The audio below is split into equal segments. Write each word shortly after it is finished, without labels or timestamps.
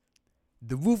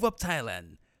The Roof of Thailand.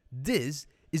 This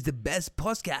is the best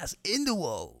podcast in the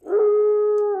world.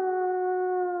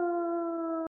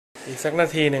 อีกสักนา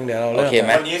ทีหนึ่งเดี๋ยวเราเริ่ม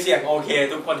วันนี้เสียงโอเค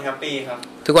ทุกคนแฮปปี้ครับ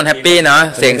ทุกคนแฮปปี้เนาะ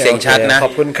เสียงชัดนะข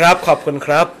อบคุณครับ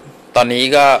ตอนนี้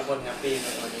ก็ทุกคนแฮปปี้ค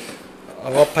รับวันนี้เรา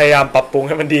ก็พยายามปรับปรุงใ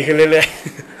ห้มันดีขึ้นเรื่อย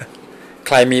ๆใ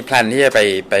ครมีแพลนที่จะ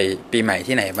ไปปีใหม่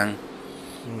ที่ไหนบ้าง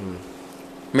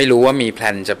ไม่รู้ว่ามีแพล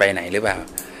นจะไปไหนหรือเปล่า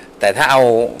แต่ถ้าเอา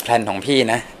แพลนของพี่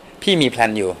นะพี่มีแพล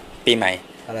นอยู่ปีใหม่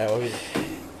อะไรวะพี่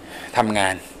ทำงา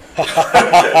น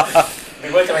นึ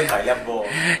กว่าจะไปถ่ายแลมโบ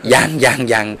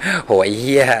ยังโหยเ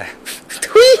หี้ย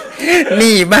ทุย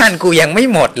นี่บ้านกูยังไม่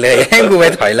หมดเลยให้กูไป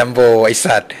ถอยลัมโบไอ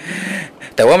สัตว์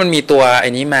แต่ว่ามันมีตัวไอ้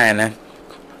นี้มานะ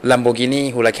Lamborghini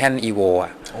Huracan Evo อ่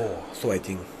ะโอ้สวยจ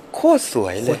ริงโคตรสว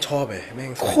ยเลยโคตรชอบเลยแม่ง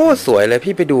โคตรสวยเลย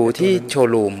พี่ไปดูที่โชว์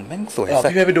รูมแม่งสวยสั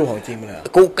สพี่ไปดูของจริงมาเลย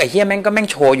กูไอ้เหี้ยแม่งก็แม่ง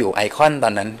โชว์อยู่ไอคอนตอ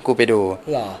นนั้นกูไปดู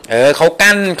เหรอเขา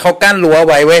กั้นรั้ว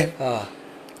ไว้เว้ย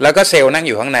แล้วก็เซลล์นั่งอ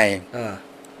ยู่ข้างใน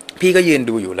พี่ก็ยืน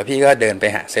ดูอยู่แล้วพี่ก็เดินไป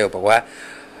หาเซลล์บอกว่า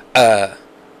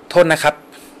โทษนะครับ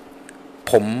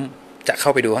ผมจะเข้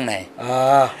าไปดูข้างใน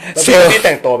เซลล์ที่แ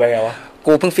ต่งตัวไปไงวะ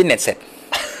กูเพิ่งฟิตเนสเสร็จ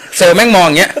เซลล์แม่งมองอ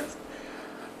ย่างเงี้ย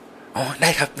อ๋อได้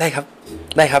ครับแ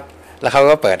ล้วเขา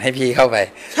ก็เปิดให้พี่เข้าไป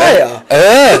ใช่เหรอ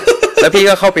แล้วพี่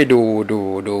ก็เข้าไปดู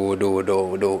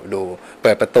เ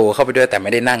ปิดประตูเข้าไปด้วยแต่ไ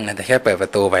ม่ได้นั่งนะแต่แค่เปิดปร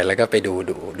ะตูไปแล้วก็ไปดู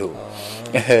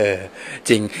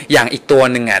จริงอย่างอีกตัว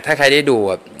หนึ่งอ่ะถ้าใครได้ดู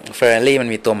เฟอร์รารี่มัน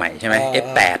มีตัวใหม่ใช่ไหม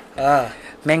F8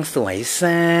 แม่งสวยแ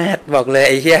ซ่ดบอกเลยไ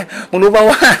อ้เหี้ยมึงรู้ป่าว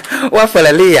ว่าเฟอร์ร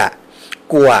ารี่อ่ะ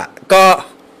กูอ่ะก็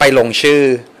ไปลงชื่อ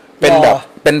เป็น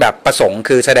แบบประสงค์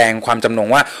คือแสดงความจำนง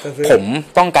ว่าผม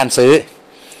ต้องการซื้อ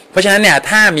เพราะฉะนั้นเนี่ย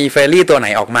ถ้ามีเฟอร์รี่ตัวไหน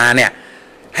ออกมาเนี่ย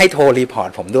ให้โทรรีพอร์ต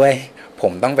ผมด้วยผ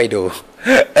มต้องไปดู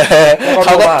เข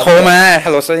าก็โทรมาฮั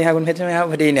ลโหลสวัสดีครับคุณเพชรใช่ไหมครับ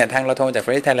พอดีเนี่ยทางเราโทรจากเฟอ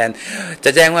ร์รี่ไทยแลนด์จ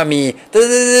ะแจ้งว่ามี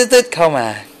ตึ๊ดเข้ามา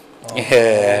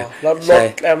แล้วรถ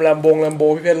แลมโบ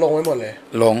พี่เพชรลงไว้หมดเลย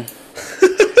ลง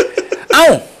เอ้า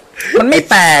มันไม่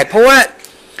แปลกเพราะว่า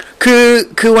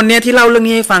คือวันนี้ที่เล่าเรื่อง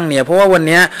นี้ให้ฟังเนี่ยเพราะว่าวัน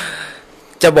นี้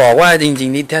จะบอกว่าจริ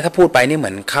งๆนี่ถ้าพูดไปนี่เหมื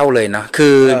อนเข้าเลยเนาะคื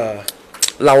อ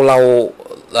เรา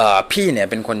พี่เนี่ย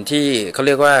เป็นคนที่เขาเ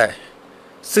รียกว่า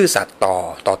ซื่อสัตย์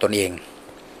ต่อตนเอง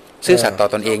ซื่อสัตย์ต่อ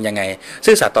ตนเองยังไง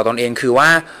ซื่อสัตย์ต่อตนเองคือว่า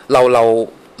เ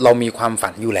รามีความฝั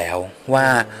นอยู่แล้วว่า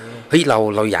เฮ้ยเ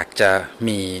ราอยากจะ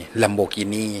มี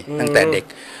Lamborghini ตั้งแต่เด็ก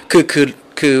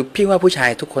คือพี่ว่าผู้ชาย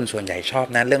ทุกคนส่วนใหญ่ชอบ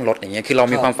นะเรื่องรถอย่างเงี้ยคือเรา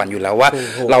มีความฝันอยู่แล้วว่า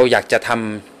เราอยากจะทำ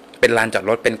เป็นลานจอด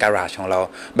รถเป็นการาจของเรา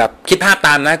แบบคิดภาพต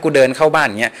ามนะกูเดินเข้าบ้าน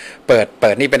เงี้ยเปิ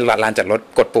ดนี่เป็นลานจอดรถ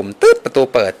กดปุ่มตึ๊ดประตู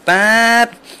เปิดต๊าด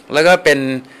แล้วก็เป็น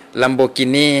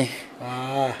Lamborghini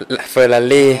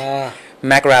Ferrari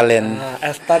McLaren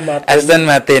Aston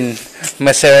Martin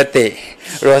Maserati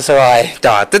Rolls-Royce จ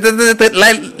อดตึ๊ด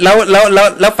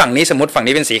แล้วฝั่งนี้สมมติฝั่ง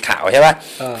นี้เป็นสีขาวใช่ป่ะ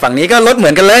ฝั่งนี้ก็รถเหมื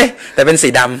อนกันเลยแต่เป็นสี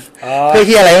ดำเพื่อ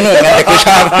ที่อะไรไม่รู้แต่กูช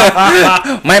อบ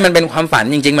ไม่มันเป็นความฝัน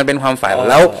จริงๆมันเป็นความฝัน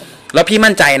แล้วพี่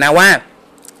มั่นใจนะว่า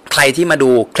ใครที่มา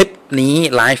ดูคลิปนี้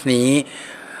ไลฟ์นี้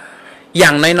อย่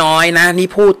างน้อยๆนะนี่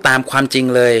พูดตามความจริง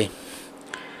เลย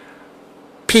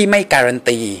พี่ไม่การัน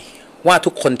ตีว่าทุ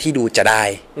กคนที่ดูจะได้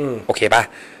โอเคป่ะ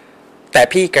แต่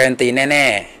พี่การันตีแน่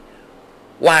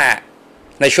ๆว่า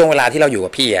ในช่วงเวลาที่เราอยู่กั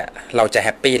บพี่อ่ะเราจะแฮ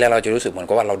ปปี้แล้วเราจะรู้สึกเหมือน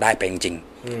กับว่าเราได้ไปจริง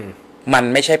ๆมัน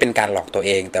ไม่ใช่เป็นการหลอกตัวเ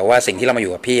องแต่ว่าสิ่งที่เรามาอ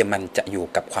ยู่กับพี่มันจะอยู่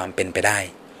กับความเป็นไปได้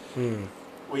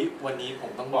อุ๊ยวันนี้ผ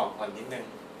มต้องบอกก่อนนิดนึง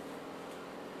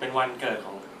เป็นวันเกิดข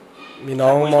องมีน้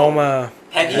องมา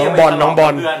น้องบ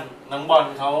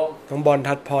อล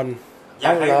ทัดพรอย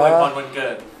ากให้อวยพรวันเกิ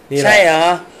ดใช่เหรอ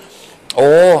โ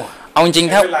อ้เอาจริง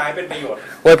ๆถ้าเป็นประโยชน์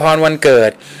อวยพรวันเกิ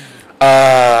ด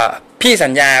พี่สั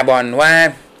ญญาบอลว่า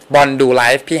บอลดูไล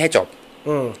ฟ์พี่ให้จบ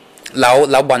แ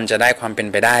ล้วบอลจะได้ความเป็น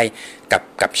ไปได้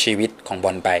กับชีวิตของบ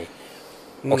อลไป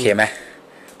โอเคไหม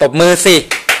ตบมือสิ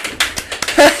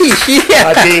เฮ้ยเหี้ย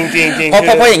จริงเพ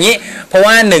ราะอย่างนี้เพราะ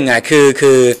ว่าหนึ่งอ่ะ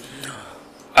คือ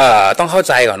ต้องเข้า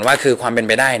ใจก่อนว่าคือความเป็นไ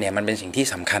ปได้เนี่ยมันเป็นสิ่งที่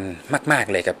สำคัญมาก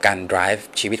ๆเลยกับการ drive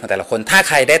ชีวิตของแต่ละคนถ้า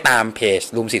ใครได้ตามเพจ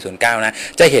Room 409นะ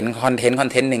จะเห็นคอนเท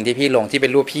นต์หนึ่งที่พี่ลงที่เป็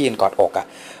นรูปพี่กอดอกอ่ะ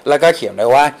แล้วก็เขียนไว้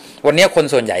ว่าวันนี้คน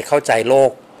ส่วนใหญ่เข้าใจโล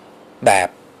กแบบ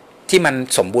ที่มัน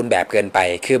สมบูรณ์แบบเกินไป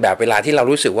คือแบบเวลาที่เรา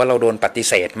รู้สึกว่าเราโดนปฏิ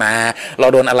เสธมาเรา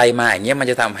โดนอะไรมาอย่างเงี้ยมัน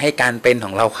จะทำให้การเป็นข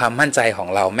องเราความมั่นใจของ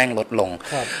เราแม่งลดลง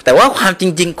แต่ว่าความจ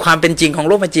ริงความเป็นจริงของโ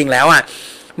ลกมันจริงแล้วอ่ะ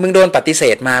มึงโดนปฏิเส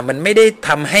ธมามันไม่ได้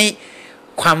ทำให้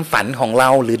ความฝันของเรา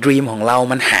หรือดรีมของเรา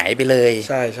มันหายไปเลย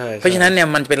ใช่เพราะฉะนั้นเนี่ย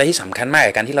มันเป็นอะไรที่สำคัญมาก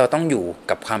กับการที่เราต้องอยู่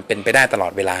กับความเป็นไปได้ตลอ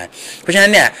ดเวลาเพราะฉะนั้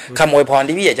นเนี่ยคำอวยพร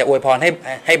ที่พี่อยากจะอวยพร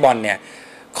ให้บอลเนี่ย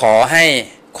ขอให้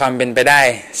ความเป็นไปได้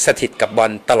สถิตกับบอ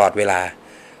ลตลอดเวลา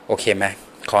โอเคไหม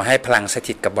ขอให้พลังส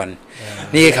ถิตกับบอล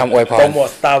นี่คือคำอวยพรโปรโมท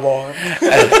Star Wars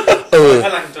พ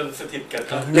ลังจนสถิตกับเ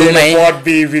ขา รู้ไหม God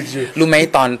be with you รู้ไหม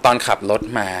ตอนขับรถ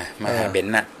มาหาเบน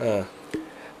ซ์น่ะ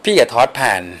พี่กับทอดผ่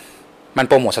านมัน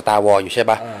โปรโมท Star Wars อยู่ใช่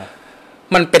ปะ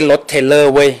มันเป็นรถเทรลเลอ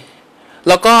ร์เว้ยแ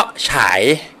ล้วก็ฉาย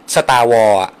Star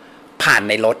Wars ผ่าน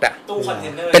ในรถอ่ะ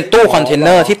เป็นตู้คอนเทนเน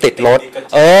อร์ที่ติดรถ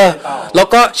แล้ว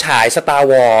ก็ฉาย Star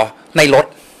Wars ในรถ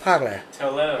ภาคอะไรเทร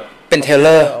ลเลอร์เป็นเทรลเล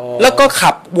อร์แล้วก็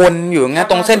ขับวนอยู่งั้น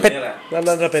ตรงเส้นเพชร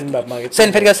นั่นจะเป็นแบบเส้น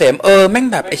เพชรเกษมแม่ง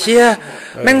แบบไอ้เชี่ย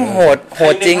แม่งโห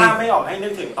ดจริงภาพไม่ออกให้นึ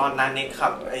กถึงตอนนั้นเน็กขั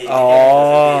บไอ้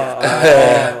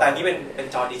แต่นี่เป็น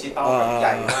จอดิจิตอลให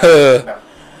ญ่มากแบบ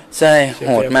ใช่โ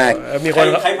หดมากมีคน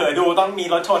ใครเผลอดูต้องมี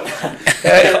รถชน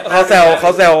เขาแซ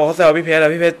วพี่เพชร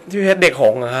พี่เพชรเด็กห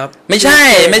งนะครับไม่ใ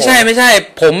ช่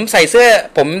ผมใส่เสื้อ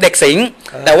ผมเด็กสิงห์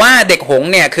แต่ว่าเด็กหง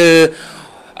เนี่ยคือ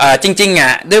จริงๆอ่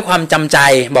ะด้วยความจำใจ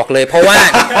บอกเลยเพราะว่า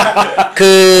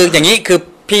คืออย่างนี้คือ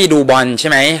พี่ดูบอลใช่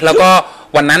ไหมแล้วก็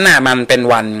วันนั้นน่ะมันเป็น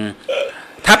วัน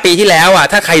ถ้าปีที่แล้วอ่ะ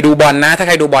ถ้าใครดูบอลน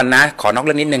ะขอนอกเ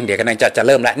รื่องนิดนึงเดี๋ยวกำลังจะเ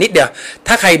ริ่มละนิดเดียว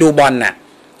ถ้าใครดูบอลน่ะ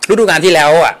ฤดูกาลที่แล้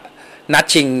วอ่ะนัด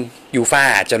ชิงยูฟ่า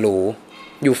จะรู้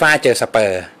ยูฟ่าเจอสเปอ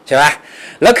ร์ใช่ป่ะ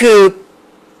แล้วคือ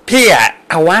พี่อ่ะ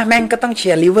เอาว่าแม่งก็ต้องเชี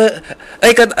ยร์ลิเวอร์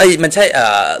มันใช่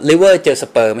ลิเวอร์เจอส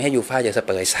เปอร์ไม่ใช่ยูฟ่าเจอสเป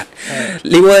อร์ไอ้สัตว์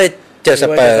ลิเวอร์เจอส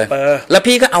เปอร์แล้ว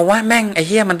พี่ก็เอาว่าแม่งไอ้เ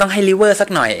หี้ยมันต้องให้ลิเวอร์สัก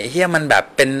หน่อยไอ้เหี้ยมันแบบ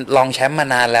เป็นรองแชมป์มา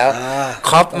นานแล้ว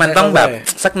คอปมันต้องแบบ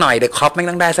สักหน่อยเดอะคอปแม่ง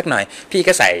ต้องได้สักหน่อยพี่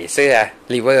ก็ใส่เสื้อ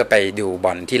ลิเวอร์ไปดูบ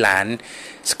อลที่ร้าน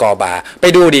สกอร์บาร์ไป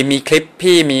ดูดิมีคลิป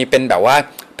พี่มีเป็นแบบว่า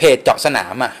เพจเจาะสนา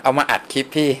มอ่ะเอามาอัดคลิป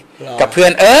พี่กับเพื่อ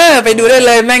นไปดูได้เ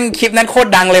ลยแม่งคลิปนั้นโคตร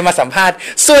ดังเลยมาสัมภาษณ์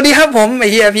สวัสดีครับผมไอ้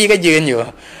เหี้ยพี่ก็ยืนอยู่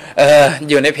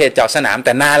อยู่ในเพจเจาะสนามแ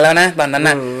ต่นานแล้วนะตอนนั้น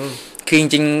น่ะคือจ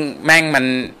ริงๆแม่งมัน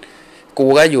กู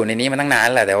ก็อยู่ในนี้มาตั้งนาน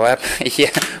แหละแต่ว่าไอ้เหี้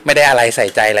ยไม่ได้อะไรใส่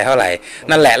ใจอะไรเท่าไหร่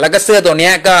นั่นแหละแล้วก็เสื้อตัวเนี้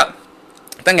ยก็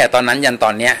ตั้งแต่ตอนนั้นยันต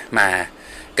อนเนี้ยมา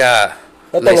ก็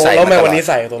เลยใส่แล้วแม่วันนี้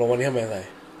ใส่ตัวลงวันนี้ทำไมใส่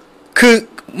คือ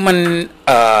มัน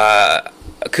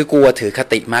คือกูถือค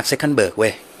ติมาร์คเซคันเบิร์กเ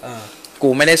ว้ยกู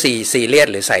ไม่ได้ซีเรียส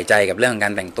หรือใส่ใจกับเรื่องกา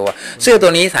รแต่งตัวเสื้อตั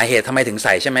วนี้สาเหตุทำไมถึงใ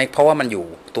ส่ใช่ไหมเพราะว่ามันอยู่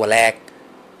ตัวแรก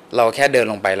เราแค่เดิน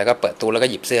ลงไปแล้วก็เปิดตู้แล้วก็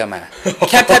หยิบเสื้อมา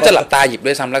แค่จะหลับตาหยิบ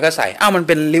ด้วยซ้ำแล้วก็ใส่มันเ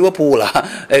ป็นลิเวอร์พูลเหรอ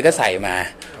ก็ใส่มา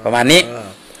ประมาณนี้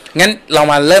งั้นเรา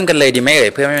มาเริ่มกันเลยดีไหม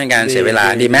เพื่อไม่เป็นการเสียเวลา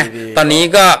ดีไหมตอนนี้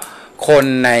ก็ค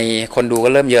นดูก็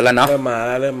เริ่มเยอะแล้วเนาะเริ่มมาแ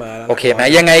ล้วโอเคไหม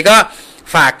ยังไงก็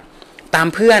ฝากตาม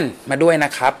เพื่อนมาด้วยน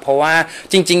ะครับเพราะว่า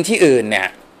จริงๆที่อื่นเนี่ย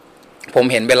ผม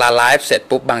เห็นเวลาไลฟ์เสร็จ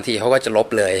ปุ๊บบางทีเขาก็จะลบ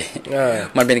เลย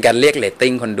มันเป็นการเรียกเรตติ้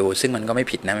งคนดูซึ่งมันก็ไม่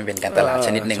ผิดนะมันเป็นการตลาดช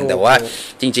นิดนึงแต่ว่า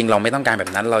จริงๆเราไม่ต้องการแบ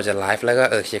บนั้นเราจะไลฟ์แล้วก็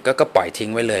ก็ปล่อยทิ้ง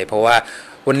ไว้เลยเพราะว่า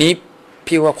วันนี้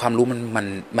พี่ว่าความรู้มั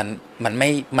น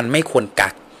ไม่ควรกั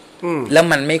กแล้ว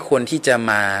มันไม่ควรที่จะ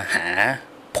มาหา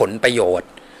ผลประโยชน์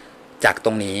จากต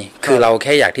รงนี้คือเราแ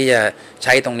ค่อยากที่จะใ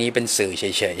ช้ตรงนี้เป็นสื่อเ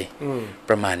ฉยๆ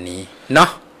ประมาณนี้เนา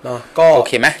ะก็โอเ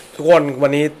คไหมทุกคนวั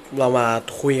นนี้เรามา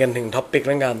คุยกันถึงท็อปิกเ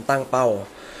รื่องการตั้งเป้า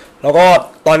แล้วก็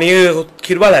ตอนนี้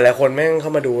คิดว่าหลายๆคนแม่งเข้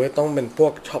ามาดูต้องเป็นพว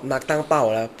กชอบนักตั้งเป้า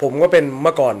แล้วผมก็เป็นเ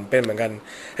มื่อก่อนเป็นเหมือนกัน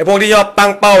ไอ้พวกที่ชอบตั้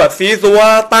งเป้าแบบซีซัว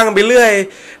ตั้งไปเรื่อย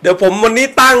เดี๋ยวผมวันนี้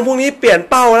ตั้งพรุ่งนี้เปลี่ยน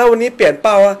เป้าแล้ววันนี้เปลี่ยนเ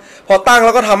ป้าพอตั้งแ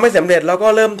ล้วก็ทำไม่สำเร็จแล้วก็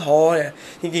เริ่มท้อเนี่ย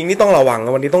จริงๆนี่ต้องระวัง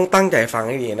วันนี้ต้องตั้งใจฟัง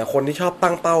ให้ดีนะคนที่ชอบ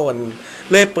ตั้งเป้ากัน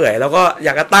เลื่อยเปื่อยแล้วก็อย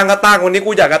ากจะตั้งก็ตั้งวันนี้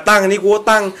กูอยากจะตั้งอันนี้กูก็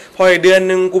ตั้งพออีกเดือน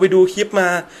นึงกูไปดูคลิปมา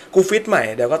กูฟิตใหม่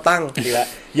เดี๋ยวก็ตั้งอีกแล้ว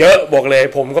เยอะบอกเลย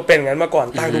ผมก็เป็นงั้นเมื่อก่อน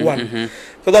ตั้งทุกวัน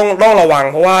ก็ต้องระวัง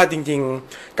เพราะว่าจริง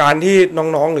ๆการที่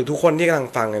น้องๆหรือทุกคนที่กำลัง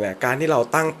ฟังเนี่ยการที่เรา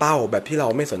ตั้งเป้าแบบที่เรา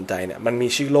ไม่สนใจเนี่ยมันมี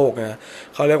ชื่อโรคนะ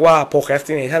เขาเรียกว่า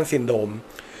procrastination syndrome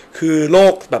คือโร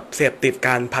คแบบเสพติดก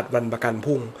ารผัดวันประกันพ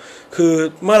รุ่งคือ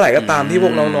เมื่อไหร่ก็ตามที่พ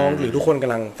วกน้องๆหรือทุกคนก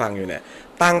ำลังฟังอยู่เนี่ย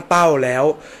ตั้งเป้าแล้ว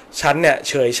ฉันเนี่ย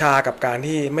เฉยชากับการ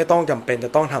ที่ไม่ต้องจำเป็นจ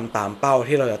ะต้องทำตามเป้า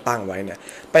ที่เราจะตั้งไว้เนี่ย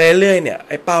ไปเรื่อยๆเนี่ย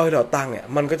ไอ้เป้าที่เราตั้งเนี่ย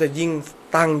มันก็จะยิ่ง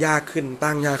ตั้งยากขึ้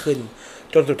น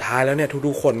จนสุดท้ายแล้วเนี่ย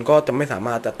ทุกๆคนก็จะไม่สาม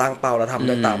ารถจะตั้งเป้าแล้วทำไ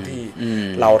ด้ตามที่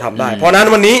เราทำได้เพราะนั้น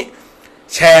วันนี้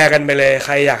แชร์กันไปเลยใค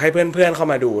รอยากให้เพื่อนๆเข้า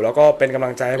มาดูแล้วก็เป็นกำลั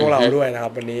งใจให้พวกเราด้วยนะครั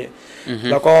บวันนี้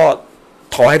แล้วก็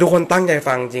ขอให้ทุกคนตั้งใจ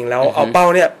ฟังจริงแล้วเอาเป้า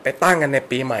เนี่ยไปตั้งกันใน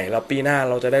ปีใหม่แล้วปีหน้า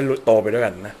เราจะได้โตไปด้วยกั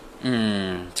นนะ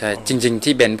ใช่จริงๆ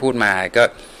ที่เบนพูดมาก็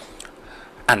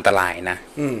อันตรายนะ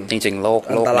จริงๆโลก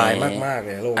อันตรายมากๆเ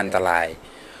ลยโลกอันตราย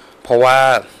เพราะว่า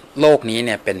โลกนี้เ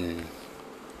นี่ยเป็น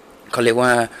เขาเรียกว่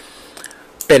า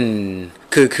เป็น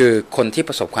คือคนที่ป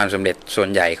ระสบความสำเร็จส่วน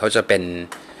ใหญ่เขาจะเป็น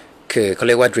คือเขาเ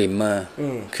รียกว่า dreamer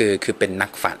คือเป็นนั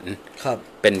กฝัน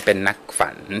เป็นนักฝั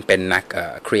นเป็นนัก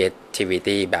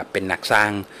creativity แบบเป็นนักสร้า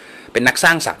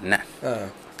งสรรค์น่ะ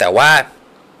แต่ว่า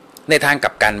ในทางก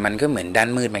ลับกันมันก็เหมือนด้าน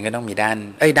มืดมันก็ต้องมี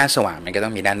ด้านสว่างมันก็ต้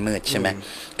องมีด้านมืดใช่ไหม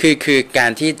คือกา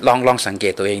รที่ลองสังเก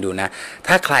ตตัวเองดูนะ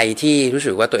ถ้าใครที่รู้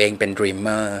สึกว่าตัวเองเป็น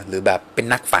dreamer หรือแบบเป็น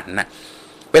นักฝันน่ะ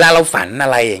เวลาเราฝันอะ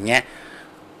ไรอย่างเงี้ย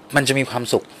มันจะมีความ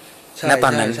สุขณตอ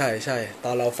นนั้นใช่ต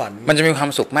อนเราฝันมันจะมีความ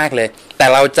สุขมากเลยแต่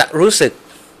เราจะรู้สึก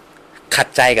ขัด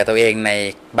ใจกับตัวเองใน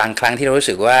บางครั้งที่เรารู้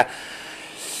สึกว่า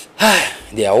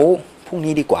เดี๋ยวพรุ่ง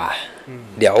นี้ดีกว่า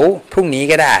เดี๋ยวพรุ่งนี้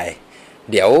ก็ได้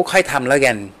เดี๋ยวค่อยทำแล้ว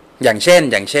กันอย่างเ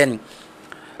ช่น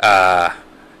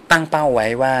ตั้งเป้าไว้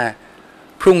ว่า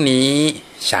พรุ่งนี้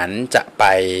ฉันจะไ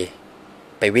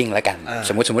ปวิ่งแล้วกันส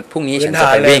มมติพรุ่งนี้ฉันจะ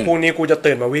ไปวิ่งพรุ่งนี้กูจะ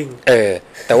ตื่นมาวิ่ง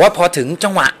แต่ว่าพอถึงจั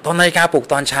งหวะตอนนาฬิกาปลุก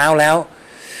ตอนเช้าแล้ว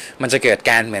มันจะเกิด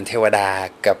การเหมือนเทวดา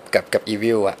กับอี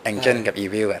วิลอะแองเจิลกับอี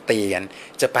วิลอะตีกัน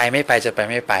จะไปไม่ไ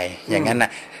ปอย่างนั้นน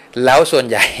ะแล้วส่วน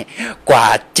ใหญ่กว่า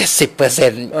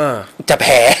 70% จะแ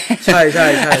พ้ใช่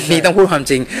อันนี้ต้องพูดความ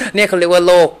จริงเนี่ยเขาเรียกว่า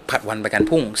โลกผัดวันประกัน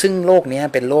พรุ่งซึ่งโลกนี้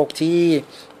เป็นโลกที่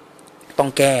ต้อง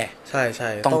แก้ใช่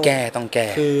ต้องแก้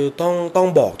คือต้อง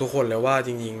บอกทุกคนเลยว่าจ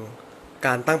ริงๆก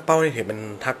ารตั้งเป้านี่ถือเป็น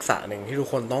ทักษะหนึ่งที่ทุก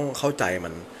คนต้องเข้าใจ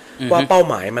มันว่าเป้า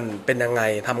หมายมันเป็นยังไง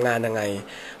ทำงานยังไง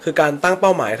คือการตั้งเป้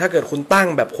าหมายถ้าเกิดคุณตั้ง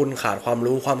แบบคุณขาดความ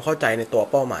รู้ความเข้าใจในตัว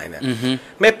เป้าหมายเนี่ย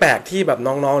ไม่แปลกที่แบบ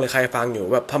น้องๆหรือใครฟังอยู่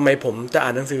แบบทำไมผมจะอ่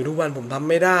านหนังสือทุกวันผมทำ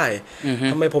ไม่ได้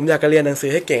ทำไมผมอยากจะเรียนหนังสื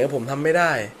อให้เก่งแต่ผมทำไม่ไ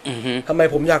ด้ทำไม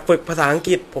ผมอยากฝึกภาษาอัง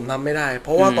กฤษผมทำไม่ได้เพ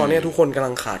ราะว่าตอนนี้ทุกคนกำ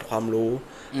ลังขาดความรู้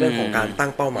เรื่องของการตั้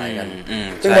งเป้าหมายกัน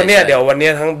ซึ่งวันนี้เดี๋ยววันนี้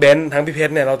ทั้งเบนซ์ทั้งพี่เพช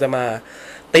รเนี่ยเราจะมา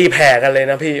ตีแผ่กันเลย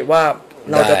นะพี่ว่า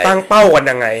เราจะตั้งเป้ากัน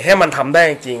ยังไงให้มันทำได้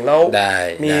จริงแล้ว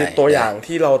มีตัวอย่าง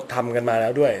ที่เราทำกันมาแล้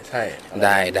วด้วยใช่ไ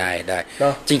ด้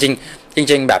จ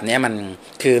ริงแบบนี้มัน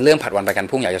คือเรื่องผัดวันประกัน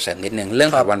พรุ่งอยากจะเสริมนิดนึงเรื่อ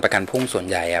งผัดวันประกันพรุ่งส่วน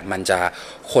ใหญ่อะมันจะ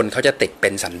คนเขาจะติดเป็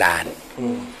นสันดาน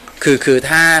คือ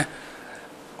ถ้า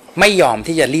ไม่ยอม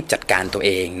ที่จะรีบจัดการตัวเ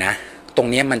องนะตรง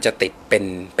นี้มันจะติดเ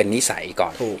ป็นนิสัยก่อ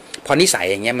นพอนิสัย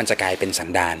อย่างเงี้ยมันจะกลายเป็นสัน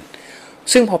ดาน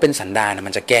ซึ่งพอเป็นสันดาน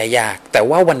มันจะแก้ยากแต่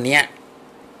ว่าวันเนี้ย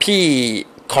พี่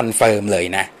คอนเฟิร์มเลย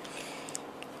นะ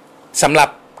สำหรับ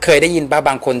เคยได้ยินป่ะ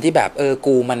บางคนที่แบบ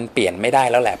กูมันเปลี่ยนไม่ได้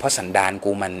แล้วแหละเพราะสันดาน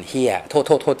กูมันเหี้ยโ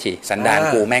ทษทีสันดาน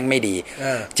กูแม่งไม่ดี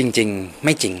จริงๆไ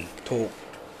ม่จริงถูก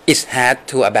It's hard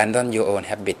to abandon your own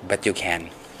habit but you can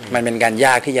มันเป็นการย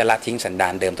ากที่จะละทิ้งสันดา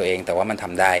นเดิมตัวเองแต่ว่ามันท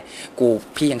ำได้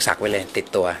พี่ยังสักไว้เลยติด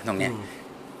ตัวตรงเนี้ย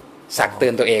สักเตื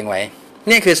อนตัวเองไว้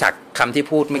นี่คือสักคำที่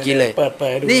พูดเมื่อกี้เลย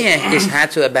นี่ไง It's hard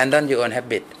to abandon your own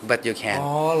habit but you can อ๋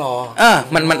อเหรอ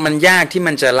มันยากที่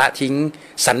มันจะละทิ้ง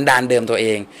สันดานเดิมตัวเอ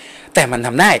งแต่มันท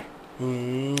ำได้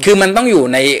คือมันต้องอยู่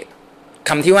ใน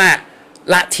คำที่ว่า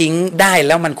ละทิ้งได้แ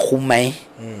ล้วมันคุ้มไหม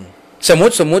สมม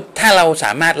ติถ้าเราส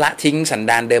ามารถละทิ้งสัน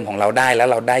ดานเดิมของเราได้แล้ว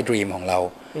เราได้ดรีมของเรา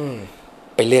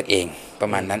ไปเลือกเองประ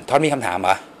มาณนั้นทอดมีคำถามเหร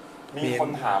อมีค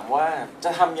นถามว่าจะ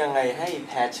ทำยังไงให้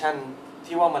แพชชั่น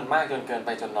ที่ว่ามันมากจนเกินไป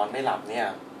จนนอนไม่หลับเนี่ย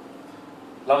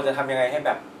เราจะทำยังไงให้แ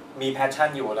บบมีแพชชั่น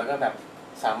อยู่แล้วก็แบบ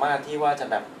สามารถที่ว่าจะ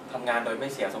แบบทำงานโดยไม่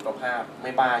เสียสุขภาพไ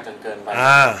ม่บ้าจนเกินไป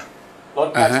ลด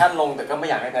แพชชั่นลงแต่ก็ไม่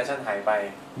อยากให้แพชชั่นหายไป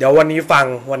เดี๋ยววันนี้ฟั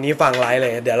งไลฟ์เล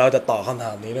ยเดี๋ยวเราจะตอบคำถา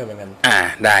มนี้ด้วยเหมือนกัน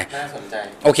ได้น่าสนใจ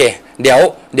โอเคเ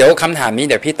ดี๋ยวคำถามนี้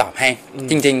เดี๋ยวพี่ตอบให้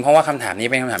จริงๆเพราะว่าคำถามนี้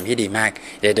เป็นคำถามที่ดีมาก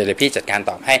เดี๋ยวพี่จัดการ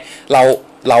ตอบให้เร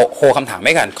าโฮคำถามไ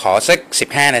ว้ก่อนขอสัก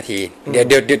15 นาทีเดี๋ย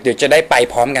วจะได้ไป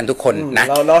พร้อมกันทุกคนนะ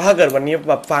แล้วถ้าเกิดวันนี้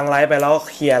แบบฟังไลฟ์ไปแล้ว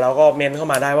เคลียร์แล้วก็เมนเข้า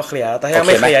มาได้ว่าเคลียร์แต่ถ้าไ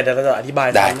ม่เคลียร์เดี๋ยวเราจะอธิบาย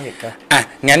ซ้ำอีกนะ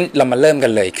งั้นเรามาเริ่มกั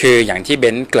นเลยคืออย่างที่เบ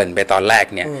นซ์เกริ่นไปตอนแรก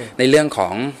เนี่ยในเรื่องขอ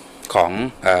ง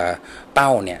เป้า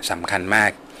เนี่ยสำคัญมา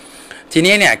กที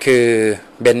นี้เนี่ยคือ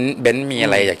เบนมีอะ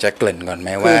ไรอยากจะเกริ่นก่อนไหม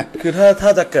ว่าคือถ้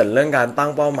าจะเกริ่นเรื่องการตั้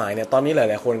งเป้าหมายเนี่ยตอนนี้หล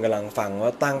ายๆคนกำลังฟังว่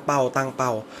าตั้งเป้า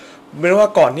เป็นว่า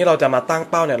ก่อนที่เราจะมาตั้ง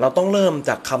เป้าเนี่ยเราต้องเริ่ม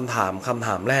จากคำถ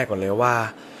ามแรกก่อนเลยว่า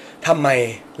ทำไม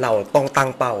เราต้องตั้ง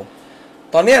เป้า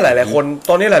ตอนนี้หลายๆ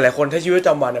คนใช้ชีวิตประจ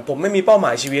ำวันเนี่ยผมไม่มีเป้าหม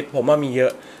ายชีวิตผมว่ามีเยอ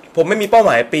ะผมไม่มีเป้าห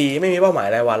มายปีไม่มีเป้าหมาย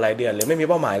รายวันรายเดือนหรือไม่มี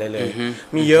เป้าหมายอะไรเลย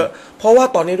มีเยอะเพราะว่า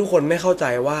ตอนนี้ทุกคนไม่เข้าใจ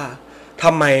ว่าท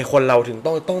ำไมคนเราถึง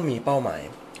ต้องมีเป้าหมาย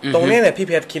ตรงนี้เนี่ยพี่เ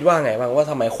พชรคิดว่าไงบ้างว่า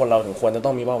ทำไมคนเราถึงควรจะต้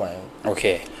องมีเป้าหมายโอเค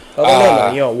เราต้องเริ่มอย่า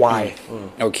งนี้ว่า why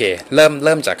โอเคเ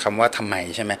ริ่มจากคำว่าทำไม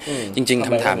ใช่ไหมจริงๆค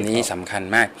ำถามนี้สำคัญ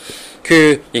มากคือ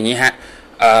อย่างนี้ฮะ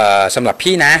สำหรับ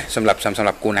พี่นะสำห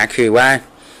รับกูนะคือว่า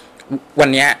วัน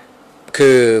นี้คื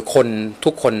อคนทุ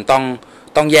กคน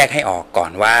ต้องแยกให้ออกก่อ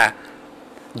นว่า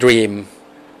dream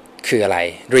คืออะไร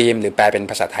dream หรือแปลเป็น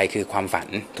ภาษาไทยคือความฝัน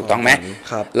ถูกต้องไหม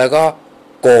ครับแล้วก็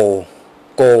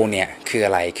goal เนี่ยคืออ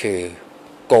ะไรคือ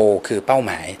goal คือเป้าห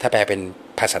มายถ้าแปลเป็น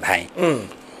ภาษาไทย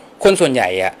คนส่วนใหญ่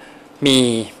อะ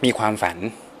มีความฝัน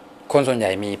คนส่วนให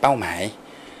ญ่มีเป้าหมาย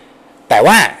แต่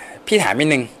ว่าพี่ถามนิด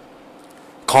นึง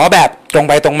ขอแบบตรง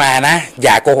ไปตรงมานะอ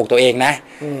ย่าโกหกตัวเองนะ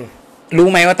รู้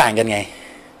ไหมว่าต่างกันไง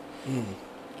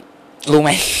รู้ไหม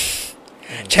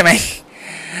ใช่ไหม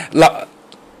เรา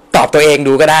ตอบตัวเอง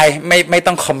ดูก็ได้ไม่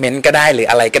ต้องคอมเมนต์ก็ได้หรือ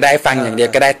อะไรก็ได้ฟังอย่างเดียว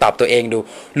ก็ได้ตอบตัวเองดู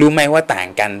รู้ไหมว่าต่าง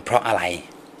กันเพราะอะไร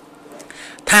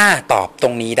ถ้าตอบตร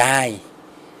งนี้ได้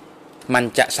มัน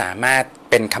จะสามารถ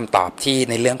เป็นคำตอบที่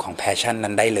ในเรื่องของแพชชั่น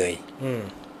นั้นได้เลย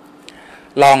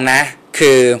ลองนะ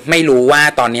คือไม่รู้ว่า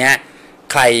ตอนนี้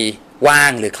ใครว่า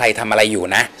งหรือใครทำอะไรอยู่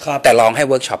นะแต่ลองให้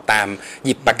เวิร์กช็อปตามห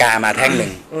ยิบปากกามาแท่งหนึ่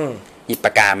งหยิบป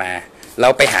ากกามาแล้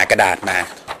วไปหากระดาษมา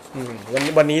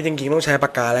วันนี้จริงๆต้องใช้ป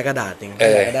ากกาและกระดาษจริง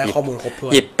จะได้ข้อมูลครบถ้ว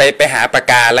นหยิบไปหาปาก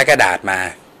กาและกระดาษมา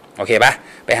โอเคปะ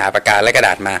ไปหาปากกาและกระด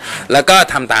าษมาแล้วก็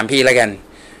ทำตามพี่แล้วกัน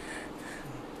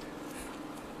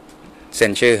เซ็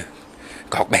นชื่อ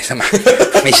กรอกใบสมัคร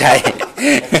ไม่ใช่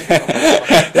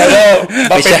แล้วก็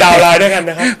มาเป็นดาวไลน์ด้วยกัน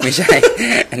นะครับไม่ใช่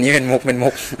อันนี้เป็นมุ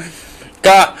ก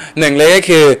ก็หนึ่งเลยก็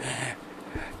คือ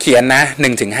เขียนนะ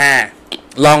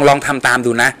1-5ลองทำตาม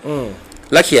ดูนะ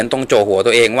แล้วเขียนตรงโจหัว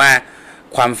ตัวเองว่า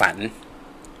ความฝัน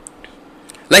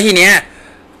แล้วทีเนี้ย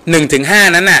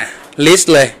1-5นั้นน่ะลิส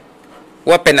ต์เลย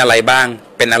ว่าเป็นอะไรบ้าง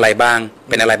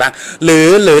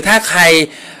หรือถ้าใคร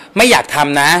ไม่อยากท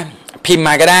ำนะพิมพ์ม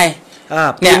าก็ได้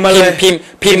เนี่ย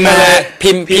พิมพ์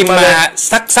มา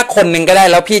สักคนหนึ่งก็ได้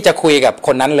แล้วพี่จะคุยกับค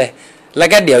นนั้นเลยแล้ว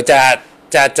ก็เดี๋ยวจ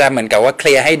ะเหมือนกับว่าเค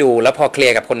ลียร์ให้ดูแล้วพอเคลีย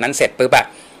ร์กับคนนั้นเสร็จปุ๊บอะ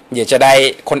เดี๋ยวจะได้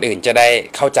คนอื่นจะได้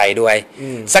เข้าใจด้วย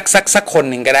สักคน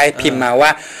หนึ่งก็ได้พิมพ์มาว่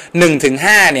า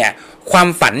 1-5 เนี่ยความ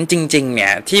ฝันจริงๆเนี่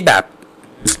ยที่แบ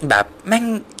บแม่ง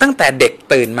ตั้งแต่เด็ก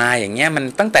ตื่นมาอย่างเงี้ยมัน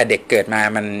ตั้งแต่เด็กเกิดมา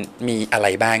มันมีอะไร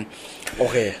บ้างโอ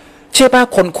เคเชื่อป่ะ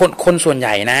คนส่วนให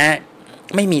ญ่นะ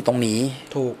ไม่มีตรงนี้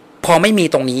ถูกพอไม่มี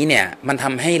ตรงนี้เนี่ยมันท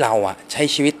ำให้เราอะใช้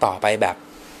ชีวิตต่อไปแบบ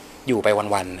อยู่ไป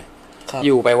วันๆอ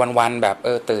ยู่ไปวันๆแบบ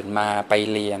ตื่นมาไป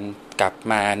เรียนกลับ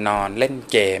มานอนเล่น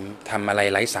เกมทำอะไร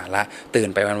ไร้สาระตื่น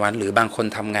ไปวันๆหรือบางคน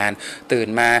ทำงานตื่น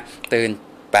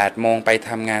 8 โมงไป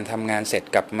ทำงานเสร็จ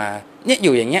กลับมาเนี่ยอ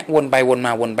ยู่อย่างเงี้ยวนไปวนม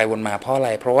าเพราะอะไร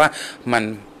เพราะว่ามัน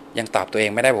ยังตอบตัวเอ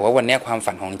งไม่ได้บอกว่าวันนี้ความ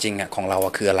ฝันของจริงอ่ะของเรา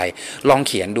คืออะไรลองเ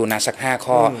ขียนดูนะสัก5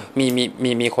 ข้อ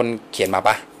มีคนเขียนมาป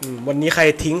ะวันนี้ใคร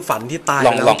ทิ้งฝันที่ตายล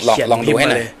องดูให้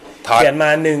หน่อยเขียนมา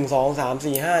1 2 3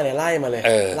 4 5เนี่ยไล่มาเลย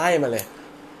ไล่มาเลย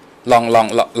ล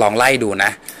องไล่ดูน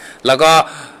ะแล้ว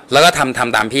ก็ท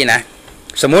ำตามพี่นะ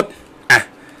สมมุติอ่ะ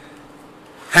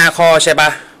5 ข้อใช่ปะ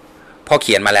พอเ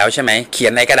ขียนมาแล้วใช่ไหมเขีย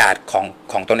นในกระดาษ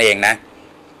ของตนเองนะ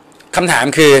คำถาม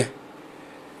คื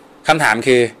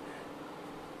อ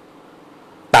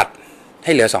ตัดใ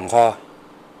ห้เหลือ2 ข้อ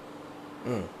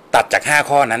ตัดจาก5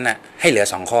 ข้อนั้นน่ะให้เหลือ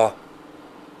2 ข้อ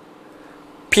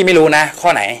พี่ไม่รู้นะข้อ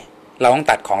ไหนเราต้อง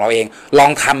ตัดของเราเองลอ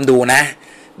งทำดูนะ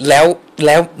แ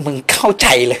ล้วมึงเข้าใจ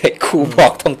เลยครูบอ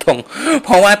กตรงๆเพ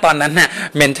ราะว่าตอนนั้นน่ะ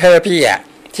เมนเทอร์พี่อ่ะ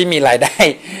ที่มีรายได้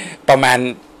ประมาณ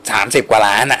30 กว่า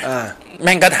ล้านอ่ะแ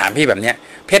ม่งก็ถามพี่แบบเนี้ย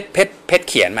เพชร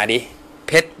เขียนมาดิเ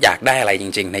พชรอยากได้อะไรจ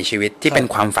ริงๆในชีวิตที่เป็น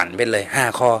ความฝันเป็นเลย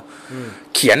5 ข้อ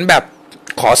เขียนแบบ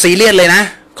ขอซีเรียสเลยนะ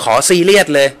ขอซีเรียส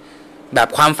เลยแบบ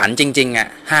ความฝันจริงๆอ่ะ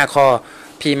5 ข้อ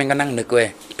พี่แม่งก็นั่งนึกเว้ย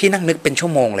พี่นั่งนึกเป็นชั่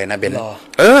วโมงเลยนะเบน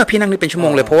พี่นั่งนึกเป็นชั่วโม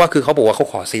งเลยเพราะว่าคือเขาบอกว่าเขา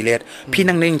ขอซีเรียสพี่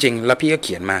นั่งนึกจริงๆแล้วพี่ก็เ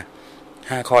ขียนมา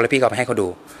5 ข้อแล้วพี่ก็ไปให้เขาดู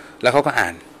แล้วเขาก็อ่า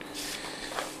น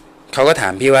เขาก็ถา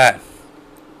มพี่ว่า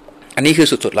อันนี้คือ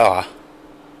สุดๆแล้วเหรอ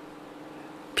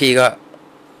พี่ก็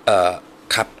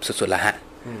ครับสุดๆแล้วฮะ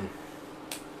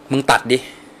มึงตัดดิ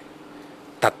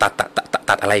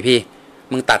ตัดอะไรพี่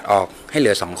มึงตัดออกให้เห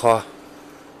ลือ2 ข้อ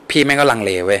พี่แม่งก็ลังเ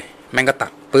ลเว้ยแม่งก็ตั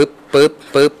ดปึ๊บ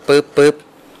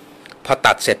พอ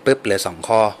ตัดเสร็จปึ๊บเหลือ2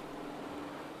 ข้อ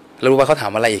แล้วรู้ว่าเขาถา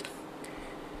มอะไรอีก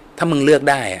ถ้ามึงเลือก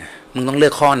ได้อะมึงต้องเลื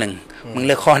อกข้อหนึ่งมึงเ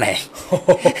ลือกข้อไหน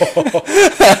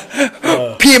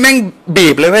พี่แม่งบี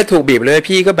บเลยเว้ยถูกบีบเลย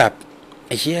พี่ก็แบบไ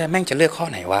อ้เหี้ยแม่งจะเลือกข้อ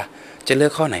ไหนวะ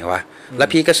แล้ว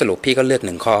พี่ก็สรุปพี่ก็เลือก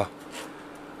1 ข้อ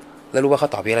แล้วรู้ว่าเขา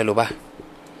ตอบพี่อะไรรู้ป่ะ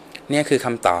เนี่ยคือค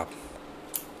ำตอบ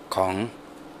ของ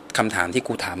คำถามที่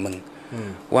กูถามมึง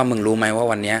ว่ามึงรู้ไหมว่า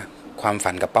วันนี้ความ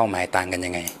ฝันกับเป้าหมายต่างกัน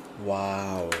ยังไงว้า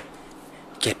ว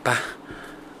เก็ตป่ะ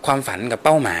ความฝันกับเ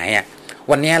ป้าหมายอ่ะ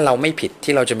วันนี้เราไม่ผิด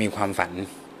ที่เราจะมีความฝัน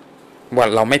ว่า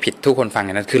เราไม่ผิดทุกคนฟัง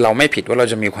นะคือเราไม่ผิดว่าเรา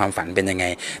จะมีความฝันเป็นยังไง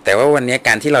แต่ว่าวันนี้ก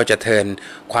ารที่เราจะเทิร์น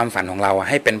ความฝันของเรา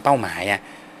ให้เป็นเป้าหมายอ่ะ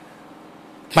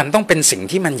มันต้องเป็นสิ่ง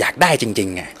ที่มันอยากได้จริง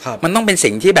ๆไงมันต้องเป็น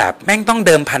สิ่งที่แบบแม่งต้องเ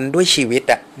ดิมพันด้วยชีวิต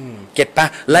อ่ะเก็ตป่ะ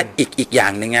และอีกอย่า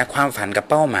งนึงนะความฝันกับ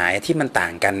เป้าหมายที่มันต่า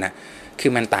งกันนะคื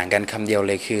อมันต่างกันคำเดียวเ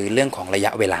ลยคือเรื่องของระย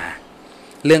ะเวลา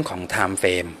เรื่องของ time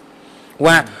frame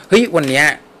ว่าเฮ้ยวันนี้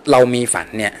เรามีฝัน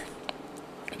เนี่ย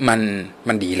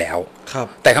มันดีแล้ว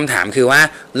แต่คำถามคือว่า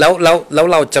แล้ว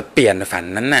เราจะเปลี่ยนฝัน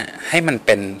นั้นน่ะให้มันเ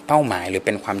ป็นเป้าหมายหรือเ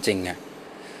ป็นความจริงอ่ะ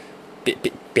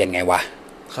เปลี่ยนไงวะ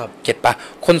เก็ตปะ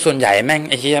คนส่วนใหญ่แม่ง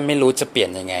ไอ้เหี้ยไม่รู้จะเปลี่ยน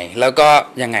ยังไงแล้วก็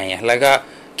ยังไงแล้วก็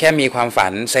แค่มีความฝั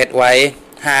นเซตไว้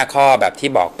5 ข้อแบบที่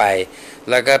บอกไป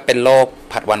แล้วก็เป็นโลก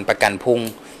ผัดวันประกันพรุ่ง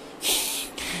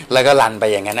แล้วก็รันไป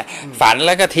อย่างนั้นนะฝันแ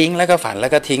ล้วก็ทิ้งแล้วก็ฝันแล้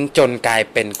วก็ทิ้งจนกลาย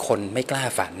เป็นคนไม่กล้า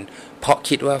ฝันเพราะ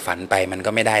คิดว่าฝันไปมัน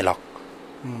ก็ไม่ได้หรอก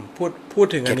พูด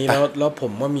ถึงอันนี้ เก็ตปะ แล้วผ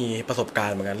มก็มีประสบการ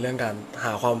ณ์เหมือนกันเรื่องการห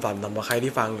าความฝันสำหรับใคร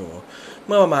ที่ฟังอยู่เ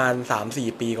มื่อประมาณ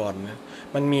 3-4 ปีก่อนนะ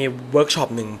มันมีเวิร์กช็อป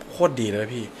หนึ่งโคตรดีเลย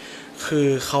พี่คือ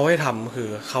เขาให้ทำคือ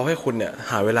เขาให้คุณเนี่ย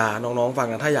หาเวลาน้องๆฟัง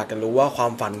นะถ้าอยากจะรู้ว่าควา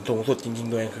มฝันสูงสุดจริง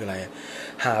ๆตัวเองคืออะไร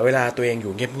หาเวลาตัวเองอ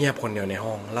ยู่เงียบๆคนเดียวใน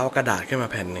ห้องแล้วเอากระดาษขึ้นมา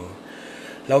แผ่นหนึ่ง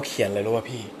แล้วเขียนเลยรู้ป่ะ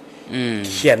พี่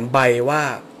เขียนใบว่า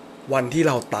วันที่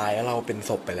เราตายแล้วเราเป็น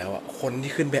ศพไปแล้วอ่ะคน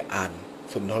ที่ขึ้นไปอ่าน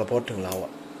สุนทรพจน์ถึงเราอ่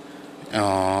ะ อ๋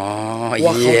อ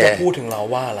ว่าเขาจะพูดถึงเรา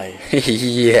ว่าอะไร เ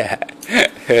หี้ย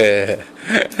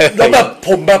แล้วแบบผ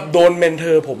มแบบโดนเมนเท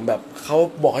อร์ผมแบบเขา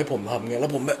บอกให้ผมทำเงี้ยแล้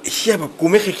วผมแบบเชี่ยแบบกู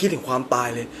ไม่เคยคิดถึงความตาย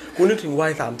เลยกูนึกถึงวั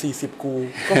ย30-40กู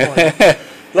ก็พอ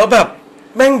แล้วแบบ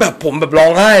แม่งแบบผมแบบร้อ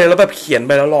งไห้แล้วแบบเขียนไ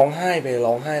ปแล้วร้องไห้ไป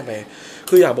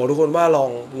คืออยากบอกทุกคนว่า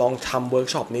ลองทำเวิร์ก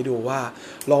ช็อปนี้ดูว่า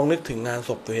ลองนึกถึงงานศ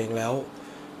พตัวเองแล้ว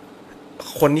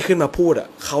คนที่ขึ้นมาพูดอ่ะ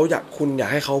คุณอยาก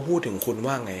ให้เขาพูดถึงคุณ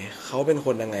ว่าไงเขาเป็นค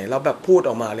นยังไงแล้วแบบพูดอ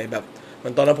อกมาเลยแบบมั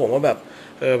นตอนนั้นผมว่าแบบ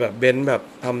แบบเบนซ์แบบ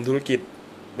ทำธุรกิจ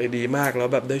ไปดีมากแล้ว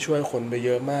แบบได้ช่วยคนไปเย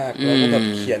อะมากแล้วก็แบบ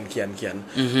เขียน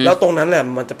แล้วตรงนั้นแหละ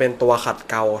มันจะเป็นตัวขัด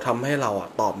เกลาทำให้เราอ่ะ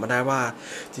ตอบมาได้ว่า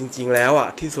จริงๆแล้วอ่ะ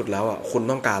ที่สุดแล้วอ่ะคุณ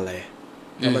ต้องการอะไร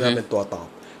แล้วมันจะเป็นตัวตอบ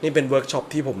นี่เป็นเวิร์กช็อป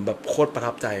ที่ผมแบบโคตรประ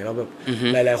ทับใจแล้วแบบ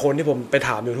หลายๆคนที่ผมไปถ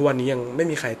ามอยู่ทุกวันนี้ยังไม่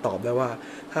มีใครตอบได้ว่า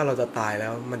ถ้าเราจะตายแล้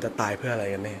วมันจะตายเพื่ออะไร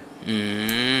กันแน่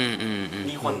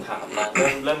มีคนถามมา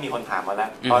เริ่มมีคนถามมาแล้ว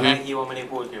ตอนแรกที่ว่าไม่ได้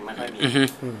พูดคือไม่ค่อยมี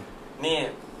นี่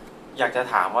อยากจะ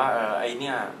ถามว่าไอเ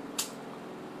นี่ย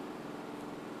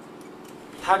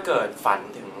ถ้าเกิดฝัน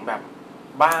ถึงแบบ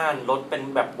บ้านรถเป็น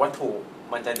แบบวัตถุ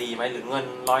มันจะดีไหมหรือเงิน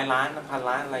100 ล้านพัน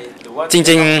ล้านอะไรหรือว่าจ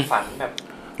ริงๆฝันแบบ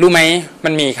รู้ไหมมั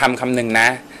นมีคำหนึ่งนะ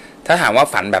ถ้าถามว่า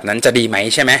ฝันแบบนั้นจะดีไหม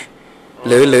ใช่ไหมห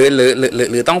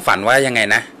รือต้องฝันว่ายังไง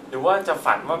นะหรือว่าจะ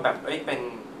ฝันว่าแบบเป็น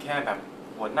แค่แบบ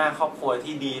หัวหน้าครอบครัว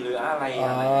ที่ดีหรืออะไร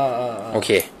โอเค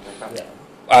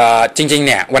จริงๆเ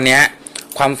นี่ยวันนี้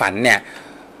ความฝันเนี่ย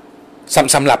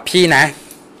สำหรับพี่นะ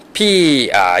พี่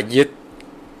ยึด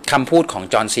คำพูดของ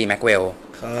จอห์นซีแม็กเวล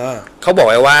เขาบอก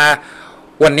ไว้ว่า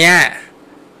วันนี้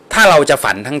ถ้าเราจะ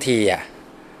ฝันทั้งที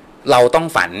เราต้อง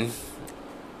ฝัน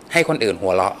ให้คนอื่นหั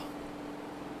วเราะ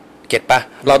เก็ตปะ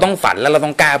เราต้องฝันแล้วเราต้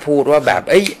องกล้าพูดว่าแบบ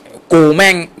กูแ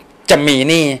ม่งจะมี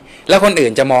นี่แล้วคนอื่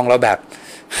นจะมองเราแบบ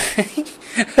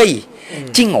เฮ้ย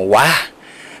จริงเหรอวะ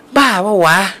บ้าปะว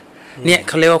ะเนี่ยเ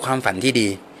ขาเรียกว่าความฝันที่ดี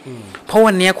เพราะ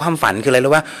วันนี้ความฝันคืออะไร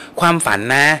รู้ว่าความฝัน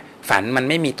นะฝันมัน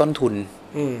ไม่มีต้นทุน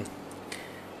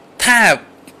ถ้า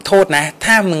โทษนะ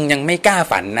ถ้ามึงยังไม่กล้า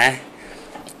ฝันนะ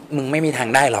มึงไม่มีทาง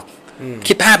ได้หรอก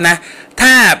คิดภาพนะถ้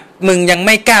ามึงยังไ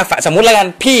ม่กล้าฝันสมมุติแล้วกัน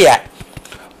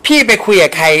พี่ไปคุยกั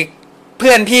บใครเ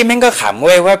พื่อนพี่แม่งก็ขำเ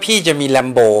ว้ยว่าพี่จะมีแลม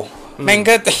โบแม่ง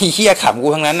ก็เหี้ยขำกู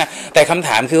ทั้งนั้นนะแต่คำถ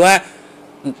ามคือว่า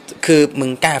คือมึ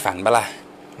งกล้าฝันปะล่ะ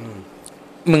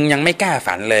มึงยังไม่กล้า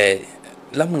ฝันเลย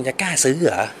แล้วมึงจะกล้าซื้อเห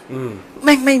รอแ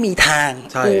ม่งไม่มีทาง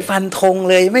กูฟันธง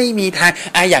เลยไม่มีทาง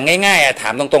อย่างง่ายๆถา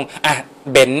มตรง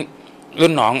ๆเบนซ์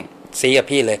รุ่นน้องซีกับ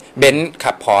พี่เลยเบนซ์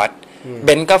ขับพอร์ตเบ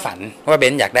นซ์ก็ฝันว่าเบ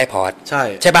นซ์อยากได้พอร์ต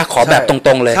ใช่ป่ะขอแบบต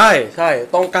รงๆเลยใช่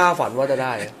ต้องกล้าฝันว่าจะไ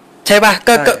ด้ใช่ป่ะ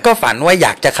ก็ฝันว่าอย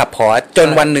ากจะขับพอร์ตจน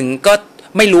วันหนึ่งก็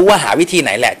ไม่รู้ว่าหาวิธีไห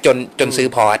นแหละจนซื้อ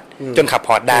พอร์ตจนขับพ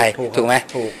อร์ตได้ถูกไหม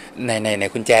ใน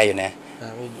คุณแจอยู่นะ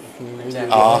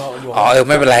ไ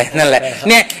ม่เป็นไรนั่นแหละ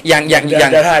เนี่ยอย่าง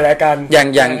จะถ่ายรายการอ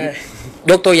ย่าง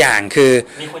ยกตัวอย่างคือ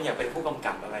มีคนอยากเป็นผู้กำ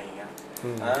กับอะไรอย่างเงี้ย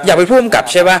อยากเป็นผู้กำกับ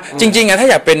ใช่ป่ะจริงๆถ้า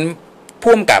อยากเป็น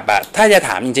ผู้กำกับถ้าจะถ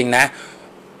ามจริงๆนะ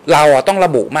เราต้องร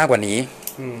ะบุมากกว่านี้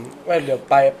ว่าเดี๋ยว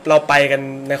เราไปกัน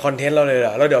ในคอนเทนต์เราเลยเหร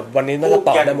อแล้วเดี๋ยววันนี้น่าจะต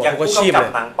อบได้หมดทุกอาชีพเลย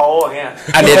หนังโป๊อย่างเงี้ย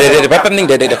เดี๋ยวแป๊บนึงเ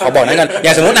ดี๋ยวขอบอกนั่นก่อนอย่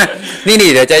างสมมตินะนี่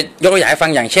เดี๋ยวจะยกตัวอย่างให้ฟั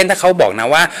งอย่างเช่นถ้าเขาบอกนะ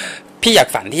ว่าพี่อยาก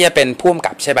ฝันที่จะเป็นผู้กำ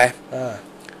กับใช่ไหม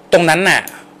ตรงนั้นน่ะ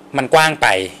มันกว้างไป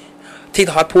ที่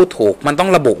ทอดพูดถูกมันต้อง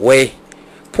ระบุเว้ย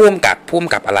ผู้กำ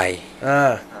กับอะไร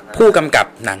ผู้กำกับ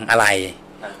หนังอะไร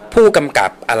ผู้กำกั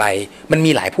บอะไรมัน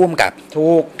มีหลายผู้กำกับ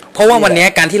ถูกเพราะว่าวันนี้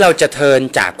การที่เราจะเทิร์น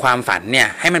จากความฝันเนี่ย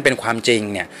ให้มันเป็นความจริง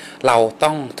เนี่ยเราต้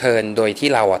องเทิร์นโดยที่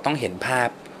เราต้องเห็นภาพ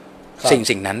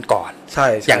สิ่งนั้นก่อนใช่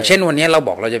อย่างเช่นวันนี้เราบ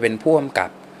อกเราจะเป็นผู้กำกับ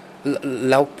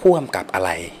แล้วผู้กำกับอะไร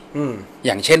อ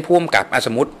ย่างเช่นผู้กำกับส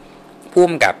มมติผู้ก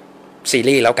ำกับซี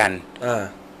รีส์แล้วกัน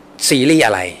ซีรีส์อ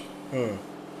ะไร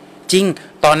จริง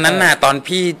ตอนนั้นน่ะตอน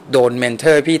พี่โดนเมนเท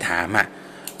อร์พี่ถาม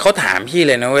เขาถามพี่เ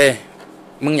ลยนะเว้ย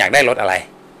มึงอยากได้รถอะไร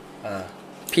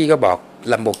พี่ก็บอก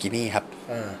Lamborghini ครับ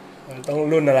ต้อง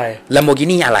รุ่นอะไร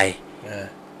Lamborghini อะไร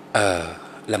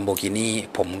Lamborghini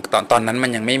ผมตอนนั้นมั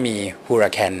นยังไม่มี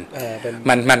Huracan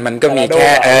มันก็มีแค่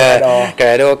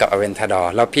Gallardo กับ Aventador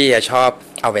แล้วพี่ชอบ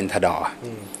Aventador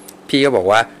พี่ก็บอก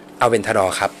ว่า Aventador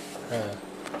ครับ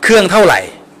เครื่องเท่าไหร่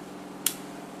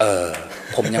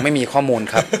ผมยังไม่มีข้อมูล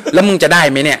ครับแล้วมึงจะได้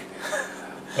ไหมเนี่ย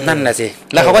นั่นแหละสิ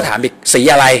แล้วเขาก็ถามอีกสี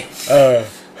อะไร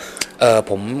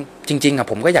ผมจริงๆ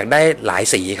ผมก็อยากได้หลาย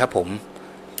สีครับผม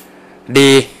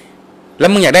ดีแล้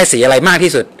วมึงอยากได้สีอะไรมาก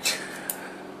ที่สุด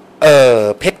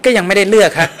เพชรก็ยังไม่ได้เลือก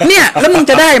ครับเนี่ยแล้วมึง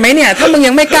จะได้ไหมเนี่ยถ้ามึง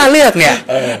ยังไม่กล้าเลือกเนี่ย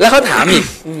แล้วเขาถามอีก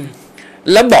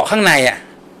แล้วเบาะข้างใน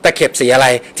ตะเข็บสีอะไร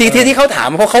ที่เขาถาม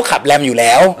เพราะเขาขับแรมอยู่แ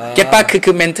ล้วเก็ตป่ะ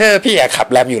คือเมนเทอร์พี่ขับ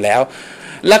แรมอยู่แล้ว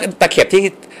แล้วตะเข็บ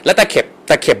ตะ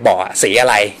เข็บเบาะสีอะ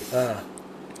ไร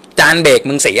จานเบรก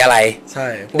มึงสีอะไรใช่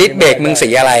ดิสเบรกมึงสี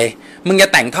อะไรมึงจะ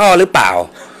แต่งท่อหรือเปล่า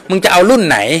มึงจะเอารุ่น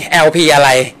ไหน LP อะไร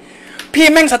พี่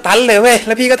แม่งสตันเลยเว้ยแ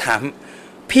ล้วพี่ก็ถาม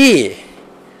พี่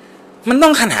มันต้อ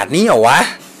งขนาดนี้เหรอวะ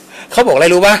เขาบอกอะไร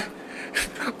รู้ป่ะ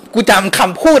กูจำค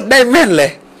ำพูดได้แม่นเล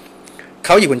ยเข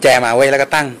าหยิบกุญแจมาเว้ยแล้วก็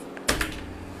ตั้ง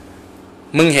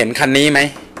มึงเห็นคันนี้ไหม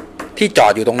ที่จอ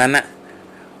ดอยู่ตรงนั้นน่ะ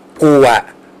กู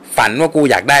ฝันว่ากู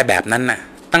อยากได้แบบนั้นน่ะ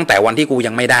ตั้งแต่วันที่กู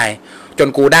ยังไม่ได้จน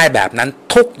กูได้แบบนั้น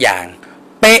ทุกอย่าง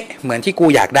เป๊ะเหมือนที่กู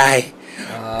อยากได้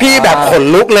พี่แบบขน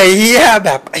ลุกเลยเฮียแ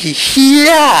บบไอ้เฮี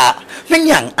ยแม่ง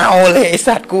อย่างเอาเลยไอ้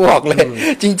สัตว์กูบอกเลย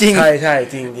จริงๆใช่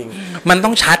จริงๆมันต้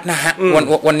องชัดนะฮะ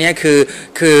วันนี้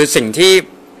คือสิ่ง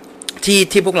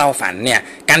ที่พวกเราฝันเนี่ย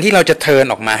การที่เราจะเทิร์น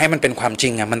ออกมาให้มันเป็นความจริ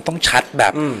งมันต้องชัดแบ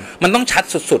บมันต้องชัด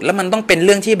สุดๆแล้วมันต้องเป็นเ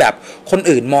รื่องที่แบบคน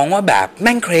อื่นมองว่าแบบแ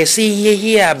ม่ง crazy เ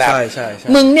หี้ยๆแบบ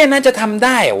มึงเนี่ยน่าจะทำไ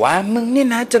ด้เหรอวะมึงเนี่ย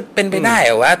นะจะเป็นไปได้เห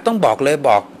รอวะต้องบอกเลยบ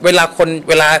อกเวล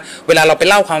าเราไป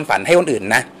เล่าความฝันให้คนอื่น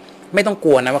นะไม่ต้องก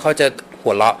ลัวนะว่าเขาจะ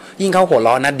หัวเราะยิ่งเขาหัวเร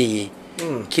าะนะดี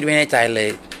คิดไว้ในใจเลย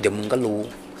เดี๋ยวมึงก็รู้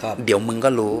เดี๋ยวมึงก็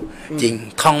รู้จริง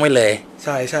ท่องไว้เลยใ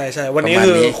ช่วันนี้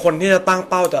คือคนที่จะตั้ง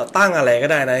เป้าจะตั้งอะไรก็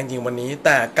ได้นะจริงๆวันนี้แ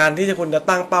ต่การที่คุณจะ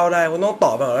ตั้งเป้าได้คุณต้องต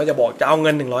อบไปก่อนแล้วจะบอกจะเอาเ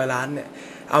งิน100 ล้านเนี่ย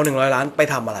เอา100 ล้านไป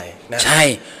ทำอะไรนะใช่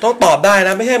ต้องตอบได้น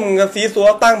ะไม่ใช่มึงจะซีซัว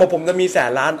ตั้งบอกผมจะมี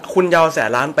100,000 ล้านคุณจะเอา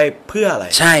100,000 ล้านไปเพื่ออะไร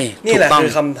ใช่นี่แหละคื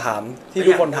อคำถามที่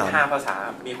ทุกคนถาม5 ภาษา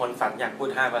มีคนฝันอยากพูด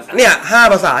5 ภาษาเนี่ย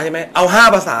5 ภาษาใช่ไหมเอา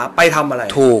5 ภาษาไปทำอะไร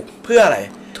ถูกเพื่ออะไร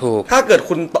ถ้าเกิด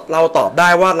เราตอบได้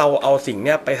ว่าเราเอาสิ่งเ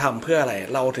นี้ยไปทำเพื่ออะไร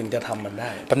เราถึงจะทำมันไ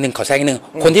ด้แป๊บนึงขอแทรกนิดนึง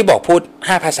คนที่บอกพูด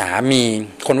5 ภาษามี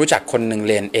คนรู้จักคนหนึ่ง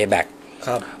เรียน A-back ค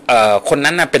รับคน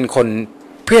นั้นน่ะเป็นคน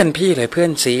เพื่อนพี่เลยเพื่อ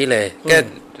นซีเลยก็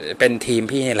เป็นทีม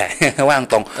พี่นี่แหละว่าง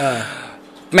ตรง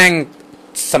แม่ง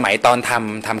สมัยตอน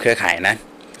ทำเครือข่ายนะ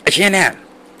ไอ้เชี่ยเนี่ย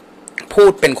พู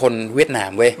ดเป็นคนเวียดนาม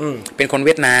เว้ยเป็นคนเ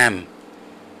วียดนาม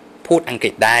พูดอังกฤ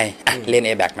ษได้เรียน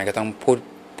A-back มันก็ต้อง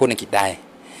พูดอังกฤษได้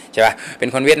ใช่ป่ะเป็น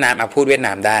คนเวียดนามพูดเวียดน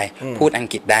ามได้พูดอัง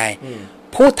กฤษได้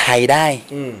พูดไทยได้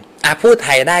พูดไท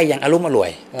ยได้ยังอรุ่มอร่ว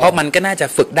ยเพราะมันก็น่าจะ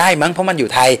ฝึกได้มั้งเพราะมันอยู่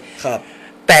ไทย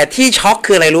แต่ที่ช็อก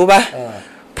คืออะไรรู้ป่ะ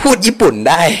พูดญี่ปุ่น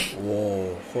ได้โอ้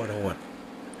โคตรโหด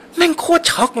แม่งโคตร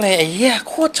ช็อกเลยไอ้เหี้ย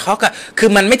โคตรช็อกคือ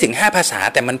มันไม่ถึง5 ภาษา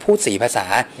แต่มันพูด4 ภาษา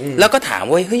แล้วก็ถาม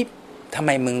ว่าเฮ้ยทำไม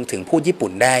มึงถึงพูดญี่ปุ่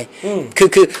นได้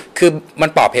คือมัน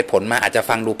ปอบเหตุผลมาอาจจะ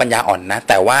ฟังดูปัญญาอ่อนนะ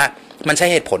แต่ว่ามันใช้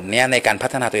เหตุผลเนี้ยในการพั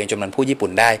ฒนาตัวเองจนมันพูดญี่ปุ่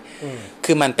นได้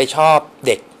คือมันไปชอบเ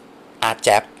ด็กอาร์ตแ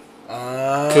จ๊บ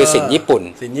คือศิลป์ญี่ปุ่น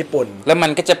แล้วมั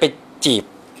นก็จะไปจีบ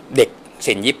เด็ก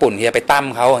ศิลป์ญี่ปุ่นที่จะไปตั้ม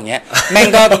เขาอย่างเงี้ยแม่ง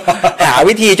ก็หา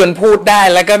วิธีจนพูดได้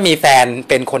แล้วก็มีแฟน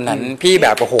เป็นคนนั้นพี่แบ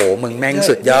บโอ้โหมึงแม่ง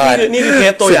สุดยอดนี่คือเค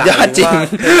สตัวอย่างยอดจริง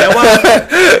แต่ว่า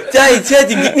ใช่เชื่อ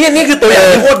จริงนี่คือตัวอย่าง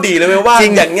โคตรดีเลยว่าอย่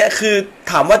างเงี้ยคือ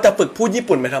ถามว่าจะฝึกพูดญี่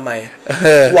ปุ่นไปทำไม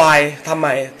why ทำไม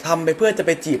ทำไปเพื่อจะไ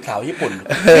ปจีบสาวญี่ปุ่น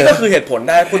นี่ก็คือเหตุผล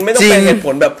ได้คุณไม่ต้องเป็นเหตุผ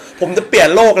ลแบบผมจะเปลี่ยน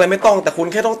โลกอะไรไม่ต้องแต่คุณ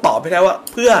แค่ต้องตอบไปแค่ว่า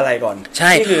เพื่ออะไรก่อนใ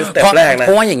ช่นี่คือสเต็ปแรกนะเพ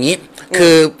ราะว่าอย่างนี้คื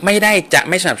อไม่ได้จะ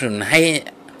ไม่สนับสนุนใ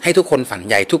ห้ทุกคนฝัน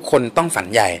ใหญ่ทุกคนต้องฝัน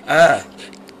ใหญ่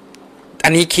อั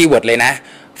นนี้คีย์เวิร์ดเลยนะ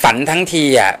ฝันทั้งที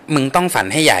มึงต้องฝัน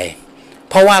ให้ใหญ่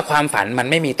เพราะว่าความฝันมัน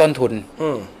ไม่มีต้นทุน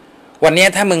วันนี้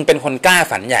ถ้ามึงเป็นคนกล้า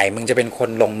ฝันใหญ่มึงจะเป็นคน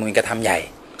ลงมือกระทำใหญ่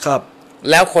ครับ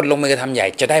แล้วคนลงมือกระทำใหญ่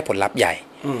จะได้ผลลัพธ์ใหญ่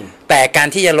แต่การ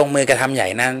ที่จะลงมือกระทำใหญ่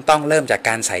นั้นต้องเริ่มจากก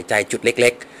ารใส่ใจจุดเ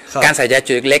ล็กๆการใส่ใจ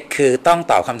จุดเล็กๆคือต้อง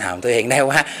ตอบคำถามตัวเองได้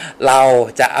ว่าเรา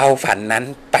จะเอาฝันนั้น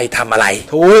ไปทำอะไร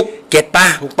ถูกเก็ตป่ะ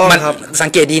ถูกต้องครับสัง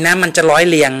เกตดีนะมันจะร้อย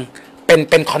เรียง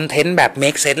เป็นคอนเทนต์แบบ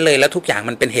make sense เลยแล้วทุกอย่าง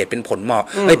มันเป็นเหตุเป็นผลหมด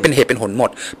เป็นเหตุเป็นผลหมด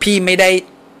พี่ไม่ได้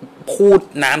พูด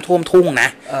น้ำท่วมทุ่งนะ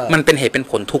มันเป็นเหตุเป็น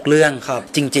ผลทุกเรื่อง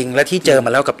จริงๆและที่เจอมา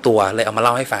แล้วกับตัวเลยเอามาเ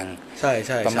ล่าให้ฟังใช่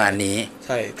ประมาณนี้ใ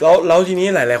ช่แล้วทีนี้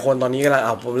หลายๆคนตอนนี้กำลัง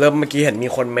ผมเริ่มเมื่อกี้เห็นมี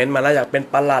คนเม้นต์มาแล้วอยากเป็น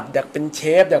ปลัดอยากเป็นเช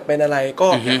ฟอยากเป็นอะไรก็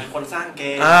คนสร้างเก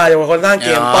มอยากเป็นคนสร้างเก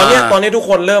มตอนนี้ทุก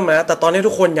คนเริ่มนะแต่ตอนนี้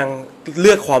ทุกคนยังเ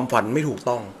ลือกความฝันไม่ถูก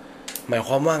ต้องหมายค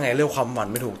วามว่าไงเลือกความฝัน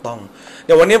ไม่ถูกต้องเ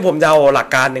ดี๋ยววันนี้ผมจะเอาหลัก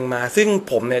การหนึ่งมาซึ่ง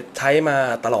ผมเนี่ยใช้มา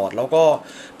ตลอดแล้วก็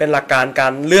เป็นหลักการกา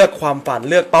รเลือกความฝัน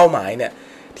เลือกเป้าหมายเนี่ย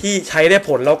ที่ใช้ได้ผ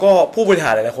ลแล้วก็ผู้บริหา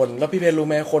รหลายๆคนแล้วพี่เพชรรู้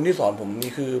ไหมคนที่สอนผม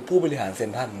นี่คือผู้บริหารเซ็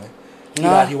นทรัลเลย กี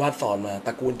ฬาธิวัฒน์สอนมาต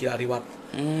ระกูลกีฬาธิวัฒน์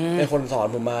เป็นคนสอน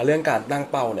ผมมาเรื่องการตั้ง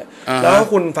เป้าเนี่ยแล้ว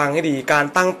คุณฟังให้ดีการ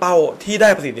ตั้งเป้าที่ได้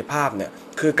ประสิทธิภาพเนี่ย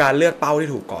คือการเลือกเป้าที่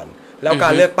ถูกก่อนแล้วกา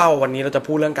รเลือกเป้าวันนี้เราจะ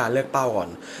พูดเรื่องการเลือกเป้าก่อน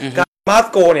การSmart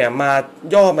Goal เนี่ยมา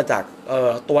ย่อมาจาก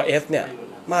ตัว S เนี่ย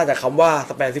มาจากคำว่า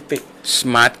specific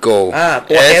Smart Goal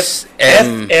ตัว S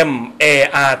M A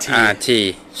R T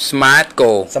Smart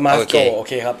Goal Smart Goal โอ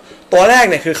เคครับตัวแรก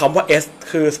เนี่ยคือคำว่า S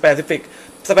คือ specific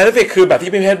คือแบบ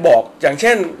ที่พี่เพชรบอกอย่างเ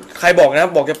ช่นใครบอกน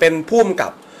ะบอกจะเป็นผู้กำกั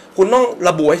บคุณต้องร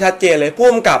ะบุให้ชัดเจนเลยผู้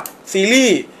กำกับซีรี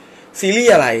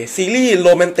ส์อะไรซีรีส์โร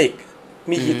แมนติก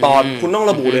มีกี่ตอนคุณต้อง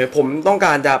ระบุเลยผมต้องก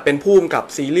ารจะเป็นผู้กำกับ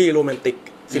ซีรีส์โรแมนติก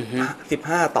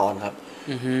15 ตอนครับ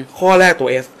ข้อแรกตัว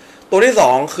S ตัวที่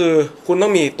2คือคุณต้อ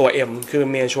งมีตัว M คือ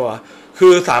measure คื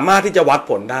อสามารถที่จะวัด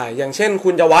ผลได้อย่างเช่นคุ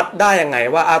ณจะวัดได้ยังไง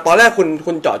ว่าตอนแรก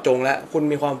คุณเจาะจงแล้วคุณ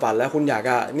มีความฝันแล้วคุณอยาก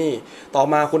จะนี่ต่อ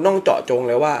มาคุณต้องเจาะจง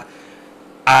เลยว่า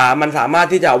มันสามารถ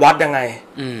ที่จะวัดยังไง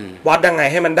วัดยังไง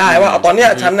ให้มันได้ว่าตอนเนี้ย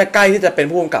ฉันใกล้ที่จะเป็น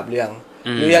ผู้กำกับหรือยัง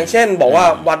หรืออย่างเช่นบอกว่า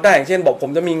วัดได้อย่างเช่นบอกผ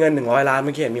มจะมีเงิน100 ล้านเ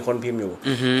มื่อกี้เห็นมีคนพิมพ์อยู่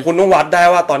คุณต้องวัดได้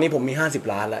ว่าตอนนี้ผมมี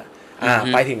50 ล้านแล้ว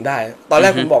ไปถึงได้ตอนแร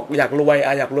กคุณบอกอยากรวย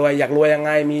อยากรวยยังไ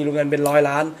งมีเงินเป็น100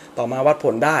 ล้านต่อมาวัดผ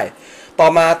ลได้ต่อ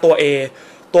มาตัว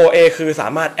A คือสา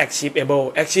มารถ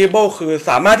achievable คือ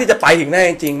สามารถที่จะไปถึงได้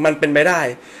จริงๆมันเป็นไปได้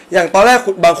อย่างตอนแรก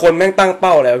บางคนแม่งตั้งเ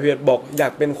ป้าแล้วพี่บอกอยา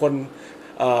กเป็นคน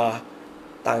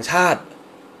ต่างชาติ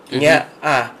เงี้ย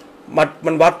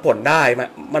มันวัดผลได้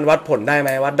มันวัดผลได้ไหม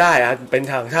วัดได้เป็น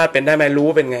ต่างชาติเป็นได้ไหมรู้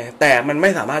เป็นไงแต่มันไม่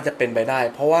สามารถจะเป็นไปได้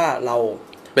เพราะว่าเรา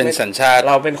เป็นสัญชาติ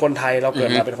เราเป็นคนไทยเราเกิด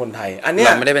มาเป็นคนไทยอันเนี้ยเ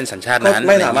ราไม่ได้เป็นสัญชาตินั้น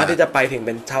ไม่สามารถที่จะไปถึงเ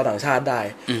ป็นชาวต่างชาติได้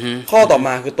ข้อต่อม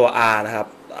าคือตัว R นะครับ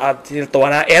ตัว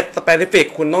นะ S specific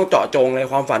คุณต้องเจาะจงเลย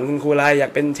ความฝันคุณคืออะไรอยา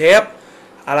กเป็นเชฟ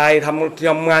อะไรท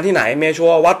ำงานที่ไหนเมชั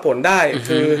วร์วัดผลได้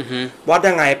คือวัด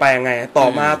ยังไงไปยังไงต่อ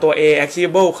มาตัว A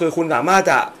achievable คือคุณสามารถ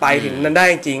จะไปถึงนั้นได้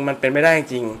จริงมันเป็นไม่ได้จ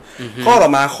ริงข้อต่อ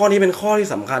มาข้อนี้เป็นข้อที่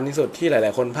สำคัญที่สุดที่หล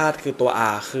ายๆคนพลาดคือตัว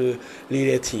R คือ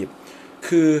relative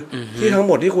คือที่ทั้งห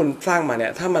มดที่คุณสร้างมาเนี่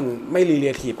ยถ้ามันไม่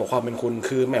relative กับความเป็นคุณ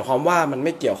คือหมายความว่ามันไ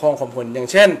ม่เกี่ยวข้องความคุณอย่าง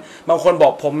เช่นบางคนบอ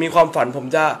กผมมีความฝันผม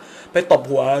จะไปตบ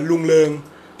หัวลุงเริง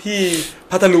ที่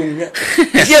พัทลุงเนี่ย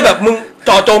เที่ยแบบมึงเจ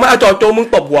าะจงไหมเจาะจงมึง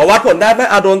ตบหัววัดผลได้ไหม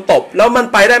โดนตบแล้วมัน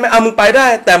ไปได้ไหมมึงไปได้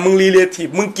แต่มึงรีเลทีฟ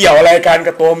มึงเกี่ยวอะไรกัน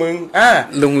กับตัวมึง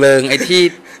ลุงเริงไอ้ที่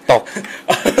ตก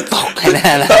ให้แน่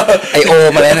นะไอโอ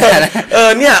มาเลยนะ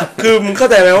เนี่ยคือมึงเข้า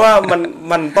ใจไหมว่า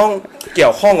มันต้องเกี่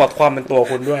ยวข้องกับความเป็นตัว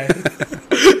คุณด้วย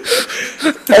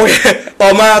โอเคต่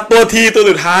อมาตัวทีตัว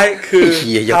สุดท้ายคือ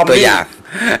ยกตัวอย่าง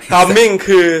timing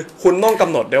คือคุณต้องก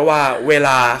ำหนดได้ว่าเวล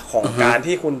าของการ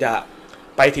ที่คุณจะ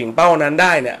ไปถึงเป้านั้นไ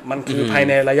ด้เนี่ยมันคือภายใ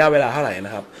นระยะเวลาเท่าไหร่น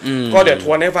ะครับก็เดี๋ยวท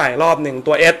วนให้ฟังอีกรอบหนึ่ง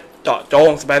ตัว S เจาะจง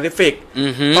specific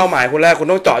เป้าหมายคุณแรกคุณ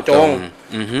ต้องเจาะจง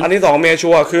อันที่2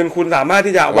 measure คือคุณสามารถ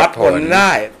ที่จะวัดผลไ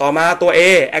ด้ต่อมาตัว A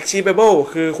achievable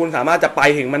คือคุณสามารถจะไป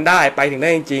ถึงมันได้ไปถึงได้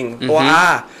จริงๆตัว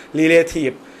R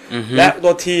relative และตั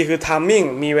ว T คือ timing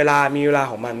มีเวลา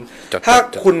ของมันถ้า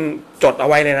คุณจดเอา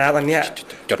ไว้เลยนะตอนเนี้ย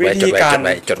วิธีการ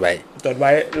จดไ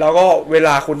ว้แล้วก็เวล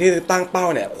าคุณที่ตั้งเป้า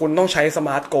เนี่ยคุณต้องใช้สม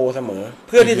าร์ทโกเสมอเ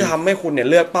พื่อที่จะทำให้คุณเนี่ย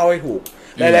เลือกเป้าให้ถูก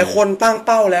หลายๆคนตั้งเ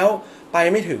ป้าแล้วไป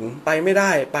ไม่ถึงไปไม่ไ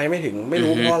ด้ไปไม่ถึงไม่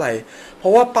รู้เพราะอะไรเพรา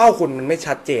ะว่าเป้าคุณมันไม่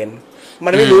ชัดเจนมั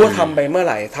นไม่รู้ว่าทำไปเมื่อไ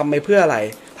หร่ทำไปเพื่ออะไร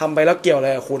ทำไปแล้วเกี่ยวอะไร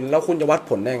กับคุณแล้วคุณจะวัด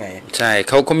ผลได้ไงใช่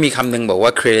เขาก็มีคำหนึ่งบอกว่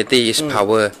า clarity is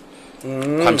power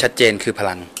ความชัดเจนคือพ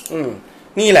ลัง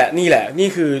นี่แหละนี่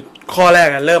คือข้อแรก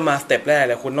เริ่มมาสเต็ปแรก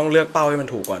เลยคุณต้องเลือกเป้าให้มัน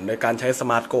ถูกก่อนโดยการใช้ส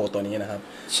มาร์ทโกตัวนี้นะครับ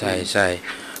ใช่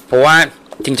เพราะว่า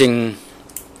จริง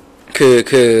ๆ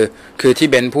คือที่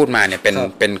เบนพูดมาเนี่ยเ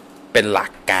ป็นหลั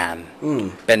กการ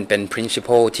เป็น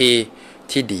principle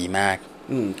ที่ดีมาก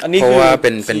อันนี้คือเป็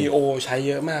น CEO ใช้เ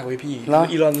ยอะมากเว้ยพี่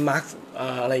อีลอนมัสก์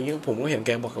อะไรอย่างเงี้ยผมก็เห็นแก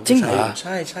บอกกับใ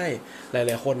ช่หล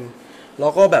ายๆคนแล้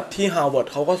วก็แบบที่ฮาร์วาร์ด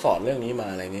เขาก็สอนเรื่องนี้มา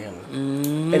อะไรนี้กัน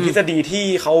เป็นทฤษฎีที่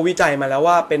เขาวิจัยมาแล้ว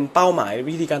ว่าเป็นเป้าหมาย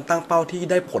วิธีการตั้งเป้าที่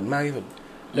ได้ผลมากที่สุด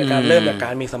ในการเริ่มจากกา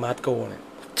รมีสมาร์ทโกเนี่ย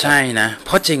ใช่นะเพ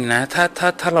ราะจริงนะ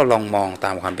ถ้าเราลองมองต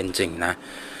ามความเป็นจริงนะ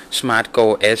Smart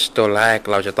Goal S ตัวแรก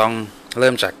เราจะต้องเ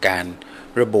ริ่มจากการ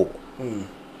ระบุ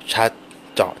ชัด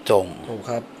เจาะจง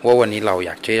ว่าวันนี้เราอ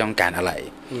ยากจะต้องการอะไร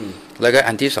แล้วก็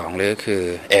อันที่สองเลยก็คือ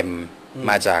M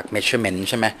มาจาก measurement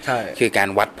ใช่ไหมใช่คือการ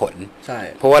วัดผลใช่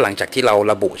เพราะว่าหลังจากที่เรา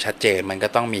ระบุชัดเจนมันก็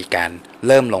ต้องมีการเ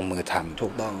ริ่มลงมือทำถู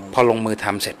กต้องพอลงมือท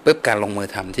ำเสร็จปุ๊บการลงมือ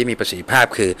ทำที่มีประสิทธิภาพ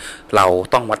คือเรา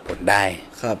ต้องวัดผลได้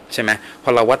ครับใช่ไหมพ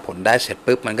อเราวัดผลได้เสร็จ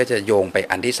ปุ๊บมันก็จะโยงไป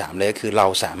อันที่3เลยคือเรา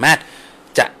สามารถ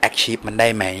จะ achieve มันได้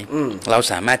ไหมเรา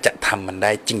สามารถจะทำมันไ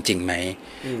ด้จริงๆไหม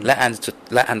และ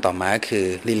อันต่อมาก็คือ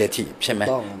relative ใช่ไหม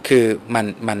คือ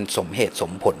มันสมเหตุส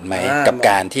มผลไหมกับ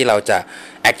การที่เราจะ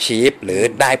achieve หรือ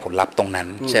ได้ผลลัพธ์ตรงนั้น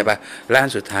ใช่ป่ะและอั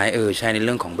นสุดท้ายใช่ในเ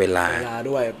รื่องของเวลา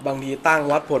ด้วยบางทีตั้ง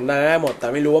วัดผลได้หมดแต่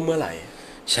ไม่รู้ว่าเมื่อไหร่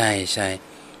ใช่ใช่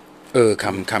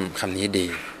คำนี้ดี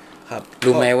ครับ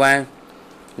รู้ไหมว่า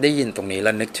ได้ยินตรงนี้แ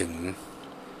ล้วนึกถึง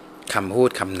คำพูด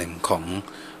คำหนึ่งของ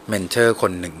เมนเทอร์ค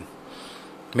นหนึ่ง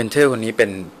เมนเทอร์คนนี้เป็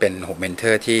นเมนเทอ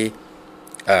ร์ที่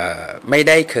ไม่ไ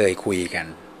ด้เคยคุยกัน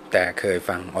แต่เคย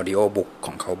ฟังออดิโอบุ๊กข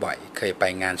องเขาบ่อยเคยไป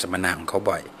งานสัมมนาของเขา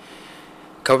บ่อย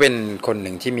เขาเป็นคนห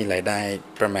นึ่งที่มีรายได้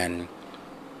ประมาณ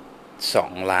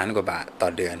2 ล้านกว่าบาทต่อ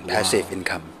เดือน passive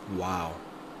income ว้าว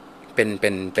เป็น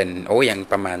ยัง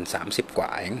ประมาณ30กว่า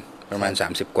เองประมาณ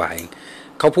30กว่าเอง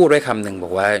เขาพูดไว้คำหนึ่งบ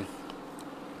อกว่า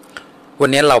วัน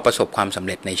นี้เราประสบความสำ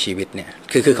เร็จในชีวิตเนี่ย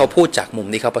คือเขาพูดจากมุม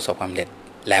ที่เขาประสบความสำเร็จ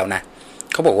แล้วนะ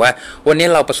เขาบอกว่าวันนี้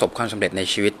เราประสบความสำเร็จใน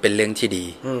ชีวิตเป็นเรื่องที่ดี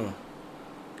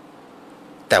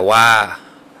แต่ว่า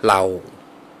เรา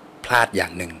พลาดอย่า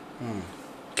งหนึ่ง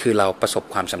คือเราประสบ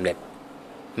ความสำเร็จ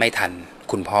ไม่ทัน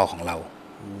คุณพ่อของเรา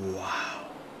ว้าว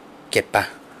เก็ตปะ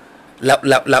แ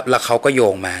ล้วเขาก็โย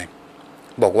งมา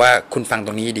บอกว่าคุณฟังต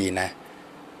รงนี้ดีนะ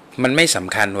มันไม่ส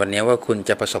ำคัญวันนี้ว่าคุณ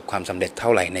จะประสบความสำเร็จเท่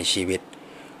าไหร่ในชีวิต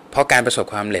เพราะการประสบ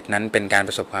ความสำเร็จนั้นเป็นการป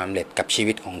ระสบความสำเร็จกับชี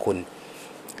วิตของคุณ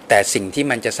แต่สิ่งที่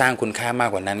มันจะสร้างคุณค่ามาก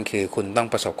กว่านั้นคือคุณต้อง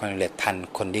ประสบความสำเร็จทัน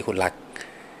คนที่คุณรัก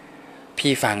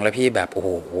พี่ฟังแล้วพี่แบบโอ้โห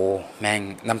แม่ง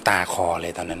น้ำตาคลอเล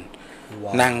ยตอนนั้น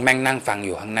wow. นั่งฟังอ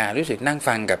ยู่ข้างหน้ารู้สึกนั่ง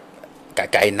ฟังกับ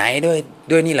ไก่ไนท์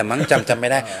ด้วยนี่แหละมั้งจำไม่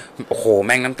ได้ โอ้โหแ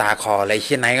ม่งน้ำตาคลอเลยเ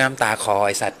ชี่ยไนท์ก็น้ำตาคลอไ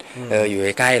อสัตว์อยู่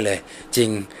ใกล้ๆเลยจริง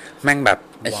แม่งแบบ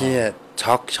ไอ้เชี่ย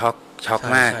ช็อก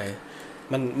มาก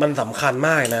มันสำคัญม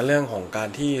ากนะเรื่องของการ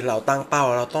ที่เราตั้งเป้า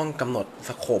เราต้องกำหนดส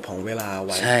โคปของเวลาไ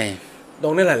ว้ใช่ตร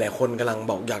งนี้หลายๆคนกำลัง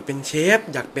บอกอยากเป็นเชฟ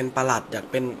อยากเป็นปลัดอยาก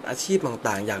เป็นอาชีพ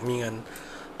ต่างๆอยากมีเงิน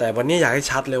แต่วันนี้อยากให้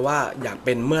ชัดเลยว่าอยากเ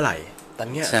ป็นเมื่อไหร่ตอน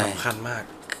นี้สำคัญมาก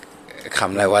ค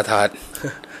ำอะไรวะทัด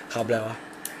คำอะไรวะ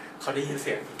เขาได้ยินเ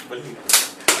สียงบุหรี่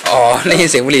ได้ยิน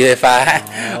เสียงบุหรี่ไฟฟ้า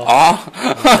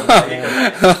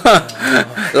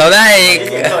เราได้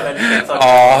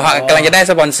กำลังจะได้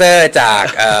สปอนเซอร์จาก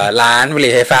ร้านบุห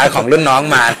รี่ไฟฟ้าของรุ่นน้อง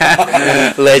มา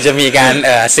เลยจะมีการ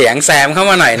เสียงแซมเข้า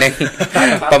มาหน่อยนึง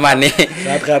ประมาณนี้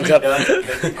ครับ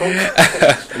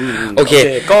โอเค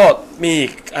ก็มีอี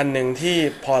กอันนึงที่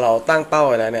พอเราตั้งเป้า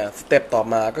ไว้แล้วเนี่ยสเต็ปต่อ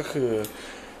มาก็คือ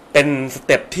เป็นสเ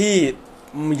ต็ปที่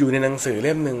อยู่ในหนังสือเ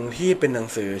ล่มหนึ่งที่เป็นหนัง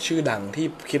สือชื่อดังที่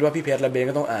คิดว่าพี่เพชรและเบน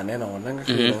ก็ต้องอ่านแน่นอนนั่นก็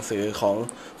คือหนังสือของ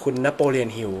คุณนโปเลียน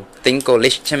ฮิล Think Go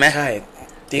Rich ใช่ไหมใช่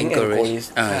Think and Go Rich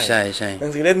ใช่หนั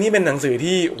งสือเล่มนี้เป็นหนังสือ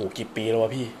ที่โอ้กี่ปีแล้วว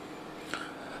ะพี่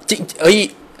จริง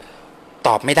ต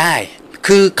อบไม่ได้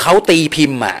คือเขาตีพิ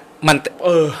มพ์อ่ะ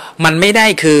มันไม่ได้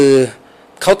คือ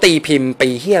เขาตีพิมพ์ปี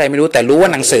ที่อะไรไม่รู้แต่รู้ว่า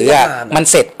หนังสืออ่ะมัน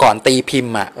เสร็จก่อนตีพิม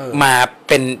พ์อ่ะมา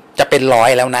จะเป็น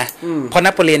100แล้วนะเพราะน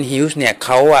โปเลียนฮิลส์เนี่ยเ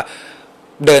ขาอ่ะ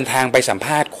เดินทางไปสัมภ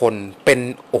าษณ์คนเป็น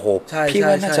โอ้โหพี่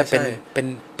ว่าน่าจะเ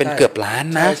ป็นเกือบล้าน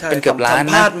นะเป็นเกือบล้านนะสั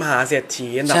มภาษณ์มหาเศรษฐี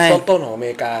อันดับต้นๆของอเม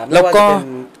ริกาแล้วก็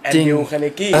แอนดริว คาร์เน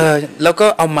กี้แล้วก็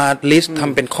เอามาลิสต์ท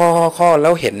ำเป็นข้อแล้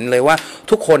วเห็นเลยว่า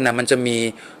ทุกคนน่ะมันจะมี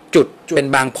จุดเป็น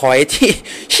บางพอยท์ที่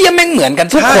เชี่ยแม่งเหมือนกัน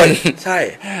ทุกคนใช่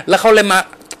แล้วเขาเลยมา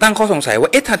ตั้งข้อสงสัยว่า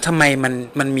เอ๊ะทำไม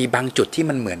มันมีบางจุดที่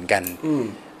มันเหมือนกัน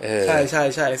ใ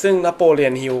ช่ซึ่งนโปเลีย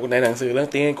นฮิลในหนังสือเรื่อง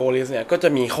Think and Go Rich เนี่ยก็จะ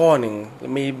มีข้อหนึ่ง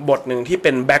มีบทหนึ่งที่เ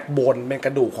ป็นแบ็คโบนเป็นก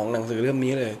ระดูกของหนังสือเล่ม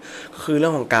นี้เลยคือเรื่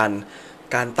องของก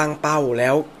ารตั้งเป้าแล้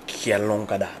วเขียนลง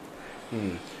กระดาษ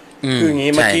คืออย่าง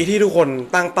นี้เมื่อกี้ที่ทุกคน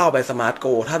ตั้งเป้าไปสมาร์ทโก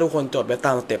ถ้าทุกคนจดไปต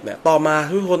ามสเต็ปเนี่ยต่อมา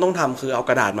ทุกคนต้องทำคือเอา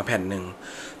กระดาษมาแผ่นหนึ่ง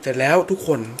เสร็จแล้วทุกค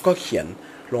นก็เขียน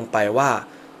ลงไปว่า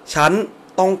ฉัน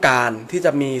ต้องการที่จ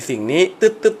ะมีสิ่งนี้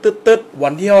ตึ๊ดวั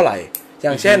นที่เท่าไหร่อ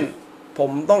ย่างเช่นผ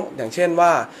มต้องอย่างเช่นว่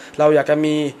าเราอยากจะ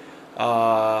มี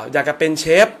อยากจะเป็นเช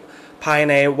ฟภาย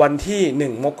ในวันที่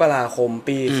1 มกราคม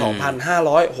ปี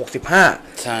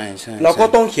 2565ใช่เราก็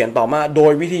ต้องเขียนต่อมาโด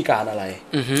ยวิธีการอะไร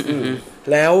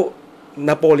แล้ว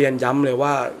นโปเลียนย้ำเลยว่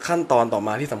าขั้นตอนต่อม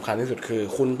าที่สำคัญที่สุดคือ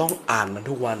คุณต้องอ่านมัน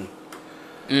ทุกวัน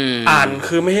อ่าน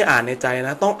คือไม่ให้อ่านในใจน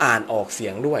ะต้องอ่านออกเสี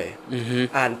ยงด้วย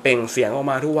อ่านเปล่งเสียงออก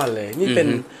มาทุกวันเลยนี่เ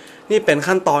ป็น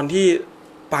ขั้นตอนที่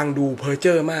ฟังดูเพ้อเ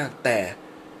จ้อมากแต่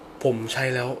ผมใช้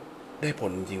แล้วได้ผ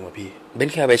ลจริงว่ะพี่เบ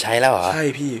นเคยไปใช้แล้วเหรอใช่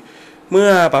พี่เมื่อ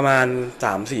ประมาณ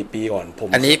 3-4 ปีก่อนผม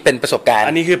อันนี้เป็นประสบการณ์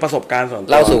อันนี้คือประสบการณ์ส่วนตั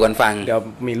วเล่าสู่กันฟังเดี๋ยว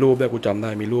มีรูปด้วยกูจำได้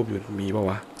มีรูปอยู่มีป่าว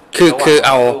วะคือเ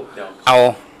อา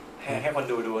ให้คน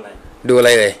ดูหน่อยดูอะไร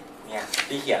เลยเนี่ย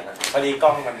ที่เขียนนะพอดีกล้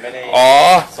องมันไม่ได้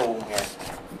ซูมไง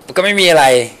ก็ไม่มีอะไร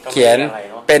เขียน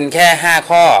เป็นแค่5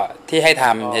ข้อที่ให้ท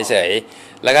ำเฉย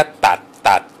ๆแล้วก็ตั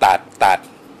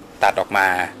ดออกมา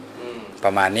ป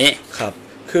ระมาณนี้ครับ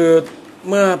คือ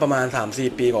เมื่อประมาณ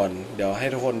 3-4 ปีก่อนเดี๋ยวให้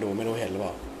ทุกคนดูไม่รู้เห็นหรือเป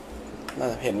ล่าน่า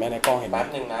จะเห็นไหมในกล้องเห็นไหม แป๊บ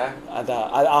นึงนะ อาจจะ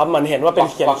มันเห็นว่าเป็น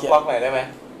เขียน ล็อกหน่อยได้ไหม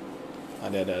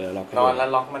เดี๋ยวล็อกให้ นอนแล้ว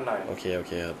ล็อกมันหน่อย โอเคค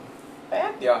รับ แป๊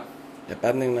บเดียว เดี๋ยวแ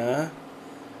ป๊บนึงนะ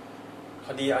พ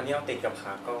อดีอันนี้เอาติดกับข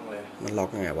ากล้องเลย มันล็อก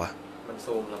ยังไงวะ มัน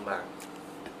ซูมลำบาก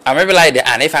ไม่เป็นไรเดี๋ยว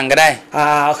อ่านให้ฟังก็ได้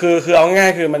คือเอาง่า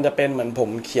ยๆคือมันจะเป็นเหมือนผม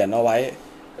เขียนเอาไว้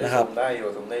นะครับ ซูมได้อ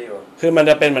ยู่ คือมัน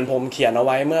จะเป็นเหมือนผมเขียนเอาไ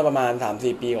ว้เมื่อประมาณ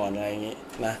 3-4 ปีก่อนอะไรอย่างงี้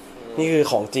นะนี่คือ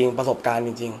ของจริงประสบการณ์จ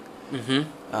ริง อือฮึ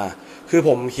ๆคือผ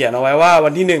มเขียนเอาไว้ว่าวั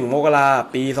นที่1 มกรา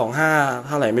ปี25เ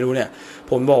ท่าไหร่ไม่รู้เนี่ย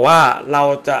ผมบอกว่าเรา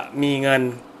จะมีเงิน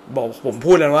บอกผม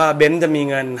พูดเลยว่าเบนซ์จะมี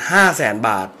เงิน 500,000 บ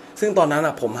าทซึ่งตอนนั้น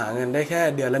ผมหาเงินได้แค่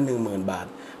เดือนละ 10,000 บาท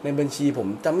ในบัญชีผม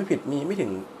จำไม่ผิดมีไม่ถึ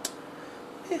ง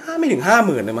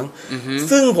 50,000เลยมั้ง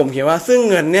ซึ่งผมคิดว่าซึ่ง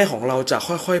เงินเนี่ยของเราจะ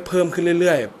ค่อยๆเพิ่มขึ้นเ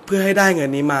รื่อยๆเพื่อให้ได้เงิน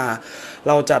นี้มาเ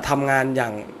ราจะทำงานอย่า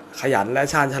งขยันและ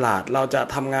ชาญฉลาดเราจะ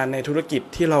ทำงานในธุรกิจ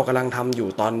ที่เรากำลังทำอยู่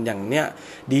ตอนอย่างเนี้ย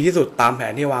ดีที่สุดตามแผ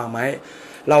นที่วางไว้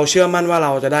เราเชื่อมั่นว่าเร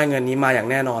าจะได้เงินนี้มาอย่าง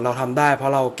แน่นอนเราทำได้เพรา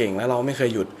ะเราเก่งและเราไม่เคย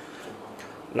หยุด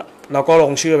เราก็ล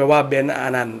งชื่อไปว่าเบนซ์อา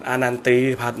นันต์ตรี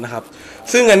พัฒน์นะครับ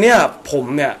ซึ่งอันเนี้ยผม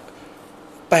เนี่ย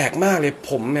แปลกมากเลย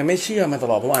ผมเนี่ยไม่เชื่อมาต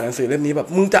ลอดผมอ่านหนังสือเล่มนี้แบบ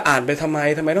มึงจะอ่านไปทำไม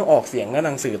ต้องออกเสียงแล้วห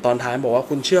นังสือตอนท้ายบอกว่า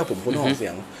คุณเชื่อผมคุณต้องออกเสี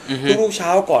ยงทุกๆเช้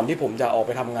าก่อนที่ผมจะออกไ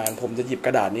ปทำงานผมจะหยิบก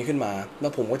ระดาษนี้ขึ้นมาแล้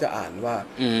วผมก็จะอ่านว่า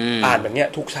อ่านแบบเนี้ย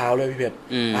ทุกเช้าเลยพี่เพชร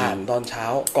อ่านตอนเช้า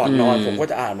ก่อนนอนผมก็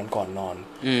จะอ่านมันก่อนนอน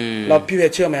แล้วพี่เพ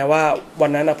ชรเชื่อไหมว่าวัน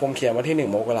นั้นนะผมเขียนวันที่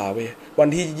1 มกราเว้ยวัน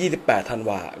ที่28 ธัน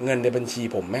วาเงินในบัญชี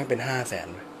ผมแม่งเป็น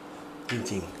 500,000 จ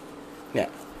ริงๆเนี่ย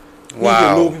นี่คื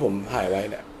อรูปที่ผมถ่ายไว้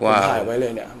เนี่ยผมถ่ายไว้เล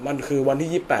ยเนี่ยมันคือวัน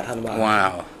ที่28 ธันวา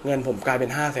เงินผมกลายเป็น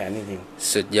 500,000 จริง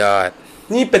ๆสุดยอด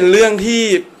นี่เป็นเรื่องที่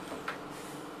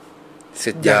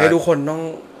สุดยอดอยากให้ทุกคนต้อง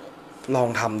ลอง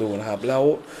ทำดูนะครับแล้ว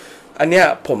อันเนี้ย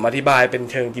ผมอธิบายเป็น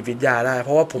เชิงจิตวิทยาได้เพ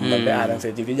ราะว่าผมมันไปอ่านหนังสื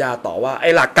อจิตวิทยาต่อว่าไอ้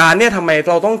หลักการเนี่ยทำไม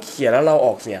เราต้องเขียนแล้วเราอ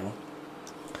อกเสียง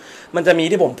มันจะมี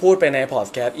ที่ผมพูดไปในพอด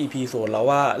แคสต์ EP 0แล้ว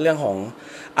ว่าเรื่องของ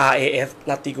RAS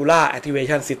Reticular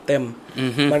Activation System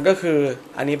มันก็คือ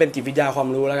อันนี้เป็นจิตวิทยาความ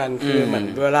รู้แล้วกันคือเหมือน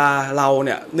เวลาเราเ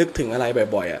นี่ยนึกถึงอะไร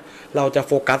บ่อยๆเราจะโ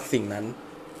ฟกัสสิ่งนั้น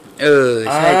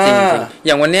ใช่จริงๆอ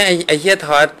ย่างวันนี้ไอ้เฮีย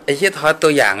ทอสตั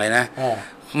วอย่างเลยนะ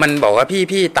มันบอกว่า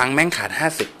พี่ตังค์แม่งขาด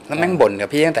50แล้วแม่งบ่นกับ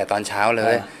พี่ตั้งแต่ตอนเช้าเล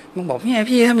ยมึงบอก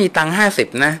พี่ถ้ามีตังค์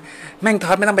50นะแม่งท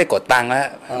อดไม่ต้องไปกดตังค์แล้ว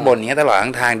บ่นอย่างเงี้ยตลอดทั้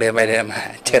งทางเดินไปเดินมา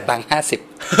เจอตังค์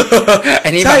50อั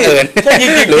นนี้บังเอิญจ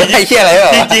ริงๆหรือไอ้เหี้ยอะไรหร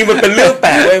อจริงๆมันเป็นเรื่องแป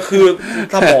ลกเลยคือ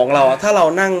สมองเราถ้าเรา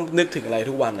นั่งนึกถึงอะไร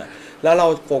ทุกวันแล้วเรา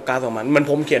โฟกัสกับมัน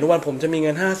ผมเขียนทุกวันผมจะมีเ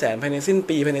งิน 500,000 ภายในสิ้น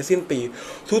ปี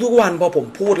ทุกๆวันพอผม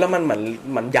พูดแล้วมันเห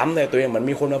มือนย้ำในตัวเองเหมือน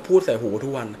มีคนมาพูดใส่หูทุ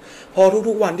กวันพอ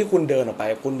ทุกๆวันที่คุณเดินออกไป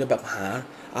คุณจะแบบหา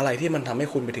อะไรที่มันทำให้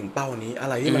คุณไปถึงเป้านี้อะ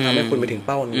ไรที่มันทำให้คุณไปถึงเ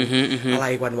ป้านี้อะไร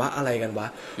กันวะ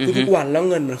ทุกๆวันแล้ว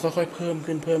เงินมันค่อยๆเพิ่ม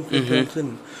ขึ้น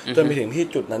จนไปถึงที่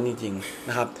จุดนั้นจริงๆ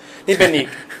นะครับนี่เป็นอีก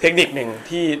เทคนิคหนึ่ง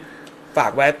ที่ฝา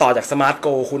กไว้ต่อจากสมาร์ทโก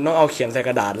คุณต้องเอาเขียนใส่ก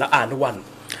ระดาษแล้วอ่านทุกวัน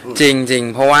จริง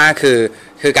เพราะว่า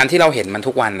คือการที่เราเห็นมัน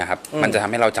ทุกวันนะครับมันจะท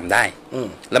ำให้เราจำได้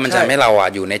แล้วมันจะทำให้เรา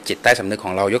อยู่ในจิตใต้สำนึกข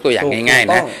องเรายกตัวอย่างง่าย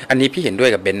ๆนะอันนี้พี่เห็นด้วย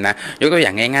กับเบนนะยกตัวอย่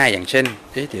างง่ายๆอย่างเช่น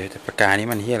เดี๋ยวปากกานี้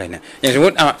มันที่อะไรเนี่ยอย่างสมม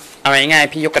ติเอาง่าย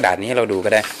ๆพี่ยกกระดาษนี้ให้เราดูก็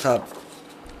ได้ครับ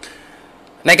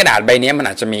ในกระดาษใบนี้มัน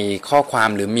อาจจะมีข้อความ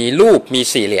หรือมีรูปมี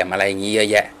สี่เหลี่ยมอะไรอย่างนี้เยอะ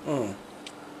แยะ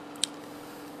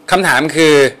คำถามคื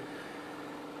อ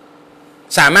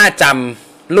สามารถจ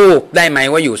ำรูปได้ไหม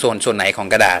ว่าอยู่ส่วนไหนของ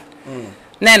กระดาษ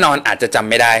แน่นอนอาจจะจำ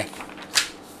ไม่ได้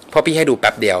เพราะพี่ให้ดูแ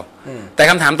ป๊บเดียวแต่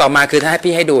คำถามต่อมาคือถ้า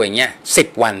พี่ให้ดูอย่างเงี้ย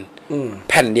10 วัน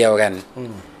แผ่นเดียวกัน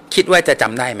คิดว่าจะจ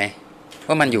ำได้ไหม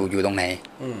ว่ามันอยู่ตรงไหน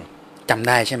จำ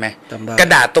ได้ใช่ไหมกระ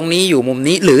ดาษตรงนี้อยู่มุม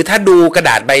นี้หรือถ้าดูกระ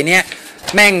ดาษใบเนี้ย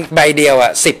แม่งใบเดียว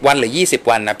10 วันหรือ20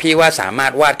 วันนะพี่ว่าสามาร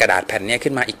ถวาดกระดาษแผ่นนี้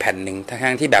ขึ้นมาอีกแผ่นหนึ่ง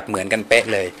ทั้งที่แบบเหมือนกันเป๊ะ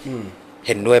เลยเ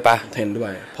ห็นด้วยปะเห็นด้ว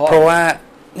ยเพราะว่า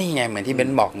นี่ไงเหมือนที่เบ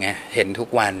นบอกไงเห็นทุก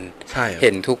วันเห็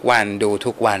นทุกวันดู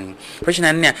ทุกวันเพราะฉะ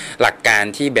นั้นเนี่ยหลักการ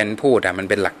ที่เบนพูดมัน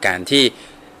เป็นหลักการที่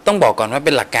ต้องบอกก่อนว่าเ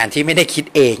ป็นหลักการที่ไม่ได้คิด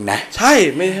เองนะใช่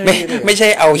ไม่ใช่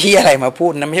เอาที่อะไรมาพู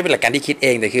ดนะไม่ใช่เป็นหลักการที่คิดเอ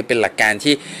งแต่คือเป็นหลักการ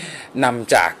ที่น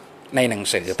ำจากในหนัง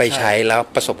สือไปใช้แล้ว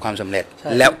ประสบความสำเร็จ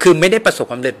แล้วคือไม่ได้ประสบ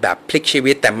ความสำเร็จแบบพลิกชี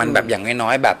วิตแต่มันแบบอย่างน้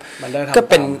อยๆแบบก็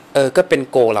เป็น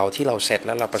โกเราที่เราเซตแ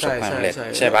ล้วเราประสบความสำเร็จ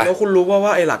ใช่ปะแล้วคุณรู้ว่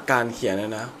าไอ้หลักการเขียนเนี่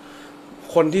ยนะ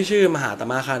คนที่ชื่อมหาต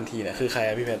มะคานธีเนี่ยคือใคร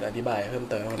พี่เพชรอธิบายเพิ่ม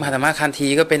เติมมหาตมะคานธี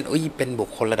ก็เป็นบุค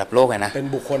คลระดับโลกเลยนะเป็น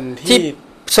บุคคลที่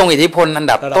ทรงอิทธิพลอัน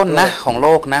ดับต้นนะของโล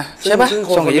กนะใช่ปะ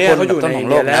ทรงอิทธิพลเขาอยู่ในของ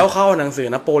โลกแล้วเข้าหนังสือ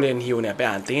นโปเลียนฮิลเนี่ยไป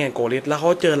อ่านติ้งแอนโกลิสแล้วเขา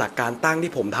เจอหลักการตั้ง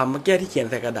ที่ผมทำเมื่อกี้ที่เขียน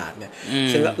ใส่กระดาษเนี่ย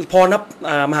เสร็จแล้วพอ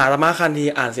มหาตมะคานธี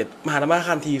อ่านเสร็จมหาตมะค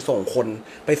านธีส่งคน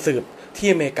ไปสืบที่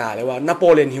อเมริกาเลยว่านโป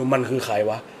เลียนฮิลมันคือใคร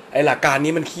วะ ไอ้หลักการ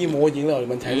นี้มันขี้โม้จริงหรือ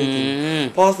มันใช้ได้จริง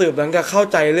พอสืบหลังจากเข้า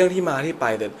ใจเรื่องที่มาที่ไป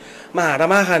แต่มหาธร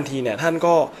รมคันธีเนี่ยท่าน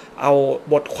ก็เอา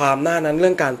บทความหน้านั้นเรื่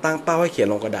องการตั้งเป้าให้เขียน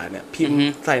ลงกระดาษเนี่ยพิมพ์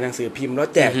ใส่หนังสือพิมพ์แล้ว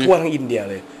แจกทั่วทั้งอินเดีย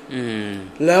เลย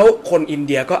แล้วคนอินเ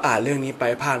ดียก็อ่านเรื่องนี้ไป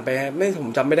ผ่านไปไม่ผม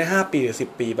จำไม่ได้5 ปีหรือ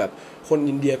10 ปีแบบคน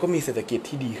อินเดียก็มีเศรษฐกิจ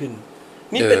ที่ดีขึ้น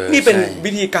นี่เป็น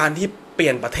วิธีการที่เปลี่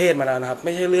ยนประเทศมาแล้วนะครับไ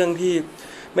ม่ใช่เรื่องที่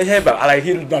ไม่ใช่แบบอะไร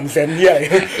ที่นอนเซนที่อะไร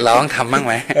เราต้องทำบ้างไ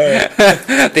หม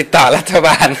ติดต่อรัฐบ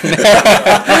าล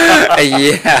ไอ้เหี้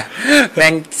ยแม่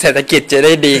งเศรษฐกิจจะไ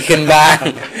ด้ดีขึ้นบ้าง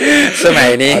สมัย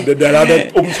นี้เดี๋ยวเราจะ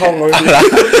อุ้มช่องเลย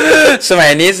สมั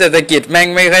ยนี้เศรษฐกิจแม่ง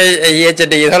ไม่ค่อยไอ้เหี้ยจะ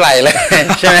ดีเท่าไหร่เลย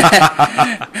ใช่ไหม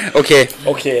โอเ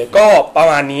คก็ประ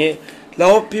มาณนี้แล้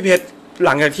วพี่เพชรห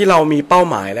ลังจากที่เรามีเป้า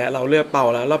หมายแล้วเราเลือกเป้า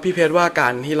แล้วพี่เพชรว่ากา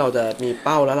รที่เราจะมีเ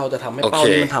ป้าแล้วเราจะทำให้เป้า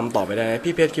นี้มันทำต่อไปได้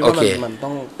พี่เพชรคิดว่ามันต้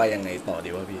องไปยังไงต่อดี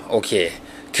วะพี่โอเค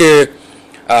คือ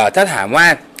ถ้าถามว่า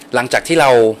หลังจากที่เรา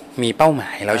มีเป้าหม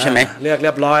ายแล้วใช่ไหมเลือกเรี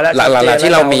ยบร้อยแล้วหลัง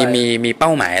ที่เรามีเป้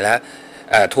าหมายแล้ว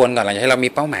ทวนก่อนหลังจากที่เรามี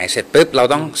เป้าหมายเสร็จปุ๊บเรา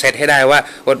ต้องเซตให้ได้ว่า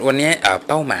วันนี้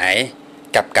เป้าหมาย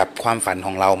กับความฝันข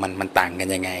องเรามันต่างกัน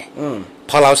ยังไง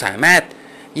พอเราสามารถ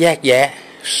แยกแยะ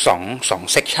สอง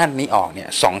เซกชันนี้ออกเนี่ย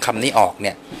2 คำนี้ออกเ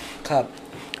นี่ยครับ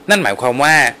นั่นหมายความ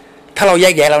ว่าถ้าเราแย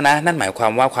กแยะแล้วนะนั่นหมายควา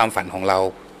มว่าความฝันของเรา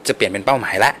จะเปลี่ยนเป็นเป้าหม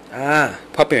ายละ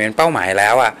พอเปลี่ยนเป็นเป้าหมายแล้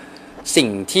วอ่ะสิ่ง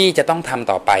ที่จะต้องท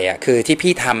ำต่อไปอ่ะคือที่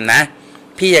พี่ทำนะ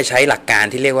พี่จะใช้หลักการ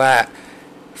ที่เรียกว่า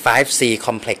 5C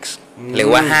complex หรือ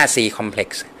ว่า 5C complex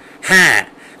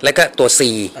 5แล้วก็ตัว C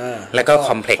แล้วก็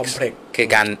complex คือ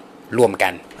การรวมกั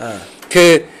นคือ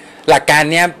หลักการ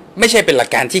เนี้ยไม่ใช่เป็นหลัก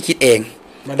การที่คิดเอง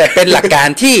แต่เป็นหลักการ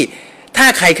ที่ถ้า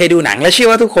ใครเคยดูหนังและเชื่อ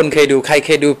ว่าทุกคนเคยดูใครเค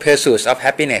ยดู Pursuit of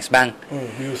Happiness บ้าง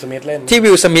วิลสมิธเล่นที่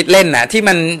วิลสมิธเล่นนะที่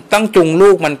มันต้องจุงลู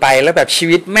กมันไปแล้วแบบชี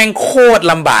วิตแม่งโคตร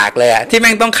ลำบากเลยอะที่แ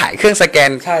ม่งต้องขายเครื่องสแก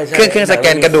นเครื่องสแก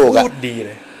นกระดูกอะดีเล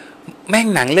ยแม่ง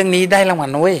หนังเรื่องนี้ได้รางวัล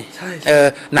นะเว้ย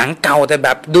หนังเก่าแต่แบ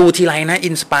บดูทีไรนะ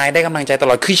อินสปายได้กำลังใจต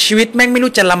ลอดคือชีวิตแม่งไม่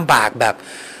รู้จะลำบากแบบ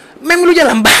แม่งไม่รู้จะ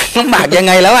ลำบากยัง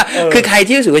ไงแล้วอะคือใคร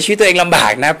ที่รู้สึกว่าชีวิตตัวเองลำบา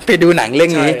กนะไปดูหนังเรื่อ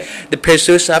งนี้ The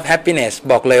Pursuit of Happiness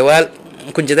บอกเลยว่า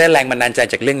คุณจะได้แรงบันดาลใจ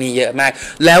จากเรื่องนี้เยอะมาก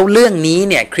แล้วเรื่องนี้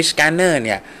เนี่ยคริสการ์เนอร์เ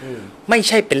นี่ยไม่ใ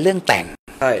ช่เป็นเรื่องแต่ง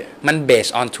มัน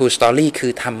based on true story คื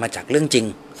อทำมาจากเรื่องจริง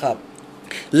ครับ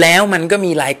แล้วมันก็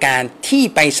มีรายการที่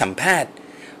ไปสัมภาษณ์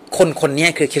คนนี้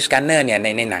คือคริสการ์เนอร์เนี่ย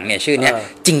ในหนังเนี่ยชื่อเนี่ย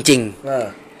จริง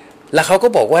ๆแล้วเขาก็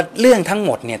บอกว่าเรื่องทั้งห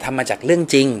มดเนี่ยทำมาจากเรื่อง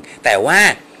จริงแต่ว่า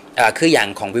คืออย่าง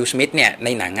ของวิลสมิธเนี่ยใน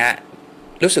หนังอะ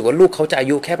รู้สึกว่าลูกเขาจะอา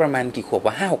ยุแค่ประมาณกี่ขวบ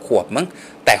ว่า5-6 ขวบมั้ง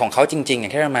แต่ของเขาจริง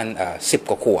ๆแค่ประมาณ10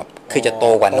 กว่าขวบคือจะโต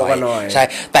กว่าหน่อยใช่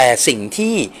แต่สิ่ง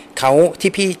ที่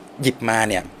พี่หยิบมา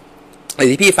เนี่ยหรือ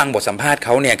ที่พี่ฟังบทสัมภาษณ์เข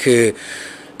าเนี่ยคือ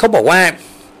เขาบอกว่า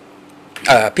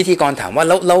พิธีกรถามว่าแ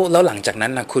ล้วหลังจากนั้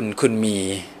นนะคุณมี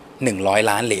100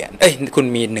 ล้านเหรียญคุณ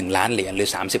มี1 ล้านเหรียญหรือ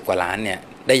30 กว่าล้านเนี่ย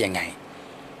ได้ยังไง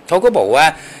เขาก็บอกว่า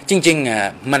จริง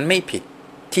ๆมันไม่ผิด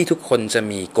ที่ทุกคนจะ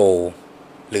มีโกล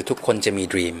หรือทุกคนจะมี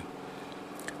ดรีม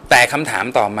แต่คำถาม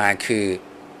ต่อมาคือ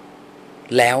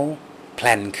แล้วแพล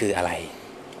นคืออะไร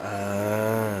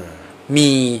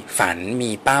มีฝัน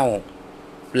มีเป้า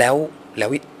แล้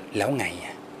วไง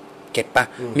เก็ตปะ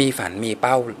มีฝันมีเ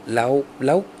ป้าแ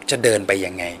ล้วจะเดินไป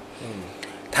ยังไง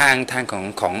ทาง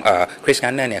ของคริสกา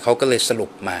ร์เนอร์เนี่ยเขาก็เลยสรุ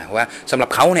ปมาว่าสำหรับ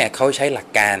เขาเนี่ยเขาใช้หลัก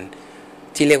การ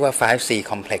ที่เรียกว่า 5C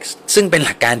complex ซึ่งเป็นห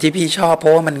ลักการที่พี่ชอบเพรา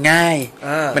ะว่ามันง่าย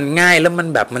แล้วมัน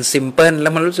แบบมันซิมเพิลแล้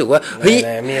วมันรู้สึกว่าเฮ้ย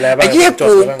ไอ้เหี้ย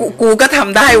กูก็ท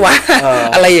ำได้วะ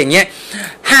อะไรอย่างเงี้ย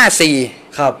 5C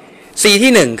ครับ C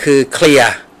ที่1คือเคลีย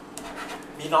ร์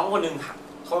มีน้องคนนึง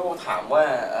เขาถามว่า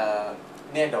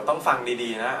เนี่ยเดี๋ยวต้องฟังดี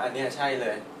ๆนะอันเนี้ยใช่เล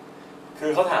ยคือ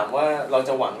เขาถามว่าเราจ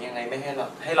ะหวังยังไงไม่ใ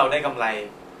ห้เราได้กำไร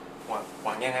ห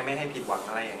วังยังไงไม่ให้ผิดหวัง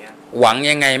อะไรอย่างเงี้ยหวัง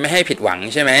ยังไงไม่ให้ผิดหวัง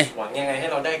ใช่ไหมหวังยังไงให้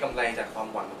เราได้กำไรจากความ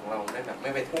หวังของเราได้แบบไม่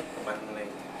ไปทุกข์กับมันอะไร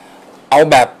เอา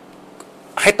แบบ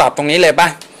ให้ตอบตรงนี้เลยป่ะ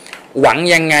หวัง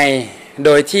ยังไงโด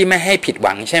ยที่ไม่ให้ผิดห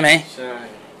วังใช่ไหมใช่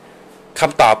ค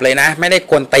ำตอบเลยนะไม่ได้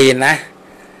กวนตีนนะ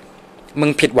มึ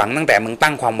งผิดหวังตั้งแต่มึง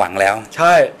ตั้งความหวังแล้วใ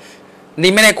ช่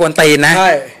นี่ไม่ได้กวนตีนนะ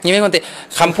นี่ไม่กวนตีน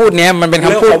คำพูดนี้มันเป็นค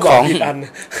ำพูด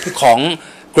ของ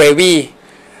เกรวี่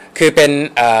คือเป็น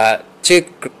ชื่อ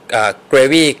เกร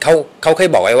วี่เขาเคย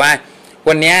บอกไว้ว่า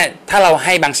วันนี้ถ้าเราใ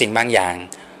ห้บางสิ่งบางอย่าง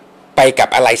ไปกับ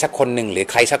อะไรสักคนหนึ่งหรือ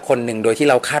ใครสักคนหนึ่งโดยที่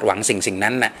เราคาดหวังสิ่ง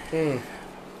นั้นน่ะ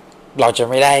เราจะ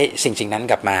ไม่ได้สิ่งนั้น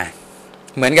กลับมา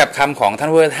เหมือนกับคำของท่าน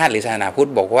พุทธทาสหรือศาสนาพุทธ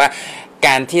บอกว่าก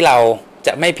ารที่เราจ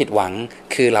ะไม่ผิดหวัง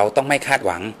คือเราต้องไม่คาดห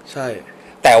วังใช่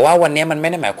แต่ว่าวันนี้มันไม่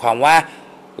ได้หมายความว่า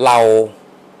เรา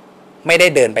ไม่ได้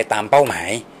เดินไปตามเป้าหมาย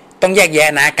ต้องแยกแยะ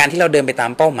นะการที่เราเดินไปตา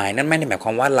มเป้าหมายนั้นไม่ได้หมายคว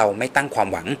ามว่าเราไม่ตั้งความ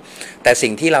หวังแต่สิ่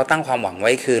งที่เราตั้งความหวังไ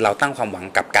ว้คือเราตั้งความหวัง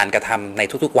กับการกระทำใน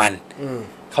ทุกๆวัน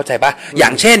เข้าใจปะอย่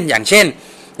างเช่น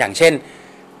อย่างเช่น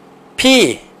พี่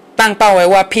ตั้งเป้าไว้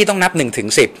ว่าพี่ต้องนับ1 ถึง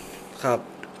 10ครับ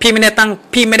พี่ไม่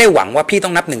ได้หวังว่าพี่ต้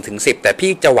องนับ1 ถึง 10แต่พี่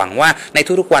จะหวังว่าใน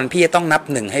ทุกๆวันพี่จะต้องนับ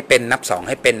1ให้เป็นนับ2ใ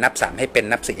ห้เป็นนับ3ให้เป็น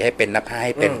นับ4ให้เป็นนับ5ใ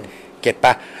ห้เป็นเก็ตป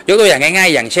ะยกตัวอย่างง่าย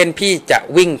ๆอย่างเช่นพี่จะ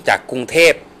วิ่งจากกรุงเท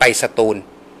พไปสตูล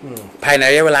ภายใน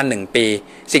ระยะเวลา1 ปี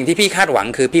สิ่งที่พี่คาดหวัง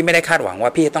คือพี่ไม่ได้คาดหวังว่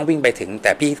าพี่ต้องวิ่งไปถึงแ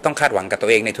ต่พี่ต้องคาดหวังกับตัว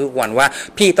เองในทุกวันว่า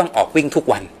พี่ต้องออกวิ่งทุก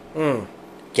วัน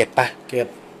เก็ตปะเก็ต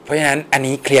เพราะฉะนั้นอัน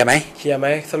นี้เคลียร์ไหมเคลียร์ไหม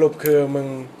สรุปคือมึง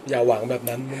อย่าหวังแบบ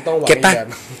นั้นมึงต้องหวังแบบ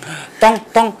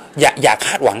ต้องอย่าค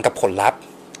าดหวังกับผลลัพธ์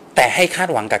แต่ให้คาด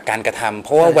หวังกับการกระทำเพ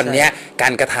ราะว่าวันนี้กา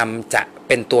รกระทำจะเ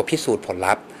ป็นตัวพิสูจน์ผล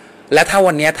ลัพธ์และถ้า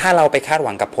วันนี้ถ้าเราไปคาดห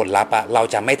วังกับผลลัพธ์เรา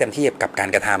จะไม่เต็มที่กับการ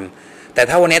กระทำแต่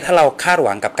ถ้าวันนี้ถ้าเราคาดห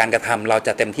วังกับการกระทำเราจ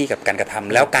ะเต็มที่กับการกระท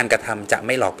ำแล้วการกระทำจะไ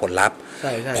ม่หลอกผลลัพธ์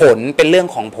ผลเป็นเรื่อง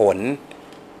ของผ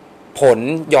ล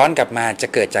ย้อนกลับมาจะ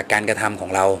เกิดจากการกระทำขอ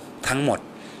งเราทั้งหมด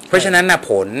เพราะฉะนั้น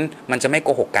ผลมันจะไม่โก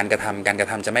หกการกระท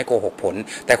ำจะไม่โกหกผล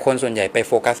แต่คนส่วนใหญ่ไปโ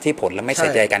ฟกัสที่ผลแล้วไม่ใส่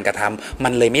ใจการกระทำมั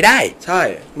นเลยไม่ได้ใช่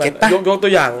ยกตั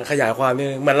วอย่างขยายความนิด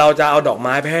นึงเหมือนเราจะเอาดอกไ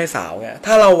ม้ไปให้สาวไง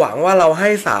ถ้าเราหวังว่าเราให้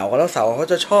สาวแล้วสาวเขา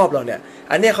จะชอบเราเนี่ย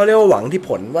อันนี้เขาเรียกว่าหวังที่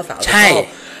ผลว่าสาวจะชอบ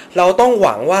เราต้องห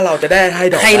วังว่าเราจะได้ให้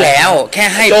ดอกให้แล้วแค่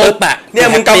ให้ปุ๊บเนี่ย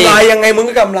มึงกำไรยังไงมึง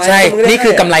ก็กำไรใช่นี่คื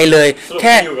อกำไรเลยแ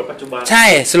ค่อยู่กับปัจจุบันใช่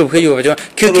สรุปคืออยู่กับปัจจุบัน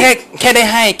คือแค่ได้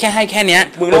ให้แค่เนี้ย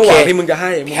มึงต้องหวังที่มึงจะใ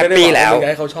ห้มึงไม่ได้หวัง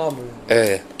ให้เขาชอบมึง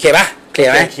เคลียร์ปะเคลีย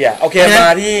ร์ไหมเคลียร์โอเคมา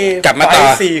ที่กลับมาต่อ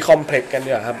C complex กันดี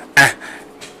กว่าครับ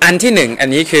อันที่1อัน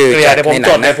นี้คือเคลียร์แต่ผม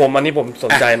จดในผมอันนี้ผมส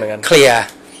นใจเหมือนกันเคลียร์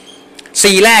C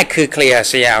แรกคือ clear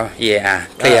C L E A R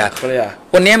clear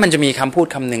วันนี้มันจะมีคำพูด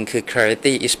คำหนึ่งคือ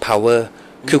clarity is power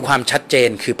คือความชัดเจน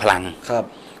คือพลังครับ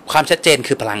ความชัดเจน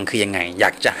คือพลังคือยังไงอย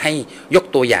ากจะให้ยก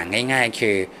ตัวอย่างง่ายๆคื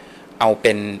อเอาเ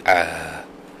ป็น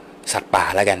สัตว์ป่า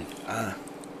แล้วกัน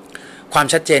ความ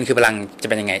ชัดเจนคือพลังจะ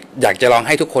เป็นยังไงอยากจะลองใ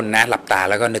ห้ทุกคนนะหลับตา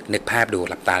แล้วก็นึกภาพดู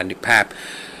หลับตาแล้วนึกภาพ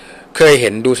เคยเห็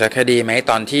นดูสารคดีไหม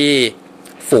ตอนที่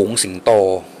ฝูงสิงโต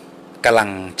กำลัง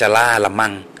จะล่าละมั่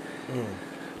ง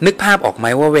นึกภาพออกไหม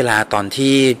ว่าเวลาตอน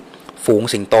ที่ฝูง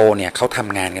สิงโตเนี่ยเขาท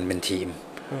ำงานกันเป็นทีม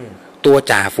ตัว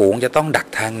จ่าฝูงจะต้องดัก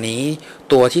ทางนี้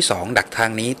ตัวที่2ดักทา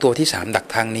งนี้ตัวที่3ดัก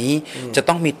ทางนี้จะ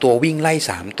ต้องมีตัววิ่งไล่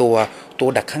3ตัว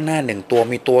ดักข้างหน้า1ตัว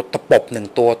มีตัวตะปบ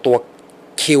1ตัว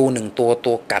คิว1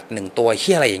ตัวกัด1ตัวเ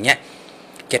หี้ยอะไรอย่างเงี้ย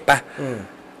เก็ตปะ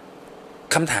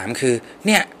คำถามคือเ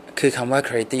นี่ยคือคำว่า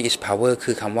clarity is power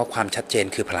คือคำว่าความชัดเจน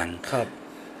คือพลังครับ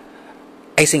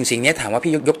ไอสิ่งนี้ถามว่า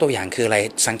พี่ยกตัวอย่างคืออะไร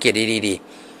สังเกตดี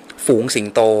ฝูงสิง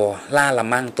โตล่าละ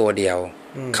มั่งตัวเดียว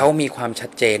เขามีความชั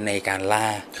ดเจนในการล่า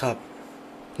ครับ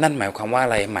นั่นหมายความว่าอ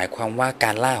ะไรหมายความว่าก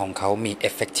ารล่าของเขามี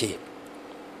effective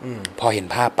พอเห็น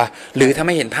ภาพปะหรือถ้าไ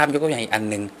ม่เห็นภาพยกตัวอย่างอีกอัน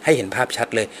นึงให้เห็นภาพชัด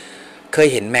เลยเคย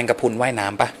เห็นแมงกะพรุนว่ายน้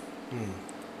ำปะ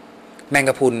แมงก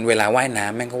ะพรุนเวลาว่ายน้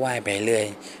ำแม่งก็ว่ายไปเรื่อย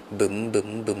บึ้ม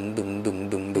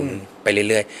ไปเ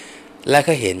รื่อยๆแล้ว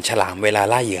ก็เห็นฉลามเวลา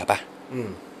ล่าเหยื่อปะ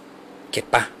เก็ต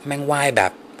ปะแม่งว่ายแบ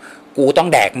บกูต้อง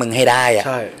แดกมึงให้ได้อะ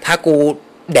ถ้ากู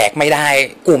แดกไม่ได้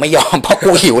กูไม่ยอมเพราะ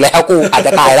กูหิวแล้วกูอาจจ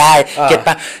ะตายได้เก็ตป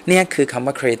ะเนี่ยคือคำ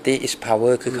ว่า clarity is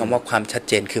power คือคำว่าความชัด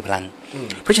เจนคือพลัง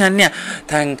เพราะฉะนั้นเนี่ย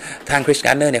ทางคริสก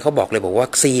าร์เนอร์เนี่ยเขาบอกเลยบอกว่า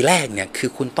C แรกเนี่ยคือ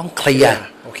คุณต้องเคลียร์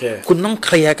คุณต้องเค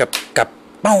ลียร์กับ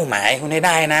เป้าหมายคุณให้ไ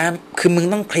ด้นะคือมึง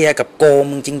ต้องเคลียร์กับโก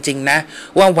มึงจริงๆนะ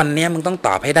ว่าวันนี้มึงต้องต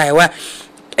อบให้ได้ว่า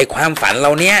ไอ้ความฝันเร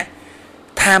าเนี้ย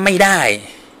ถ้าไม่ได้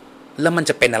แล้วมัน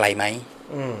จะเป็นอะไรไหม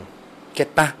เก็ต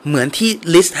ปะเหมือนที่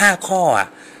ลิสต์5ข้ออ่ะ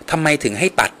ทำไมถึงให้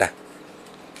ตัดอ่ะ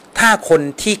ถ้าคน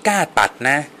ที่กล้าตัด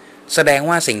นะแสดง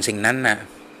ว่าสิ่งนั้นน่ะ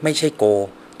ไม่ใช่โก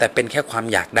แต่เป็นแค่ความ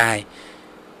อยากได้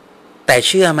แต่เ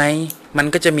ชื่อไหมมัน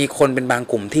ก็จะมีคนเป็นบาง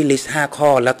กลุ่มที่ลิสต์5ข้อ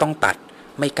แล้วต้องตัด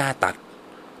ไม่กล้าตัด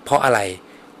เพราะอะไร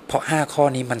เพราะ5ข้อ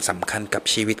นี้มันสำคัญกับ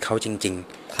ชีวิตเขาจริง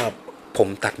ๆครับผม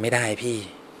ตัดไม่ได้พี่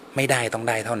ไม่ได้ต้อง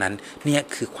ได้เท่านั้นเนี่ย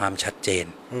คือความชัดเจน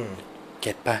เ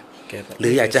ก็ตปะหรื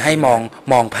ออยากจะให้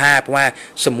มองภาพว่า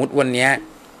สมมุติวันนี้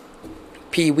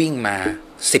พี่วิ่งมา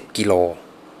10 กิโล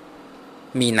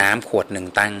มีน้ำขวด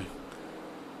1ตั้ง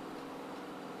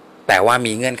แต่ว่า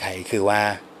มีเงื่อนไขคือว่า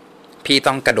พี่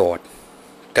ต้องกระโ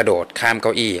ดดข้ามเก้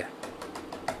าอี้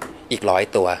อีก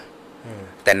100 ตัว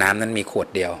แต่น้ำนั้นมีขวด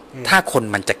เดียวถ้าคน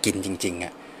มันจะกินจริงๆอ่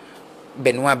ะเบ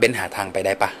นว่าเบนหาทางไปไ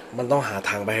ด้ปะมันต้องหา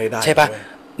ทางไปให้ได้ใช่ปะ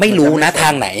ไม่รู้นะทา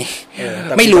งไหน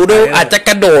ไม่รู้ด้วยอาจจะก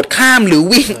ระโดดข้ามหรือ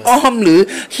วิ่งอ้อมหรือ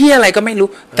เฮียอะไรก็ไม่รู้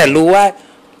แต่รู้ว่า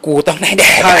กูต้องได้แด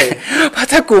กเพราะ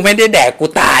ถ้ากูไม่ได้แดกกู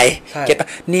ตายเก็ตปะ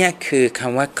เนี่ยคือค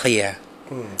ำว่า clear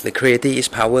หรือ clarity is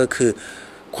power คือ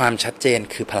ความชัดเจน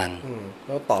คือพลังแ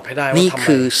ล้วตอบให้ได้นี่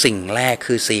คือสิ่งแรก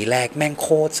คือสีแรกแม่งโค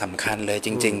ตรสำคัญเลยจ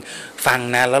ริงๆฟัง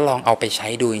นะแล้วลองเอาไปใช้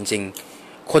ดูจริง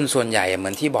ๆ คนส่วนใหญ่เหมื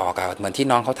อนที่บอกอะเหมือนที่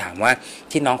น้องเขาถามว่า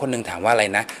ที่น้องคนนึงถามว่าอะไร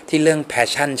นะที่เรื่อง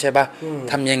passion ใช่ปะ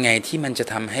ทำยังไงที่มันจะ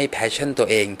ทำให้ passion ตัว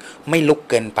เองไม่ลุก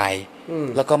เกินไป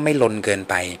แล้วก็ไม่ลนเกิน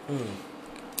ไป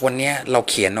วันนี้เรา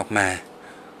เขียนออกมา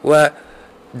ว่า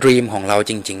dream ของเรา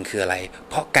จริงๆคืออะไร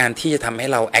เพราะการที่จะทำให้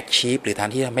เรา achieve หรือท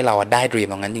ำที่ทำให้เราได้ dream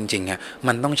ตรงนั้นจริงๆอะ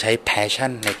มันต้องใช้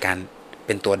passion ในการเ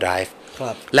ป็นตัว drive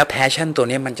แล้ว passion ตัว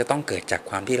นี้มันจะต้องเกิดจาก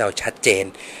ความที่เราชัดเจน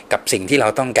กับสิ่งที่เรา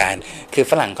ต้องการคือ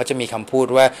ฝรั่งเขาจะมีคำพูด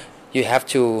ว่า you have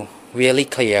to really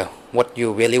clear what you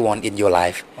really want in your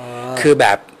life คือแบ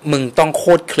บมึงต้องโค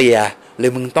ตรเคลียร์หรื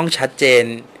อมึงต้องชัดเจน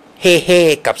เฮ่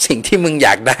ๆกับสิ่งที่มึงอย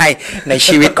ากได้ใน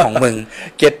ชีวิตของมึง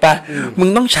เก็ตปะมึง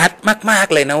ต้องชัดมาก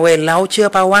ๆเลยนะเว้ยแล้วเชื่อ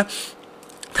ป่ะว่า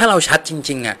ถ้าเราชัดจ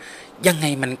ริงๆอ่ะยังไง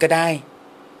มันก็ได้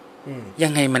ยั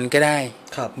งไงมันก็ได้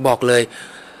บอกเลย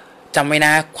จำไว้น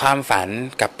ะความฝัน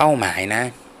กับเป้าหมายนะ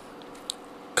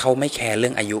เขาไม่แคร์เรื่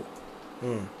องอายุ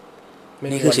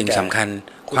นี่คือสิ่งสำคัญ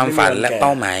ความฝันและเป้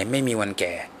าหมายไม่มีวันแ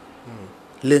ก่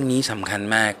เรื่องนี้สำคัญ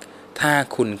มากถ้า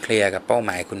คุณเคลียร์กับเป้าห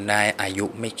มายคุณได้อายุ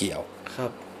ไม่เกี่ยวครั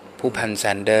บผู้พันแซ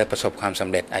นเดอร์ประสบความสำ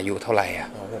เร็จอายุเท่าไหร่อ่ะ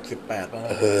68แล้ว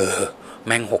แ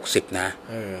ม่ง60นะ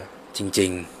จริ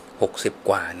งๆ60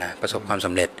กว่านะประสบความส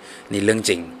ำเร็จนี่เรื่อง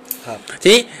จริงที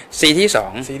นี้สีที่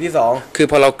2คือ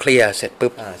พอเราเคลียร์เสร็จปุ๊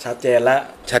บชัดเจนแล้ว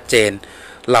ชัดเจน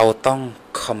เราต้อง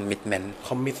คอมมิตเมนต์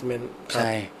ใ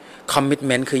ช่คอมมิตเ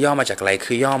มนต์คือย่อมาจากอะไร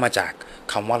คือย่อมาจาก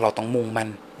คำว่าเราต้องมุ่งมั่น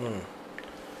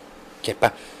เก็ตป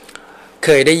ะเค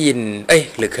ยได้ยิน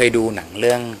หรือเคยดูหนังเ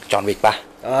รื่องจอห์นวิกปะ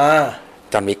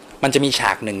จอห์นวิกมันจะมีฉ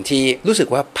ากหนึ่งที่รู้สึก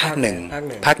ว่าภาคห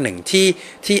นึ่ง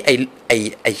ที่ไ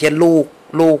อ้เหี้ย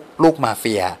ลูกมาเ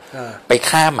ฟียไป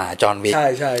ฆ่าหมาจอห์นวิก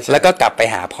แล้วก็กลับไป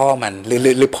หาพ่อมันห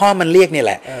รือพ่อมันเรียกนี่แ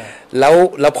หละแ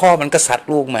ล้วพ่อมันก็ซัด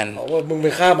ลูกมันว่ามึงไป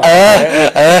ฆ่าหมา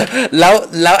แ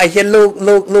ล้วไอ้เหี้ย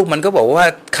ลูกมันก็บอกว่า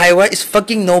ใครว่า is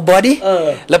fucking nobody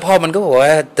แล้วพ่อมันก็บอกว่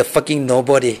า the fucking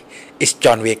nobody is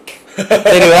John Wick ไ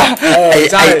ด้ดูว่า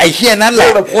ไอ้เหี้ยนั่นแหล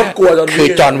ะคือ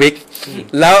จอห์นวิก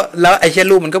แล้วไอ้เหี้ย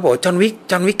ลูกมันก็บอกจอห์น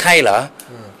วิกใครเหรอ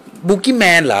บุกี้แม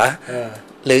นเหรอ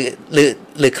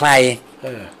หรือใคร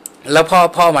แล้ว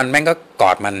พ่อมันแม่งก็ก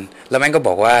อดมันแล้วแม่งก็บ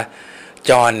อกว่า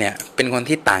จอห์นเนี่ยเป็นคน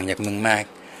ที่ต่างจากมึงมาก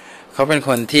เขาเป็นค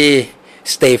นที่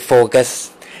stay focus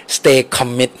stay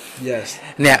commit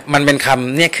เนี่ยมันเป็นค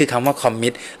ำเนี่ยคือคำว่า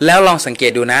commit แล้วลองสังเก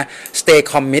ตดูนะ stay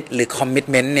commit หรือ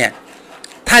commitment เนี่ย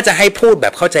ถ้าจะให้พูดแบ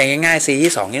บเข้าใจง่ายๆซี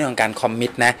ที่2นี่ของการ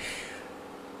commit นะ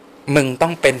มึงต้อ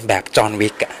งเป็นแบบจอห์นวิ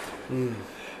กอะ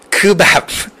คือแบบ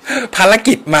ภาร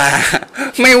กิจมา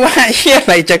ไม่ว่าเหี้ยอะ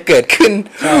ไรจะเกิดขึ้น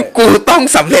กูต้อง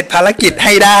สำเร็จภารกิจใ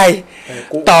ห้ได้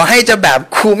ต่อให้จะแบบ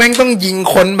กูแม่งต้องยิง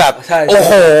คนแบบโอ้โ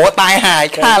หตายหาย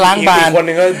ฆ่าล้างบางคน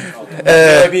นึงก็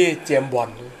พี่เจมส์บอน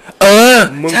ด์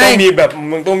มึงต้อง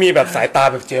มีแบบสายตา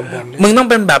แบบเจมส์บอนด์มึงต้อง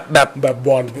เป็นแบบบ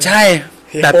อนด์ใช่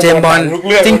แบบเจมส์บอนด์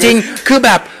จริงๆคือแ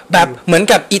บบเหมือน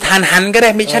กับอีธานฮันก็ได้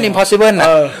Mission Impossible น่ะ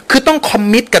คือต้องคอม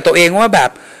มิตกับตัวเองว่าแบ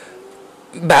บ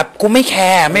กูไม่แค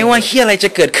ร์ไม่ว่าเหี้ยอะไรจะ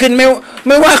เกิดขึ้นไ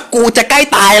ม่ว่ากูจะใกล้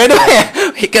ตายแล้วด้วย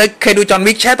เคยดูจอห์น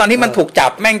วิกใช่ตอนที่มันถูกจั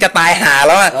บแม่งจะตายหาแ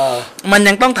ล้วอ่ะมัน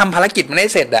ยังต้องทำภารกิจมันให้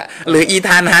เสร็จอ่ะหรืออีธ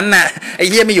านฮันน่ะไอ้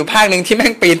เหี้ยมีอยู่ภาคนึงที่แม่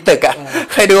งปีนตึกอ่ะ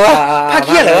เคยดูว่าภาคเ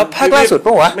หี้ยเหรอภาคล่าสุด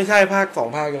ป่ะวะไม่ใช่ภาค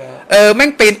2ภาคแล้วแม่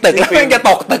งปีนตึกแล้วแม่งจะ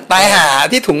ตกตึกตายหา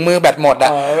ที่ถุงมือแบตหมดอ่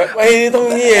ะไอ้ต้อง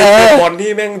นี่บอล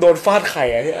ที่แม่งโดนฟาดไข่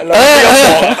อ่ะแล้ว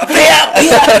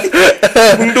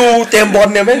มึงดูเจมส์บอน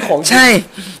ด์เนี่ยแม่งของใช่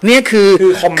เนี่ยคือ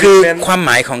ความห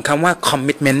มายของคำว่า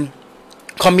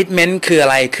commitment คืออะ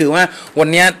ไรคือว่าวัน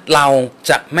นี้เรา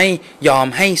จะไม่ยอม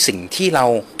ให้สิ่งที่เรา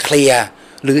เคลียร์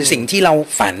หรือสิ่งที่เรา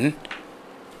ฝัน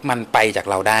มันไปจาก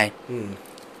เราได้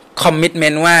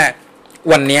commitment ว่า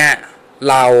วันนี้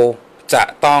เราจะ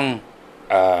ต้อง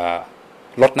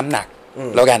ลดน้ำหนัก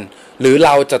แล้วกันหรือเร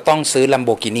าจะต้องซื้อ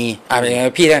Lamborghini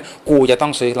พี่นะกูจะต้อ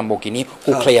งซื้อ Lamborghini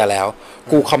กูเคลียร์แล้ว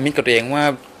กูคอมมิตกับตัวเองว่า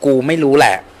กูไม่รู้แหล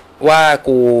ะว่า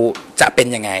กูจะเป็น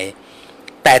ยังไง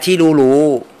แต่ที่รู้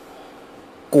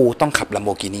กูต้องขับ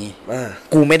Lamborghini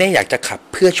กูไม่ได้อยากจะขับ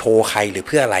เพื่อโชว์ใครหรือเ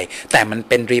พื่ออะไรแต่มัน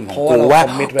เป็นดรีมของกูว่า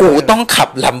กูต้องขับ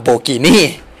Lamborghini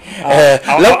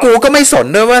แล้วกูก็ไม่สน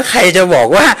ด้วยว่าใครจะบอก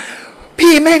ว่า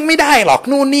พี่แม่งไม่ได้หรอก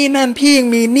นู่นนี่นั่นพี่ยัง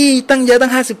มีหนี้ตั้งเยอะตั้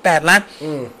ง58ล้าน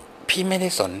พี่ไม่ได้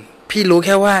สนพี่รู้แ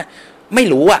ค่ว่าไม่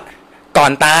รู้อ่ะก่อ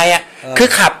นตายอ่ะคือ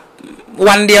ขับ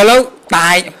วันเดียวแล้วตา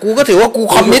ยกูก็ถือว่ากู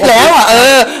คอมมิตแล้วอ่ะ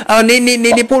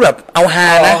นี่พูดแบบเอาฮา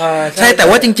นะใช่แต่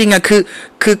ว่าจริงๆอ่ะ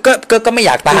คือก็ไม่อ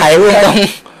ยากตายเรื่องต้อง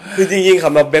คือจริงๆส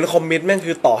ำหรับเบนคอมมิตแม่ง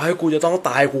คือต่อให้กูจะต้อง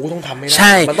ตายกูก็ต้องทำให้ไ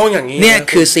ด้มันต้องอย่างนี้เนี่ย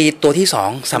คือ C ตัวที่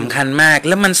2สำคัญมาก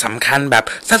แล้วมันสำคัญแบบ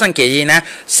ถ้าสังเกตดีนะ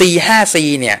C5C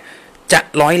เนี่ยจะ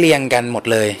ร้อยเรียงกันหมด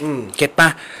เลยเก็ตป่ะ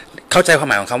เข้าใจความ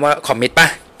หมายของคำว่าคอมมิตป่ะ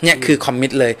เนี่ยคือคอมมิ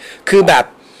ตเลยคือแบบ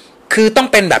คือต้อง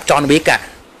เป็นแบบจอห์นวิกอ่ะ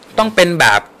ต้องเป็นแบ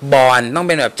บบอนต้องเ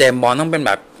ป็นแบบเจมส์บอนต้องเป็นแ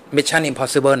บบ Mission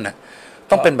Impossible น่ะ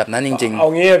ต้องเป็นแบบนั้นจริงเอา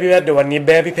งี้พี่เพชรเดี๋ยววันนี้เบ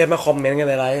สพี่เพชรมาคอมเมนต์กัน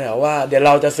ในไลน์นะว่าเดี๋ยวเ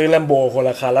ราจะซื้อแลมโบคนล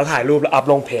ะคันแล้วถ่ายรูปแล้วอัพ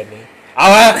ลงเพจนี้เอา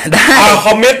ฮะได้ค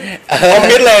อมเมน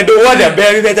ต์เลยดูว่าเดี๋ยวเบ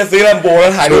สพี่เพชรจะซื้อแลมโบแล้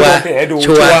วถ่ายรูปลงเพจให้ดู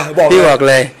ชัวร์พี่บอก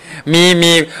เลย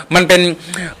มีมันเป็น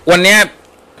วันเนี้ย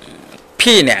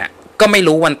พี่เนี่ยก็ไม่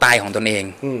รู้วันตายของตนเอง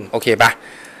โอเคปะ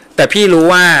แต่พี่รู้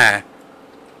ว่า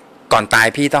ก่อนตาย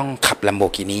พี่ต้องขับ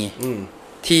Lamborghini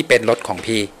ที่เป็นรถของ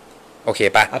พี่โอเค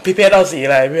ปะพี่เพชรเอาสีอ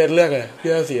ะไรพี่เพชรเลือกเลยพี่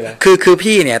เอาสีอะไรคือ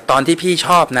พี่เนี่ยตอนที่พี่ช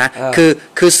อบนะ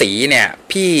คือสีเนี่ย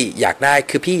พี่อยากได้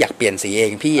คือพี่อยากเปลี่ยนสีเอ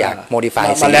งพี่อยาก modify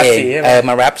สีเอง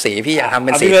มาแรปสีพี่อยากทำเ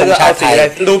ป็นสีธงชาติไทย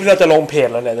รูปที่เราจะลงเพจ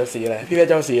แล้วเนี่ยจะสีอะไรพี่เพชร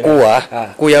จะเอาสีอะไรกูเหรอ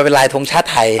กูจะเป็นลายธงชาติ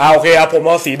ไทยโอเคผมเ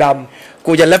อาสีดำ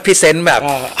กูจะ represent แบบ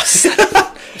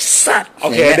สัตว์โอ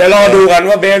เคเดี๋ยวรอดูกัน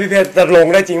ว่าเบสพี่เพชรจะลง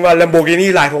ได้จริงว่า Lamborghini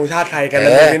ลายธงชาติไทยกัน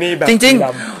Lamborghini แบบจริง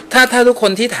ๆถ้าทุกค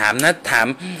นที่ถามนะ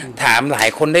ถามหลาย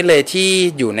คนได้เลยที่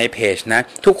อยู่ในเพจนะ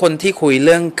ทุกคนที่เคยคุยเ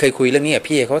รื่องนี้กับ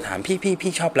พี่เขาถาม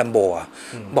พี่ชอบ Lambo อ่ะ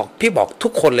บอกทุ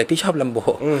กคนเลยพี่ชอบ Lambo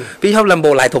พี่ชอบ Lambo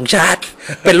ลายธงชาติ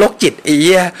เป็นโรคจิตไอ้เ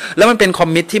หี้ยแล้วมันเป็นคอม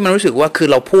มิตที่มันรู้สึกว่าคือ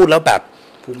เราพูดแล้วแบบ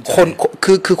คน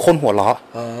คือคนหัวเราะ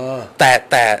แต่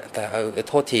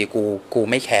โทษทีกู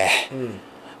ไม่แคร์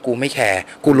กูไม่แคร์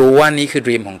กูรู้ว่านี่คือด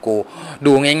รีมของกู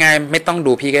ดูง่ายๆไม่ต้อง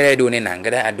ดูพี่ก็ได้ดูในหนังก็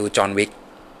ได้ดูจอห์นวิก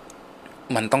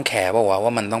มันต้องแคร์ป่าวว่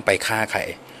ามันต้องไปฆ่าใคร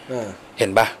เห็น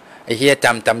ปะไอ้เฮีย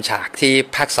จำฉากที่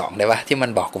ภาค2ได้ปะที่มัน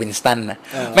บอกวินสตันนะ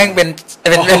แม่งเป็น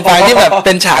ไฟล์ที่แบบเ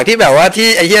ป็นฉากที่แบบว่าที่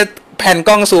ไอ้เฮียแผ่นก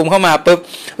ล้องซูมเข้ามาปุ๊บ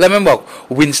แล้วมันบอก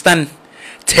วินสตัน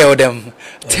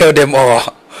tell them all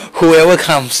whoever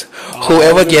comes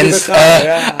whoever gets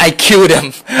I kill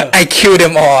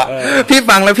them all พี่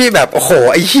ฟังแล้วพี่แบบโอ้โห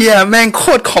ไอ้เหี้ยแม่งโค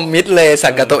ตรคอมมิตเลย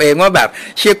สั่งกับตัวเองว่าแบบ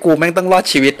เชี่ยกูแม่งต้องรอด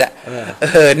ชีวิตอ่ะ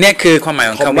เนี่ยคือความหมาย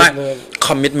ของคำว่า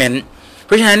commitment เพ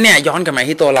ราะฉะนั้นเนี่ยย้อนกลับมา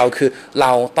ที่ตัวเราคือเร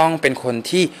าต้องเป็นคน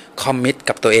ที่คอมมิต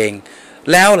กับตัวเอง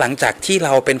แล้วหลังจากที่เร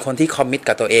าเป็นคนที่คอมมิต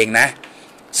กับตัวเองนะ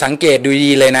สังเกตดู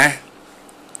ดีเลยนะ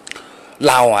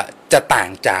เราอ่ะจะต่าง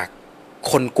จาก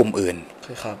คนกลุ่มอื่น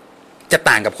ครับจะ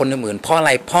ต่างกับคนอื่นเพราะอะไ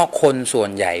รเพราะคนส่วน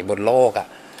ใหญ่บนโลกอ่ะ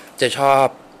จะชอบ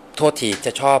จ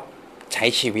ะชอบใช้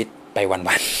ชีวิตไป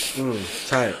วันๆ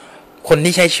ใช่คน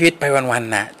ที่ใช้ชีวิตไปวัน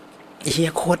ๆนะเฮี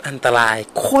ยโคตรอันตราย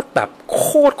โคตรแบบโค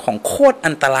ตรของโคตร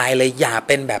อันตรายเลยอย่าเ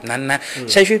ป็นแบบนั้นนะ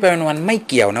ใช้ชีวิตไปวันๆไม่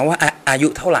เกี่ยวนะว่าอายุ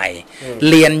เท่าไหร่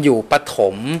เรียนอยู่ประถ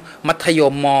มมัธย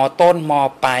มม.ต้นม.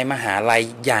ปลายมหาลัย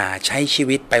อย่าใช้ชี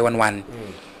วิตไปวัน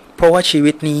ๆเพราะว่าชี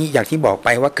วิตนี้อย่างที่บอกไป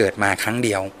ว่าเกิดมาครั้งเ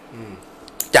ดียว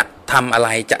จะทำอะไร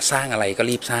จะสร้างอะไรก็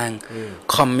รีบสร้าง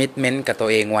คอมมิตเมนต์กับตัว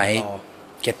เองไว้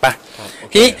เก็ตปะ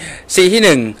ที่ซีที่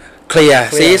1เคลียร์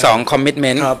ซีที่2คอมมิตเม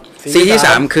นต์ซีที่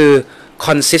3คือ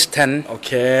consistent โอเ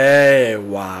ค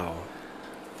ว้าว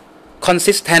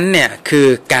consistent เนี่ยคือ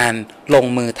การลง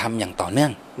มือทำอย่างต่อเนื่อ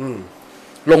ง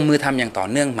ลงมือทำอย่างต่อ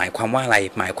เนื่องหมายความว่าอะไร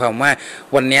หมายความว่า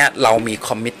วันนี้เรามีค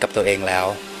อมมิตกับตัวเองแล้ว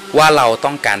ว่าเรา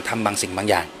ต้องการทำบางสิ่งบาง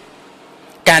อย่าง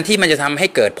การที่มันจะทำให้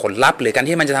เกิดผลลัพธ์หรือการ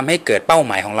ที่มันจะทำให้เกิดเป้าห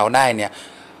มายของเราได้เนี่ย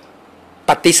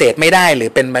ปฏิเสธไม่ได้หรือ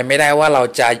เป็นไปไม่ได้ว่าเรา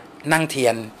จะนั่งเทีย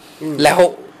นแล้ว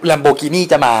Lamborghini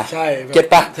จะมาเก็ต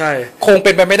ปะคงเ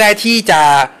ป็นไปไม่ได้ที่จ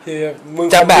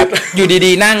ะแบบอยู่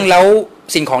ดีๆนั่งแล้ว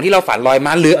สิ่งของที่เราฝันลอยม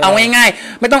าหรือเอาง่าย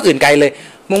ๆไม่ต้องอื่นไกลเลย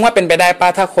มึงว่าเป็นไปได้ป่ะ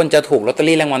ถ้าคนจะถูกลอตเตอ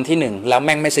รี่รางวัลที่1แล้วแ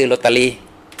ม่งไม่ซื้อลอตเตอรี่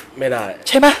ไม่ได้ใ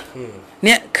ช่ปะเ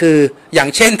นี่ยคืออย่าง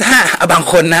เช่นถ้าบาง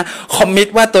คนนะคอมมิต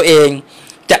ว่าตัวเอง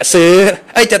จะซื้อ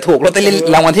จะถูกลอตเตอรี่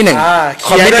รางวัลที่1ค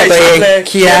อมมิตกับตัวเองเ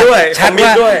คลียร์ชัดว่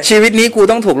าชีวิตนี้กู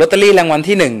ต้องถูกลอตเตอรี่รางวัล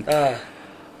ที่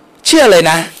1เชื่อเลย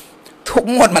นะทุก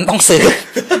งวดมันต้องซื้อ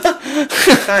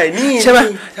ใช่นี่ใช่ป่ะ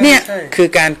เนี่ยคือ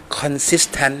การ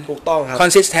consistent ถูกต้องครับ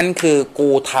consistent คือกู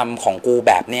ทำของกู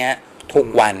แบบเนี้ยทุก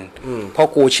วันเพราะ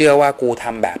กูเชื่อว่ากูท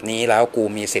ำแบบนี้แล้วกู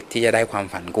มีสิทธิ์ที่จะได้ความ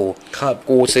ฝัน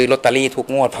กูซื้อลอตเตอรี่ทุก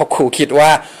งวดเพราะกูคิดว่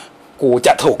ากูจ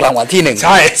ะถูกรางวัลที่1ใ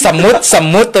ช่สม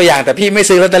มุติตัวอย่างแต่พี่ไม่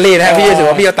ซื้อลอตเตอรี่นะพี่รู้สึก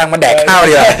ว่าพี่เอาตังค์มาแดกข้าว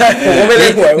ดีกว่าผมก็ไม่เล่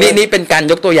นหวยนี่เป็นการ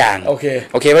ยกตัวอย่างโอ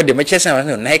เคว่าเดี๋ยวไม่ใช่สนับส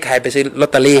นุนให้ใครไปซื้อลอต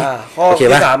เตอรี่โอเค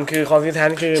ป่ะ3คือ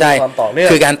consistent คือความต่อเนื่อง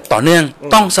คือการต่อเนื่อง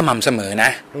ต้องสม่ำเสมอน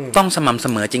ะต้องสม่ำเส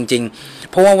มอจริง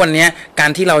ๆเพราะว่าวันนี้กา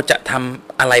รที่เราจะท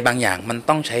ำอะไรบางอย่างมัน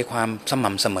ต้องใช้ความส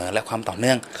ม่ำเสมอและความต่อเ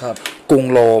นื่องกรุง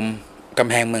โรมกำ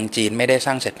แพงเมืองจีนไม่ได้ส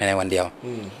ร้างเสร็จภายในวันเดียว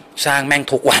สร้างแม่ง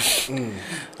ทุกวัน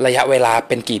ระยะเวลาเ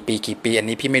ป็นกี่ปีอัน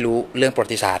นี้พี่ไม่รู้เรื่องประวั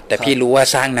ติศาสตร์แต่พี่รู้ว่า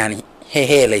สร้างนานเ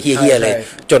ฮ่ๆเลยเฮี้ยๆเลย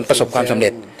จนประสบความสำเร็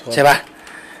จใช่ป่ะ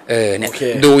เนี่ย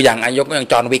ดูอย่างยกอย่าง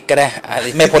จอห์นวิกก็ได้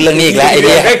ไม่พ้นเรื่องนี้อีกแล้วไอ้เ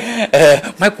นี่ย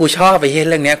ไม่กูชอบไอ้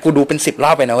เรื่องเนี้ยกูดูเป็น10 ร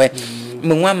อบไปนะเว้ย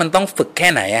มึงว่ามันต้องฝึกแค่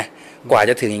ไหนอ่ะ กว่า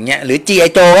จะถึงอย่างเงี้ยหรือ G.I.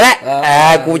 Joe ก็ได้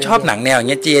กูชอบหนังแนวอย่าง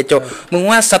เงี้ย G.I. Joe มึง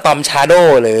ว่า Storm Shadow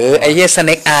หรือไอ้เหี้ย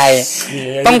Snake Eye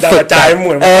ต้องฝึก ใจห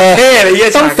มุนเท่อะไรเงี้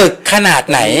ย ต้องฝึกขนาด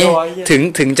ไหน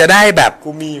ถึงจะได้แบบ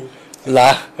กูมีอยู่ เหร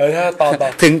อ ถ้าตอน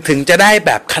ถึงจะได้แ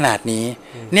บบขนาดนี้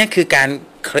เนี่ยคือกา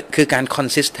ร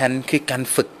consistent คือการ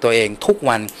ฝึกตัวเองทุก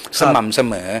วันสม่ำเส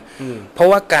มอเพราะ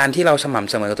ว่าการที่เราสม่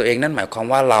ำเสมอกับตัวเองนั่นหมายความ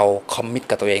ว่าเราคอมมิต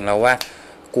กับตัวเองแล้วว่า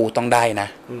กูต้องได้นะ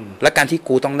และการที่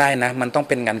กูต้องได้นะมันต้อง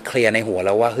เป็นการเคลียร์ในหัวแ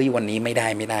ล้วว่าเฮ้ยวันนี้ไม่ได้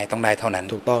ต้องได้เท่านั้น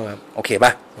ถูกต้องครับโอเคป่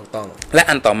ะถูกต้องและ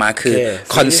อันต่อมาคือ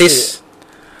consist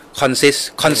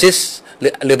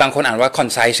หรือบางคนอ่านว่า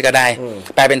concise ก็ได้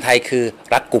แปลเป็นไทยคือ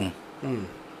รัดกุม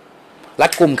รั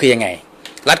ดกุมคือยังไง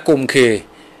รัดกุมคือ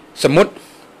สมมุติ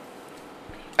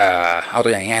เอาตั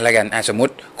วอย่างง่ายแล้วกันสมม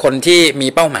ติคนที่มี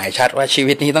เป้าหมายชัดว่าชี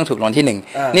วิตนี้ต้องถูกรางวัลที่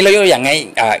1นี่เรายกตัวอย่าง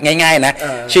ง่ายๆนะ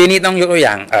ชีวิตนี้ต้องยกตัวอ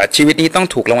ย่างชีวิตนี้ต้อง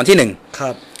ถูกรางวัลที่1ค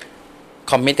รับ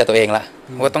คอมมิตกับตัวเองละ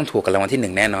ว่าต้องถูกกับรางวัลที่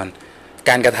1แน่นอน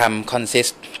การกระทำ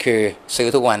consist คือซื้อ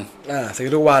ทุกวันซื้อ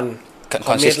ทุกวัน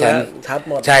consistent ชัด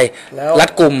หมดใช่รัด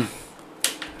กุม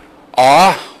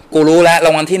กูรู้แล้วร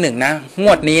างวัลที่1นะง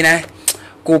วดนี้นะ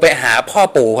กูไปหาพ่อ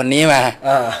ปู่คนนี้มา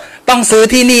ต้องซื้อ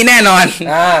ที่นี่แน่นอน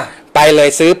ไปเลย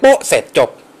ซื้อโป๊ะเสร็จจบ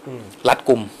รัด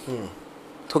กุม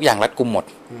ทุกอย่างรัดกุมหมด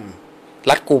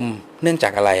รัดกุมเนื่องจา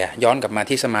กอะไรย้อนกลับมา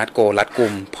ที่สมาร์ทโกรัดกุ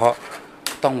มเพราะ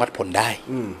ต้องวัดผลได้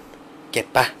เก็ต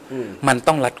ปะมัน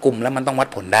ต้องรัดกุมแล้วมันต้องวัด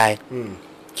ผลได้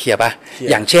เคลียร์ปะ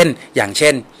อย่างเช่น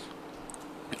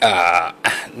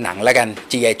หนังแล้วกัน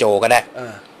G.I. Joe ก็ได้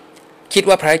คิด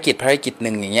ว่าภารกิจห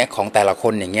นึ่งอย่างเงี้ยของแต่ละค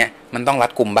นอย่างเงี้ยมันต้องรั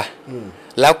ดกุมปะ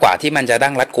แล้วกว่าที่มันจะ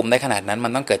ดั้งรัดกุมได้ขนาดนั้นมั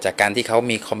นต้องเกิดจากการที่เขา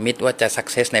มีคอมมิตว่าจะสัก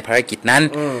เซสในภารกิจนั้น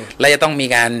และจะต้องมี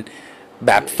การแ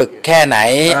บบฝึกแค่ไหน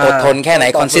อดทนแค่ไหน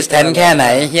คอนสิสแทนต์แค่ไหน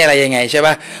เฮียอะไรยังไงใช่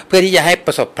ป่ะเพื่อที่จะให้ป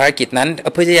ระสบภารกิจนั้น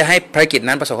เพื่อที่จะให้ภารกิจ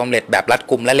นั้นประสบความสำเร็จแบบรัด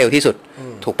กุมและเร็วที่สุด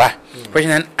ถูกป่ะเพราะฉ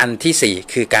ะนั้นอันที่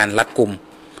4คือการรัดกุม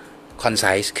คอนไซ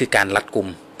ส์คือการรัดกุม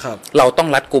เราต้อง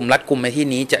รัดกุมในที่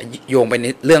นี้จะโยงไปใน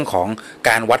เรื่องของ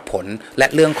การวัดผลและ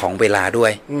เรื่องของเวลาด้ว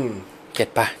ยเก็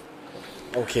ทป่ะ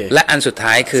โอเคและอันสุด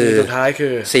ท้ายคือ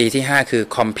Cที่5คือ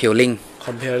compelling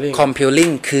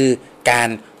คือการ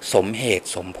สมเหตุ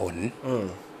สมผล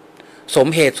สม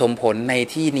เหตุสมผลใน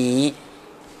ที่นี้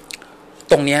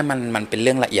ตรงนี้มันเป็นเ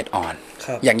รื่องละเอียดอ่อน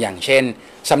อย่างเช่น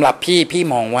สำหรับพี่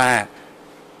มองว่า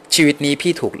ชีวิตนี้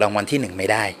พี่ถูกรางวัลที่1ไม่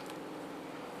ได้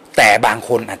แต่บางค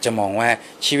นอาจจะมองว่า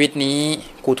ชีวิตนี้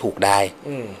กูถูกได้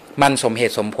มันสมเห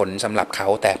ตุสมผลสำหรับเขา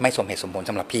แต่ไม่สมเหตุสมผล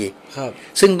สำหรับพี่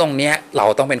ซึ่งตรงเนี้ยเรา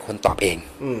ต้องเป็นคนตอบเอง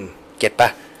เก็ตปะ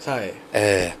ใช่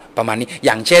ประมาณนี้อ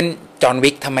ย่างเช่นจอห์นวิ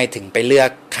กทำไมถึงไปเลือก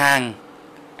ข้าง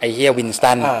ไอ้เฮียวินส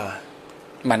ตัน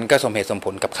มันก็สมเหตุสมผ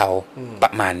ลกับเขาปร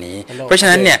ะมาณนี้เพราะฉะ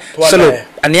นั้นเนี่ยสรุป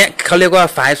อันเนี้ยเขาเรียกว่า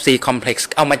 5C complex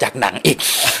เอามาจากหนังอีก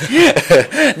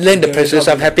เรื่อง The Pursuit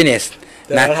of Happiness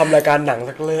นะทำรายการหนัง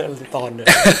สักเรื่องตอนนึง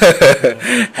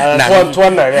ชว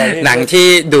นหน่อยหนังที่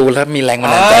ดูแล้วมีแรงบัน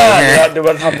ดาลใจเดี๋ยว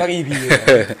มันทำสัก EP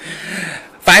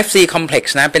 5C complex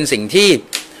นะเป็นสิ่งที่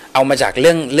เอามาจากเ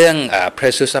รื่อง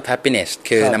Pursuit of Happiness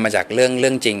คือนำมาจากเรื่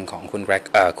องจริงของคุ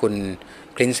ณ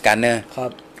คลินส์การ์เนอร์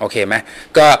โอเคไหม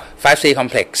ก็ 5C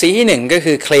complex C ที่1ก็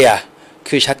คือ clear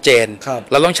คือชัดเจน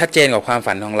เราต้องชัดเจนกับความ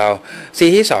ฝันของเรา C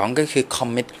ที่2ก็คือ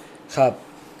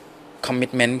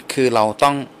commitment คือเรา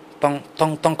ต้อ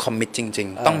งคอมมิตจริง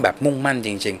ๆต้องแบบมุ่งมั่นจ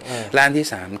ริงๆและอันที่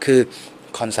3คือ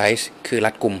concise คือ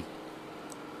รัดกุม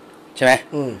ใช่ไหม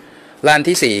และอัน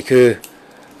ที่4คือ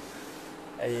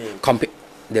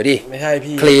เดี๋ยวดิไม่ใช่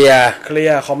พี่ clear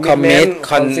commit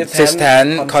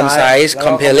consistent concise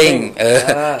compelling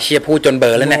เชียร์พูดจนเบอ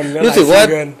ร์แล้วเนี่ยรู้สึกว่า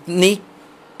นี่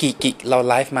กี่เรา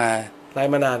ไลฟ์มา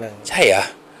นานแล้วใช่เหรอ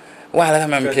ว่าแล้วทำ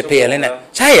ไมมันเพลียๆเลยเนี่ย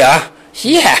ใช่เหรอเ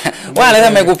ฮียว่าแล้วท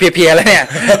ำไมกูเพลียๆแล้วเนี่ย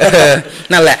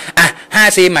นั่นแหละอ่ะ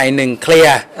 5C ใหม่1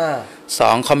 clear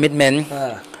 2 commitment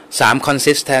 3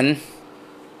 consistent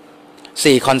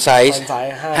 4 concise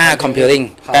 5 compelling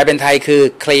แปลเป็นไทยคือ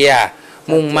clear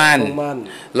มุ่งมั่น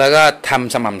แล้วก็ท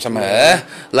ำสม่ำเสมอ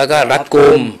แล้วก็รัดกุ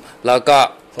มแล้วก็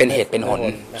เป็นเหตุเป็นผล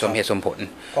สมเหตุสมผล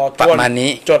ประมาณนี้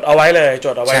จดเอาไว้เลยจ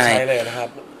ดเอาไว้ใช้เลยนะครับ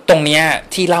ตรงเนี้ย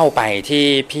ที่เล่าไปที่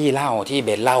พี่เล่าที่เบ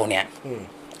นเล่าเนี่ย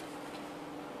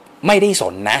ไม่ได้ส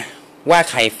นนะว่า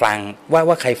ใครฟัง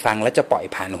ว่าใครฟังแล้วจะปล่อย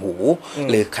ผ่านหู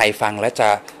หรือใครฟังแล้ว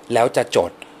จะจ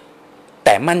ดแ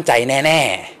ต่มั่นใจแน่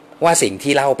ๆว่าสิ่ง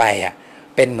ที่เล่าไป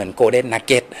เป็นเหมือนโกลเด้นนักเ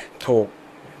ก็ตถูก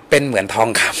เป็นเหมือนทอง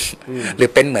คำหรือ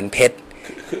เป็นเหมือนเพชร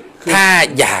ถ้า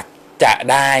อยากจะ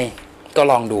ได้ก็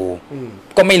ลองดู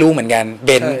ก็ไม่รู้เหมือนกันเบ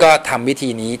นก็ทำวิธี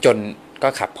นี้จนก็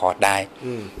ขับพอร์ตได้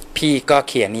พี่ก็เ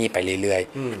คลียร์หนี้ไปเรื่อย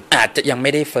ๆอาจจะยังไ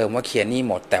ม่ได้เฟิร์มว่าเคลียร์หนี้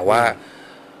หมดแต่ว่า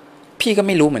พี่ก็ไ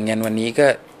ม่รู้เหมือนกันวันนี้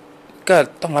ก็ ก็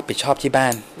ต้องรับผิดชอบที่บ้า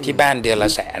นเดือนละ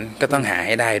100,000ก็ต้องหาใ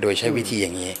ห้ได้โดยใช้วิธีอย่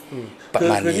างนี้ประ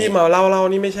มาณนี้คือที่มาเล่า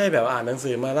นี่ไม่ใช่แบบอ่านหนังสื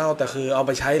อมาเล่าแต่คือเอาไ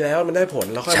ปใช้แล้วมันได้ผล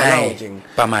แล้วค่อยมาเล่าจริง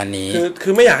ประมาณนี้คื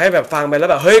อไม่อยากให้แบบฟังไปแล้ว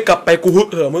แบบเฮ้ยกลับไปกูฮึก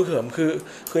เหิม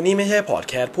คือนี่ไม่ใช่พอด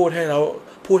แคสต์พูดให้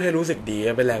รู้สึกดี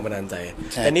เป็นแรงบันดาลใจ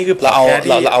แต่นี่คือพอดแคสต์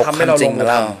ที่ทำให้เราลงมือ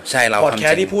ทำใช่เราพอดแค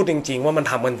สต์ที่พูดจริงๆว่ามัน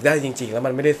ทำมันได้จริงๆแล้วมั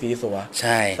นไม่ได้ซีซัวใ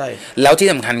ช่แล้วที่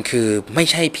สำคัญคือไม่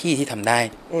ใช่พี่ที่ทำได้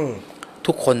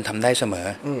ทุกคนทำได้เสมอ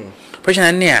เพราะฉะ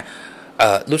นั้นเนี่ย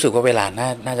รู้สึกว่าเวลา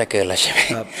น่าจะเกินแล้วใช่ไหม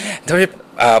ครับ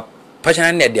เพราะฉะ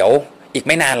นั้นเนี่ยเดี๋ยวอีกไ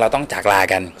ม่นานเราต้องจากลา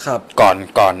กัน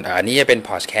ก่อนอันนี้จะเป็น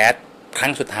พอดแคสต์ครั้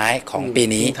งสุดท้ายของปี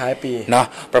นี้ท้ายปีเนาะ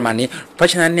ประมาณนี้เพรา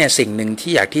ะฉะนั้นเนี่ยสิ่งหนึ่ง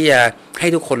ที่อยากที่จะให้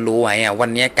ทุกคนรู้ไว้วัน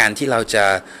นี้การที่เราจะ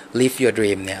live your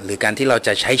dream เนี่ยหรือการที่เราจ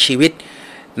ะใช้ชีวิต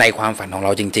ในความฝันของเร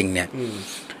าจริงๆเนี่ย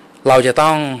เราจะต้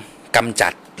องกำจั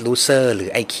ด loser หรือ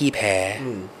ไอ้ขี้แพ้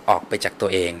ออกไปจากตัว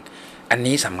เองอัน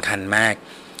นี้สำคัญมาก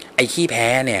ไอ้ขี้แพ้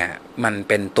เนี่ยมัน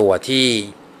เป็นตัวที่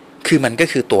คือมันก็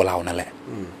คือตัวเรานั่นแหละ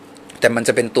แต่มันจ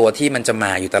ะเป็นตัวที่มันจะม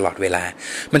าอยู่ตลอดเวลา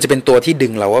มันจะเป็นตัวที่ดึ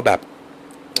งเราว่าแบบ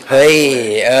เฮ้ย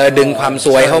ดึงความส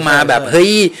วยเข้ามาแบบเฮ้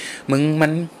ยมึงมั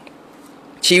น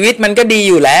ชีวิตมันก็ดี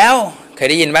อยู่แล้วเคย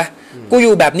ได้ยินปะกูอ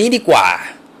ยู่แบบนี้ดีกว่า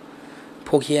พ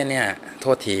วกเฮียเนี่ยโท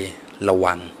ษทีระ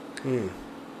วัง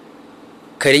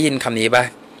เคยได้ยินคำนี้ปะ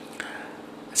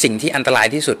สิ่งที่อันตราย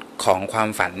ที่สุดของความ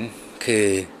ฝันคือ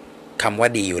คำว่า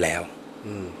ดีอยู่แล้ว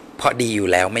เพราะดีอยู่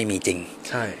แล้วไม่มีจริง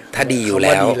ใช่ถ้าดีอยู่แ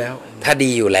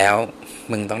ล้ว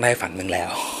มึงต้องได้ฝันมึงแล้ว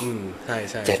ใช่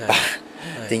ใช่เจ็ดปะ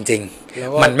จริง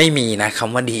ๆมันไม่มีนะค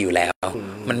ำว่าดีอยู่แล้ว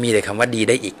มันมีแต่คำว่าดี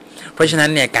ได้อีกเพราะฉะนั้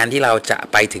นเนี่ยการที่เราจะ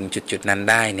ไปถึงจุดนั้น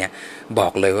ได้เนี่ยบอ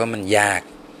กเลยว่ามันยาก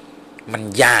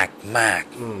มาก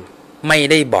ไม่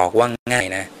ได้บอกว่าง่าย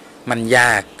นะมันย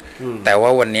ากแต่ว่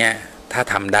าวันเนี้ยถ้า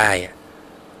ทำได้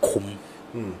คุ้ม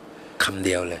คำเ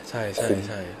ดียวเลยใช่ใช่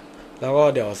ใช่แล้วก็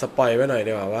เดี๋ยวสปอยไว้หน่อย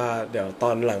ดีกว่าเดี๋ยวตอ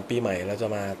นหลังปีใหม่เราจะ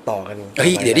มาต่อกันเฮ้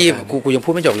ยเดี๋ยวดิกูยังพู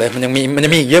ดไม่จบเลยมันยังมี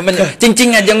อีกเยอะมันจริง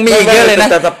ๆยังมีอีกเยอะเลยนะ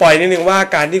แต่สปอยนิดนึงว่า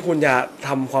การที่คุณจะท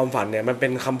ำความฝันเนี่ยมันเป็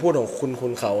นคำพูดของคุ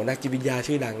ณเขานักจิตวิทยา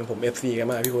ชื่อดังผม FC กัน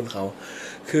มากพี่คุณเขา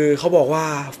คือเขาบอกว่า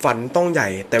ฝันต้องใหญ่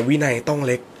แต่วินัยต้อง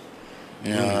เล็ก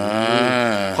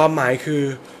ความหมายคือ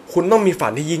คุณต้องมีฝั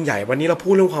นที่ยิ่งใหญ่วันนี้เราพู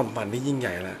ดเรื่องความฝันที่ยิ่งให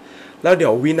ญ่แล้วเดี๋ย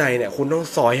ววินัยเนี่ยคุณต้อง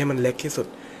ซอยให้มันเล็กที่สุด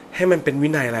ให้มันเป็นวิ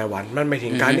นัยรายวันมันหมายถึ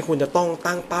งการที่คุณจะต้อง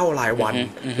ตั้งเป้ารายวัน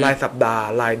รายสัปดาห์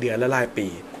รายเดือนและรายปี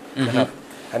นะครับ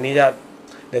อันนี้เ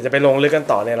ดี๋ยวจะไปลงลึกกัน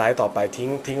ต่อในไลฟ์ต่อไป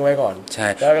ทิ้งไว้ก่อนใช่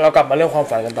แล้วเรากลับมาเรื่องความ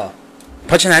ฝันกันต่อเ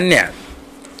พราะฉะนั้นเนี่ย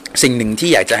สิ่งหนึ่งที่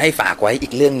อยากจะให้ฝากไว้อี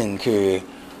กเรื่องหนึ่งคือ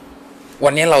วั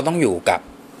นนี้เราต้องอยู่กับ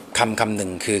คำหนึ่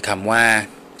งคือคำว่า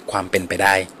ความเป็นไปไ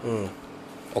ด้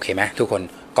โอเคไหมทุกคน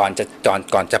ก่อ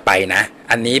นจะไปนะ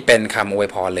อันนี้เป็นคำอวย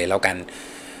พรเลยแล้วกัน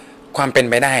ความเป็น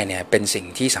ไปได้เนี่ยเป็นสิ่ง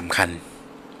ที่สำคัญ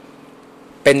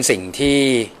เป็นสิ่งที่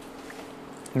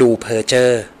ดูเพ้อเจ้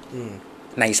อ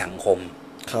ในสังคม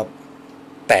ครับ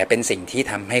แต่เป็นสิ่งที่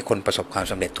ทำให้คนประสบความ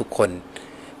สำเร็จทุกคน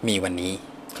มีวันนี้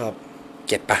ครับเ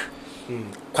ก็ทปะ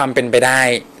ความเป็นไปได้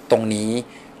ตรงนี้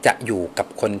จะอยู่กับ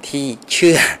คนที่เ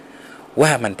ชื่อว่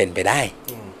ามันเป็นไปได้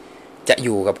จะอ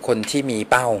ยู่กับคนที่มี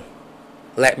เป้า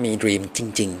และมีดรีมจ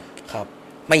ริงๆครับ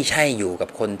ไม่ใช่อยู่กับ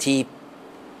คนที่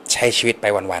ใช้ชีวิตไป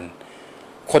วัน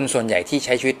ๆคนส่วนใหญ่ที่ใ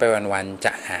ช้ชีวิตไปวันๆจ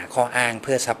ะหาข้ออ้างเ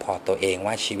พื่อซัพพอร์ตตัวเอง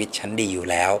ว่าชีวิตฉันดีอยู่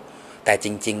แล้วแต่จ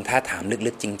ริงๆถ้าถาม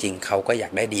ลึกๆจริงๆเขาก็อยา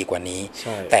กได้ดีกว่านี้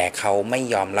แต่เขาไม่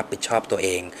ยอมรับผิดชอบตัวเอ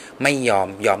งไม่ย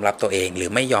อมรับตัวเองหรื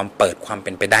อไม่ยอมเปิดความเ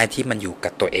ป็นไปได้ที่มันอยู่กั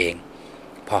บตัวเอง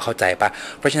พอเข้าใจปะ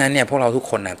เพราะฉะนั้นเนี่ยพวกเราทุก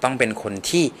คนนะต้องเป็นคน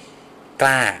ที่ก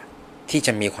ล้าที่จ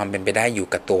ะมีความเป็นไปได้อยู่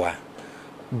กับตัว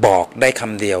บอกได้ค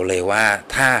ำเดียวเลยว่า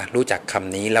ถ้ารู้จักค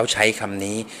ำนี้แล้วใช้คำ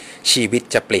นี้ชีวิต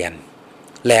จะเปลี่ยน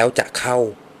แล้วจะเข้า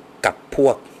กับพว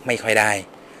กไม่ค่อยได้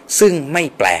ซึ่งไม่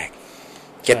แปลก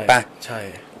เก็ทปะใช่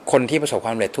คนที่ประสบควา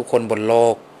มสำเร็จทุกคนบนโล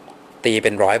กตีเป็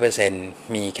น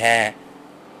 100% มีแค่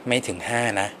ไม่ถึง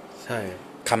5นะใช่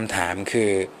คำถามคือ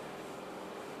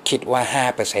คิดว่า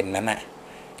 5% นั้นน่ะ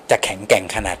จะแข็งแกร่ง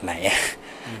ขนาดไหน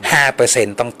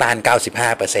5% ต้องต้าน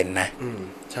 95% นะ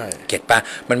ใช่เก็ทปะ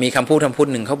มันมีคำพูด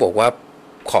หนึ่งเขาบอกว่า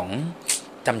ของ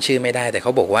จำชื่อไม่ได้แต่เข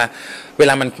าบอกว่าเว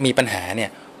ลามันมีปัญหาเนี่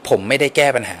ยผมไม่ได้แก้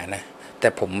ปัญหานะแต่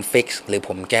ผมฟิกซ์หรือผ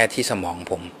มแก้ที่สมอง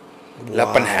ผมแล้ว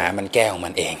ปัญหามันแก้ของมั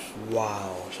นเองว้า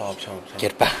วชอบเก็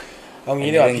ทปะเอางี้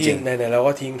ดีกว่าพี่ไหนๆเรา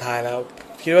ก็ทิ้งท้ายแล้ว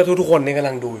คิดว่าทุกคนนี่กำ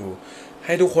ลังดูอยู่ใ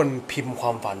ห้ทุกคนพิมพ์คว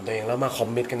ามฝันตัวเองแล้วมาคอม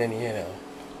เมนต์กันในนี้เลย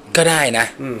ก็ได้นะ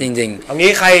จริงเอา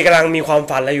งี้ใครกำลังมีความ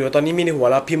ฝันอะไรอยู่ตอนนี้มีในหัว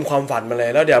แล้วพิมพ์ความฝันมาเลย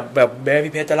แล้วเดี๋ยวแบบเบส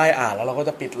พี่เพชรจะไล่อ่านแล้วเราก็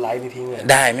จะปิดไลฟ์นี้ทิ้งเลย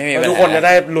ได้ไม่มีปัญหาทุกคนจะไ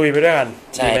ด้ลุยไปด้วยกัน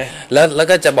ใช่แล้ว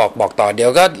ก็จะบอกต่อเดี๋ยว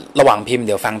ก็ระหว่างพิมพ์เ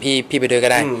ดี๋ยวฟังพี่ไปด้วยก็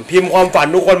ได้พิมพ์ความฝัน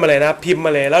ทุกคนมาเลยนะพิมพ์ม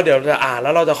าเลยแล้วเดี๋ยวจะอ่านแล้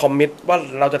วเราจะคอมมิตว่า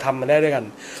เราจะทำมันได้ด้วยกัน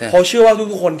เพราะเชื่อว่า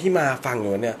ทุกคนที่มาฟังอ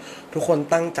ยู่เนี่ยทุกคน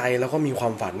ตั้งใจแล้วก็มีควา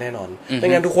มฝันแน่นอนไม่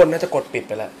งั้นทุกคนน่าจะกดปิดไ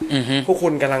ปแล้วพวกคุ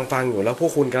ณกำลังฟังอยู่แล้วพว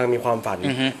กคุณกำลังมีความฝัน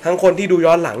ทั้งคนที่ดู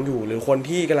ย้อนหลังอยู่หรือคน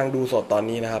ที่กำลังดูสดตอน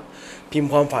นี้นะครับพิมพ์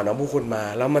ความฝันของพวกคุณมา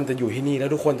แล้วมันจะอยู่ที่นี่แล้ว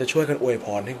ทุกคนจะช่วยกันอวยพ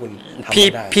รให้คุณทำ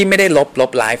ได้พี่ไม่ได้ล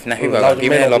บไลฟ์นะพี่บอกว่าพี่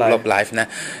ไม่ได้ลบไลฟ์นะ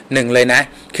หนึ่งเลยนะ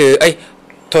คือ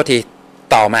โทษที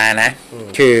ต่อมานะ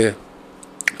คือ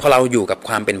พอเราอยู่กับค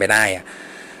วามเป็นไปได้อะ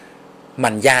มั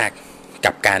นยาก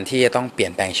กับการที่จะต้องเปลี่ย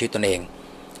นแปลงชีวิตตนเอง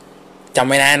จำ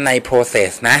ไว้นะใน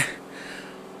process นะ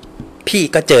พี่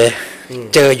ก็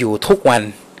เจออยู่ทุกวัน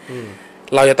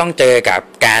เราจะต้องเจอกับ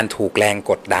การถูกแรง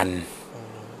กดดัน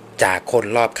จากคน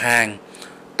รอบข้าง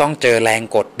ต้องเจอแรง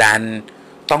กดดัน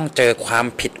ต้องเจอความ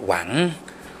ผิดหวัง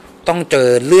ต้องเจอ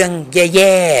เรื่องแ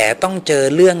ย่ๆต้องเจอ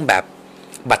เรื่องแบบ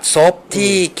บัดซบ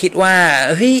ที่คิดว่า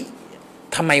เฮ้ย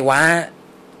ทำไมวะ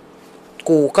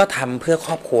กูก็ทำเพื่อค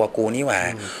รอบครัวกูนี่หว่า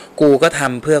กูก็ท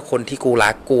ำเพื่อคนที่กู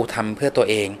รักกูทำเพื่อตัว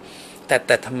เองแ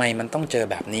ต่ทำไมมันต้องเจอ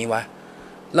แบบนี้วะ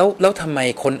แล้วทำไม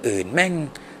คนอื่นแม่ง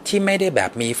ที่ไม่ได้แบ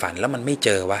บมีฝันแล้วมันไม่เจ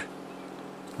อวะ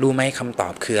รู้ไหมคำตอ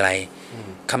บคืออะไร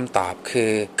คำตอบคือ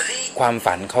ความ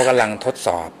ฝันเขากำลังทดส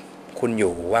อบคุณอ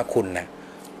ยู่ว่าคุณน่ะ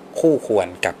คู่ควร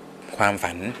กับความ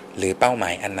ฝันหรือเป้าหมา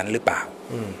ยอันนั้นหรือเปล่า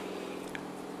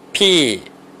พี่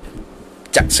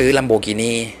จะซื้อ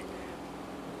Lamborghini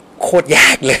โคตรยา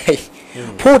กเลย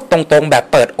พูดตรงๆแบบ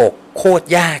เปิดอกโคตร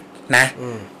ยากนะ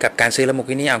กับการซื้อ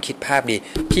Lamborghini เอาคิดภาพดี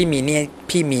พี่มี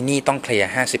หนี้ต้องเคลียร์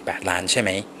58 ล้านใช่ไหม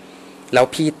แล้ว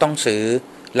พี่ต้องซื้อ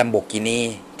Lamborghini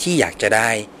ที่อยากจะได้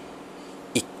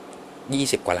อีก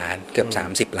20 กว่าล้านเกือบ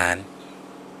30 ล้าน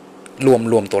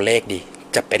รวมตัวเลขดิ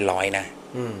จะเป็น100นะ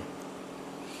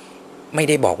ไม่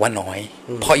ได้บอกว่าน้อย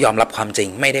เพราะยอมรับความจริง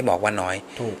ไม่ได้บอกว่าน้อย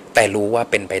แต่รู้ว่า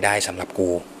เป็นไปได้สำหรับกู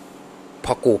เพ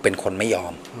ราะกูเป็นคนไม่ยอ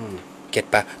มเก็ท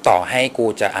ปะต่อให้กู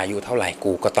จะอายุเท่าไหร่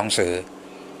กูก็ต้องซื้อ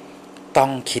ต้อ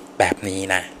งคิดแบบนี้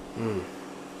นะ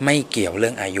ไม่เกี่ยวเรื่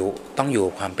องอายุต้องอยู่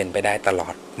ความเป็นไปได้ตลอ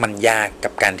ดมันยากกั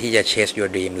บการที่จะ chase your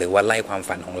dream หรือว่าไล่ความ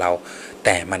ฝันของเราแ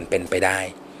ต่มันเป็นไปได้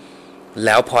แ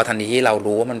ล้วพอทันทีที่เรา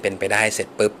รู้ว่ามันเป็นไปได้เสร็จ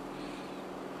ปุ๊บ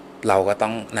เราก็ต้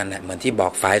องนั่นแหละเหมือนที่บอ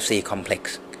ก 5C complex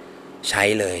ใช้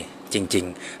เลยจริง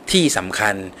ๆที่สำคั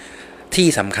ญ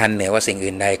เหนือกว่าสิ่ง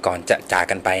อื่นใดก่อนจะจาก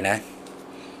กันไปนะ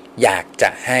อยากจะ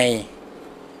ให้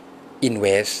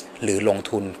invest หรือลง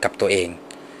ทุนกับตัวเอง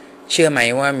เชื่อไหม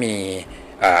ว่ามี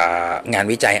งาน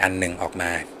วิจัยอันหนึ่งออกมา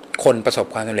คนประสบ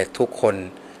ความสำเร็จทุกคน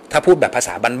ถ้าพูดแบบภาษ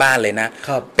าบ้านๆเลยนะ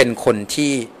เป็นคน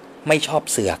ที่ไม่ชอบ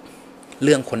เสือกเ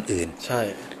รื่องคนอื่นใช่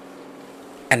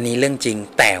อันนี้เรื่องจริง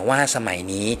แต่ว่าสมัย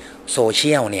นี้โซเชี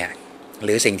ยลเนี่ยห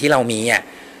รือสิ่งที่เรามีอ่ะ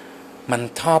มัน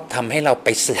ชอบทำให้เราไป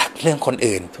เสือกเรื่องคน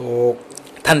อื่นถูก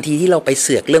ทันทีที่เราไปเ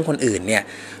สือกเรื่องคนอื่นเนี่ย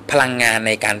พลังงานใ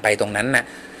นการไปตรงนั้นน่ะ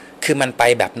คือมันไป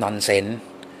แบบนอนเซนส์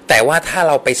แต่ว่าถ้าเ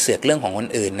ราไปเสือกเรื่องของคน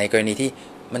อื่นในกรณีที่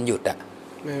มันหยุดอ่ะ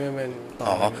ไม่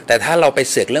แต่ถ้าเราไป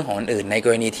เสือกเรื่องของคนอื่นในก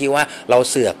รณีที่ว่าเรา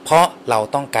เสือกเพราะเรา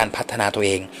ต้องการพัฒนาตัวเ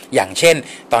องอย่างเช่น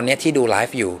ตอนนี้ที่ดูไล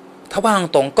ฟ์อยู่ถ้าว่า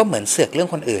ตรงๆก็เหมือนเสือกเรื่อง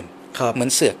คนอื่นเหมือ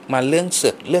นเสือกมาเรื่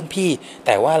องพี่แ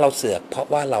ต่ว่าเราเสือกเพราะ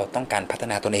ว่าเราต้องการพัฒ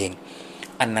นาตนเอง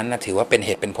อันนั้นนะถือว่าเป็นเห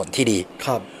ตุเป็นผลที่ดีค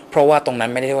รับเพราะว่าตรงนั้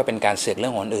นไม่ได้ว่าเป็นการเสือกเรื่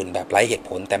องของคนอื่นแบบไร้เหตุ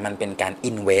ผลแต่มันเป็นการ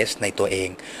invest ในตัวเอง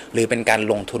หรือเป็นการ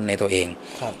ลงทุนในตัวเอง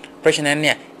เพราะฉะนั้นเ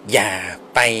นี่ยอย่า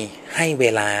ไปให้เว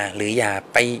ลาหรืออย่า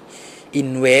ไป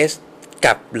invest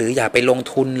กับหรืออย่าไปลง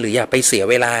ทุนหรืออย่าไปเสีย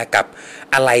เวลากับ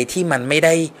อะไรที่มันไม่ไ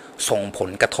ด้ส่งผล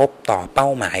กระทบต่อเป้า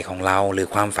หมายของเราหรือ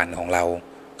ความฝันของเรา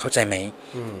เข้าใจไหม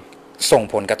ส่ง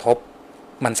ผลกระทบ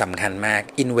มันสำคัญมาก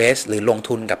invest หรือลง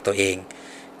ทุนกับตัวเอง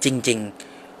จริง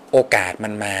ๆโอกาส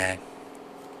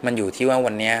มันอยู่ที่ว่า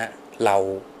วันนี้เรา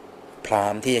พร้อ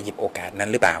มที่จะหยิบโอกาสนั้น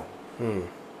หรือเปล่า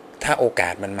ถ้าโอกา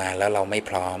สมันมาแล้วเราไม่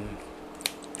พร้อม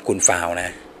คุณฟาวนะ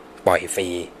ปล่อย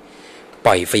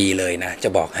ฟรีเลยนะจะ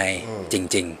บอกให้จ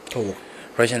ริงๆถูก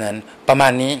เพราะฉะนั้นประมา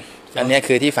ณนี้อันนี้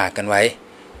คือที่ฝากกันไว้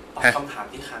คำถาม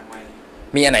ที่ค้างไว้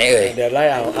มีอันไหนเอ่ยเดี๋ยวไล่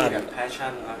เอา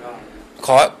passion แล้วก็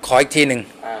ขออีกทีหนึ่ง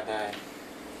ได้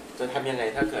จะทำยังไง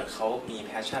ถ้าเกิดเขามี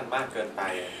passion มากเกินไป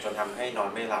จนทำให้นอน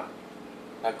ไม่หลับ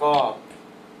แล้วก็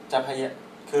จะ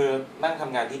คือนั่งท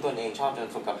ำงานที่ตนเองชอบจน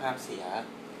สุขภาพเสีย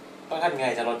ต้องทำยังไง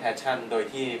จะลด passion โดย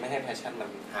ที่ไม่ให้ passion มัน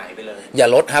หายไปเลยอย่า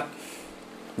ลดครับ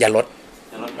อย่าลด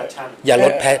passion อย่าล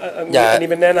ดอันนี้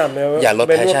เป็นแนะนำนะอย่าลด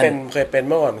passion เคยเป็น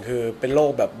เมื่อก่อนคือเป็นโร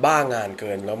คแบบบ้างานเ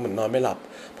กินแล้วเหมือนนอนไม่หลับ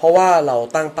เพราะว่าเรา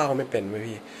ตั้งเป้าไม่เป็น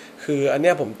พี่ค คืออันเ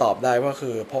นี้ยผมตอบได้ว่าคื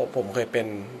อเพราะผมเคยเป็น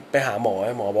ไปหาหมอ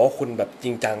บอกว่าคุณแบบจ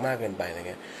ริงจังมากเกินไปอะไร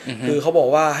เงี้ยคือเขาบอก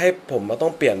ว่าให้ผมมาต้อ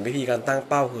งเปลี่ยนวิธีการตั้ง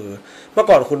เป้าคือเมื่อ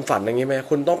ก่อนคุณฝันอย่างนี้ไหม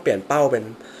คุณต้องเปลี่ยนเป้าเป็น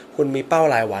คุณมีเป้า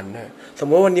รายวันนะสมม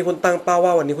ติว่าวันนี้คุณตั้งเป้าว่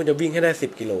าวันนี้คุณจะวิ่งให้ได้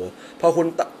10 กิโลพอคุณ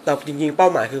แต่จริงๆเป้า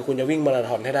หมายคือคุณจะวิ่งมาราธ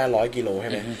อนให้ได้100 กิโลใช่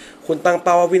ไหมคุณตั้งเ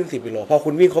ป้าว่าวิ่ง10 กิโลพอคุ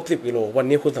ณวิ่งครบ10 กิโลวัน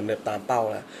นี้คุณสำเร็จตามเป้า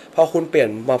แล้วพอคุณเปลี่ยน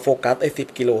มาโฟกัสไอ้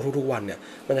10 กิโลทุกๆวันเนี่ย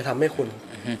มันจะทำให้คุณ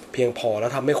เพียงพอแล้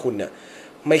วทำให้คุณเนี่ย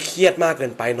ไม่เครียดมากเกิ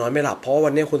นไปนอนไม่หลับเพราะวั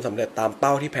นนี้คุณสำเร็จตามเป้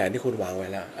าที่แผนที่คุณวางไว้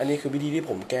แล้วอันนี้คือวิธีที่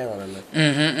ผมแก้ตอนนั้นเลย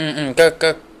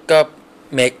ก็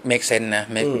make sense นะ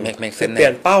make sense เปลี่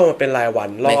ยนเป้ามาเป็นรายวัน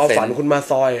ลองเอาฝันคุณมา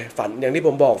ซอยฝันอย่างที่ผ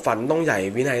มบอกฝันต้องใหญ่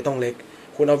วินัยต้องเล็ก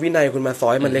คุณเอาวินัยคุณมาซ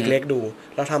อยมันเล็กๆดู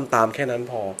แล้วทำตามแค่นั้น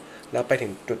พอแล้วไปถึ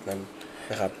งจุดนั้น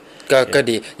นะครับก็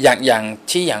ดีอย่าง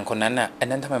ที่อย่างคนนั้นน่ะอัน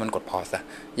นั้นทำไมมันกดพอสอะ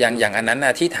อย่างอันนั้นน่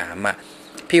ะที่ถามอะ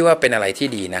พี่ว่าเป็นอะไรที่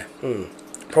ดีนะ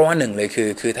เพราะว่าหนึ่งเลย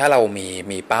คือถ้าเรา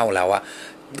มีเป้าแล้วอะ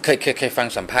เคยฟัง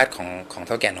สัมภาษณ์ของเ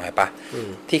ท่าแก่น้อยปะ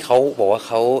ที่เขาบอกว่าเ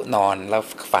ขานอนแล้ว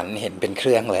ฝันเห็นเป็นเค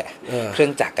รื่องเลยเครื่อ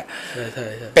งจักรอะ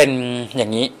เป็นอย่า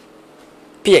งนี้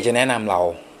พี่อยากจะแนะนำเรา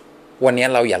วันนี้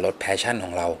เราอย่าลดแพชชั่นข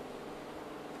องเรา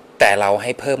แต่เราใ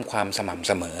ห้เพิ่มความสม่ำเ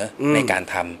สมอในการ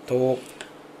ทำถูก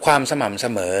ความสม่ำเส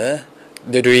มอ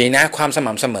ดูๆนะความส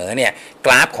ม่ำเสมอเนี่ยก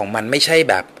ราฟของมันไม่ใช่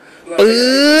แบบ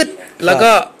ปื๊ดแล้ว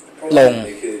ก็ลง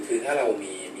คือถ้าเรา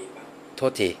มีโ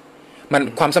ทษทีมัน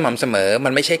ความสม่ำเสมอมั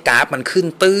นไม่ใช่กราฟมันขึ้น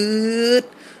ตืด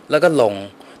แล้วก็ลง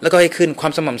แล้วก็ให้ขึ้นควา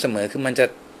มสม่ำเสมอคือมันจะ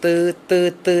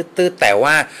ตืดแต่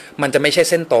ว่ามันจะไม่ใช่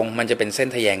เส้นตรงมันจะเป็นเส้น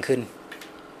ทะแยงขึ้น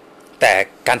แต่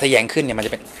การทะแยงขึ้นเนี่ยมันจ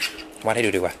ะเป็นวัดให้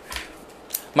ดูดีกว่า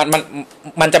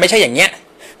มันจะไม่ใช่อย่างเงี้ย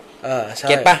ใช่เ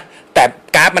ก็ตป่ะแต่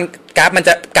กราฟมัน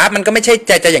ก็ไม่ใช่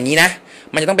จะอย่างนี้นะ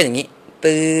มันจะต้องเป็นอย่างนี้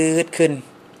ตืดขึ้น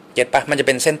เก็ตป่ะมันจะเ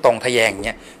ป็นเส้นตรงทะแยงอย่างเ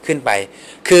งี้ยขึ้นไป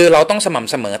คือเราต้องสม่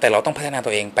ำเสมอแต่เราต้องพัฒนาตั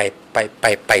วเอง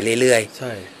ไปเรื่อยๆใ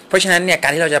ช่เพราะฉะนั้นเนี่ยกา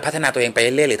รที่เราจะพัฒนาตัวเองไปเ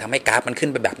รื่อยๆหรือทำให้กราฟมันขึ้น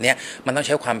ไปแบบเนี้ยมันต้องใ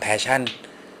ช้ความแพชชั่น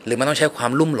หรือมันต้องใช้ควา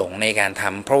มลุ่มหลงในการท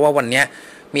ำเพราะว่าวันเนี้ย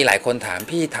มีหลายคนถาม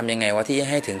พี่ทำยังไงวะที่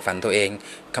ให้ถึงฝันตัวเอง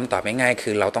คำตอบง่ายๆคื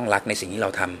อเราต้องรักในสิ่งที่เรา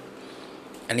ท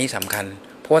ำอันนี้สำคัญ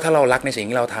เพราะว่าถ้าเรารักในสิ่ง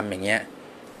ที่เราทำอย่างเงี้ย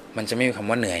มันจะไม่มีคำ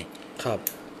ว่าเหนื่อยครับ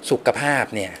สุขภาพ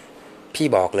เนี่ยพี่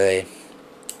บอกเลย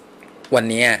วัน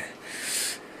นี้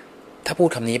ถ้าพูด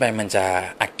คำนี้ไปมันจะ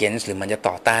against หรือมันจะ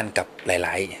ต่อต้านกับหล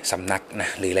ายๆสำนักนะ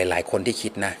หรือหลายๆคนที่คิ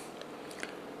ดนะ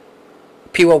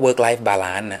พี่ว่า work life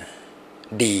balance นะ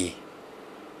ดี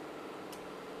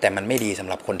แต่มันไม่ดีสำ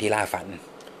หรับคนที่ล่าฝัน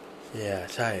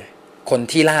ใช่คน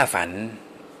ที่ล่าฝัน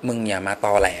มึงอย่ามาต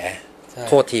อแหลโ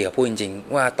ทษทีกับพูดจริง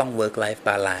ๆว่าต้อง work life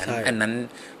balance อันนั้น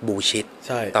บูชิต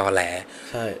ตอแหล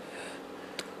ใช่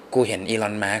กูเห็นอีล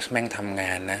อนมัสก์แม่งทำง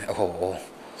านนะโอ้โห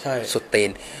ใช่สุดตี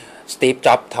นสตีฟ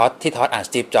จ็อบส์ที่อ่าน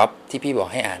สตีฟจ็อบส์ที่พี่บอก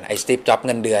ให้อ่านไอ้สตีฟจ็อบส์เ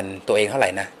งินเดือนตัวเองเท่าไหร่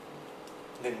นะ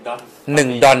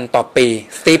$1ต่อปี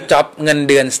สตีฟจ็อบส์เงิน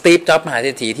เดือนสตีฟจ็อบส์มหาเศ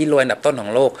รษฐีที่รวยอันดับต้นขอ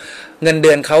งโลกเงินเดื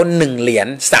อนเขา$1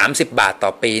 30 บาทต่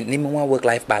อปีนี่มึงว่า work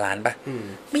life balance ป่ะ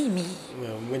ไม่มี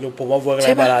ไม่รู้ผมว่า work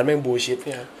life balance แม่งบูชิตเ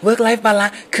นี่ย work life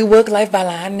balance คือ work life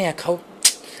balance เนี่ยเขา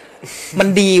มัน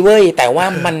ดีเว้ยแต่ว่า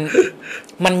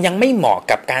มันยังไม่เหมาะ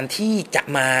กับการที่จะ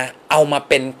มาเอามา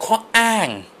เป็นข้ออ้าง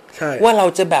ว่าเรา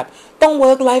จะแบบต้อง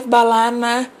work life balance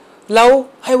นะแล้ว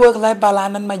ให้ work life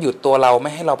balance นั้นมาหยุดตัวเราไ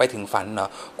ม่ให้เราไปถึงฝันเหรอ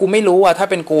กูไม่รู้อ่ะถ้า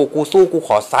เป็นกูสู้กูข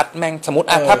อซัดแม่งสมมติ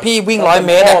อ่ะถ้าพี่วิ่ง100 เ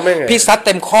มตรอ่ะพี่ซัดเ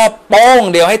ต็มข้อโป้ง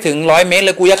เดียวให้ถึง100 เมตรเ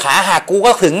ลยกูจะขาหักกู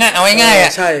ก็ถึงอ่ะเอาง่ายๆอ่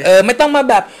ะไม่ต้องมา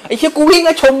แบบไอ้เหี้ยกูวิ่งแ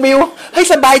ล้วชมวิวให้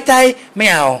สบายใจไม่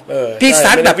เอาพี่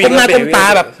ซัดแบบก้มหน้าก้มตา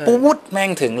แบบปุ๊บแม่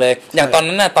งถึงเลยอย่างตอน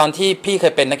นั้นน่ะตอนที่พี่เค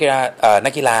ยเป็นนัก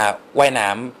กีฬาว่ายน้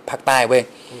ำภาคใต้เว้ย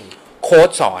โค้ช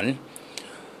สอน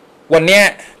วันเนี้ย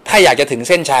ถ้าอยากจะถึง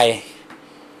เส้นชัย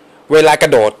เวลากร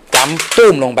ะโดดจัมป์ตุ้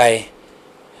มลงไป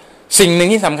สิ่งหนึ่ง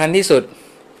ที่สำคัญที่สุด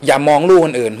อย่ามองลูกค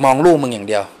นอื่นมองลูกมึงอย่าง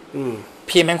เดียว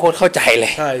พี่แม่งโคตรเข้าใจเล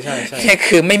ยใช่แค่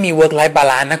คือไม่มี work life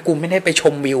balance นะกูไม่ได้ไปช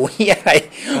มวิวที่อะไร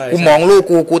กูมองลูก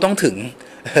กูต้องถึง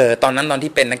ตอนนั้นตอน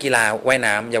ที่เป็นนักกีฬาว่าย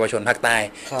น้ำเยาวชนภาคใต้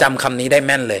จำคำนี้ได้แ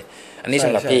ม่นเลยอันนี้ส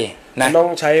ำหรับพี่นะต้อ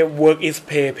งใช้ work is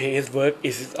pay is work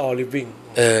is all living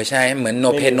ใช่เหมือน no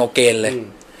pain no gain เลย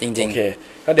จริงๆโอเค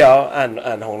ก็เดี๋ยว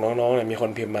อ่านของน้องๆเนี่ยมีคน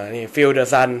พิมพ์มานี่ Feel the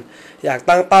Sun อยาก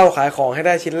ตั้งเป้าขายของให้ไ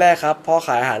ด้ชิ้นแรกครับเพราะข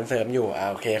ายอาหารเสริมอยู่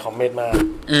โอเคคอมเมนต์มา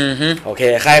โอเค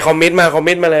ใครคอมเมนต์ม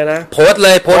าเลยนะโพสต์เล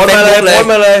ยโพสต์ม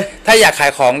าเลยถ้าอยากขา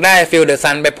ยของได้ Feel the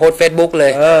Sun ไปโพสต์ Facebook เล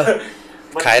ย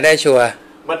ขายได้ชัวร์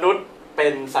มนุษย์เป็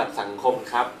นสัตว์สังคม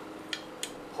ครับ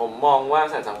ผมมองว่า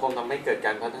สัตว์สังคมทำให้เกิดก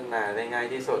ารพัฒนาได้ง่าย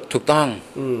ที่สุดถูกต้อง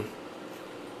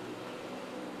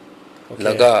แ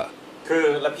ล้วก็คือ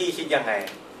แล้วพี่คิดยังไ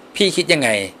ง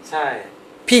ใช่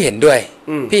พี่เห็นด้ว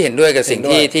ยกับสิ่ง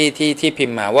ที่พิ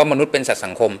มพ์มาว่ามนุษย์เป็นสัตว์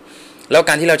สังคม แล้ว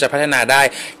การที่เราจะพัฒนาได้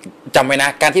จำไว้นะ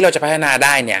การที่เราจะพัฒนาไ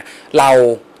ด้เนี่ยเรา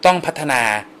ต้องพัฒนา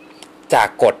จาก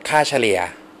กฎค่าเฉลี่ย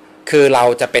คือเรา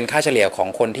จะเป็นค่าเฉลี่ยของ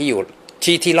คนที่อยู่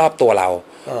ที่รอบตัวเรา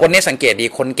วันนี้สังเกตดี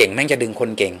คนเก่งแม่งจะดึงคน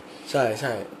เก่งใช่ใ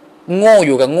ช่โง่อ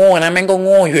ยู่กับโง่นะแม่งก็โ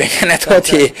ง่อยู่อย่างนั้นนะโทษ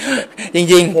ทีจ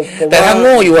ริงๆแต่ถ้าโ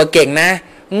ง่อยู่กับเก่งนะ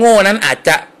โง่นั้นอาจจ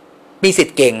ะมีสิท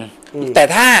ธิ์เก่งแต่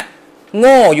ถ้าโ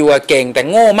ง่อยู่กับเก่งแต่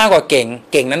โง่มากกว่าเก่ง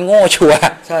เก่งนั้นโง่ชัวร์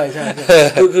ใช่ใช่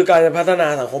คือการจะพัฒนา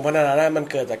สังคมพัฒนาได้มัน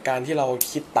เกิดจากการที่เรา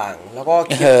คิดต่างแล้วก็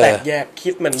คิดแตกแยกคิ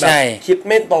ดเหมือนแบบคิด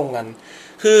ไม่ตรงกัน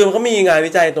คือมันก็มีงาน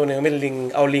วิจัยตัวหนึ่งเป็นลิง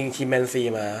เอาลิงชิมแปนซี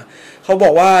มาเขาบอ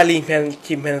กว่าลิง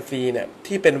ชิมแปนซีเนี่ย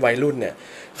ที่เป็นวัยรุ่นเนี่ย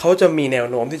เขาจะมีแนว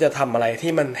โน้มที่จะทำอะไร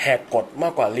ที่มันแหกกฎมา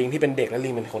กกว่าลิงที่เป็นเด็กและลิ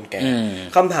งเป็นคนแก่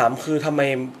คำถามคือทำไ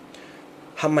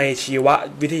มชีว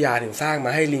วิทยาถึงสร้างม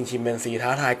าให้ลิงชิมแปนซีท้า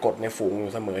ทายกฎในฝูงอ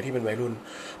ยู่เสมอที่เป็นวัยรุ่น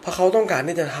เพราะเขาต้องการ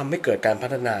ที่จะทำให้เกิดการพั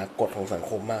ฒนากฎของสัง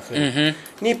คมมากขึ้น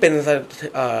นี่เป็น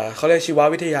เขาเรียกชีว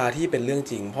วิทยาที่เป็นเรื่อง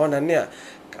จริงเพราะนั้นเนี่ย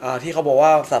ที่เขาบอกว่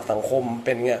าสัตว์สังคมเ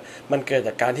ป็นเงี้ยมันเกิดจ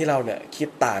ากการที่เราเนี่ยคิด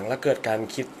ต่างและเกิดการ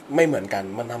คิดไม่เหมือนกัน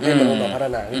มันทำให้มนุษย์เราพัฒ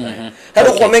นาขึ้นมาถ้า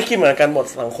ทุกคนไม่คิดเหมือนกันหมด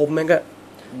สังคมแม่งก็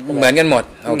เหมือนกันหมด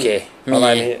โอเคมี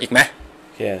อีกไหมโ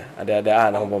อเคเดี๋ยวอ่า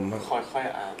นของผมค่อย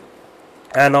ๆอ่า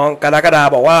นน้องกรกฎา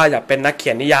บอกว่าอยากเป็นนักเขี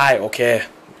ยนนิยายโอเค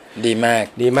ดีม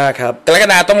ากครับกรก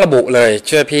ฎาต้องระบุเลยเ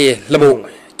ชื่อพี่ระบุ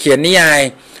เขียนนิยาย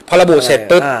พอระบุเสร็จ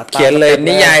ปุ๊บเขียนเลย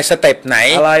นิยายสเต็ปไหน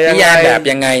นิยายแบบ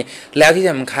ยังไงแล้วที่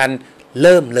สำคัญเ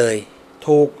ริ่มเลย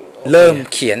ถูกเริ่ม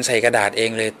เขียนใส่กระดาษเอง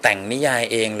เลยแต่งนิยาย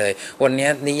เองเลยวันนี้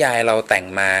นิยายเราแต่ง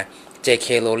มา J.K.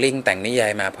 Rowling แต่งนิยา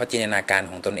ยมาเพราะจินตนาการ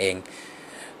ของตนเอง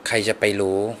ใครจะไป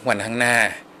รู้วันข้างหน้า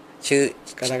ชื่อ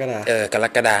กร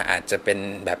กฎาอาจจะเป็น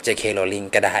แบบ J.K. Rowling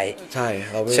ก็ได้ใ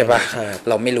ช่ปะ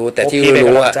เราไม่รู้แต่ที่รู้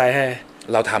ว่า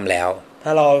เราทำแล้วถ้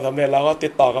าเราสำเร็จแล้วก็ติ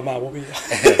ดต่อกันมาพวกพี่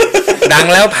ดัง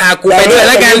แล้วพากูไปด้วยแ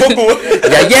ล้วกัน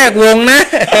อย่าแยกวงนะ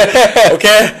โอเค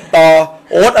ต่อ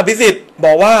โอ๊ตอภิสิทธิ์บ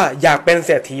อกว่าอยากเป็นเศ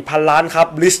รษฐีพันล้านครับ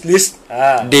ลิส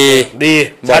ดี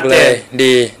บอกเลย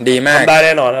ดีมากทำได้แ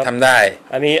น่นอนครับทำได้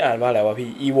อันนี้อ่านว่าอะไรวะพี่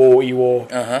อีโวอี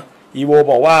โว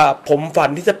บอกว่าผมฝัน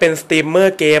ที่จะเป็นสตรีมเมอ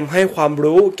ร์เกมให้ความ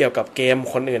รู้เกี่ยวกับเกม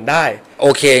คนอื่นได้โอ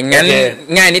เคงั้น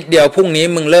ง่ายนิดเดียวพรุ่งนี้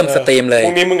มึงเริ่มสตรีมเลยพ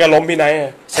รุ่งนี้มึงจะล้มพี่ไนท์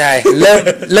ใช่เ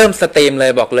ริ่มสตรีมเล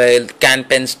ยบอกเลยการ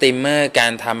เป็นสตรีมเมอร์กา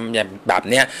รทำแบบ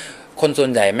เนี้ยคนส่ว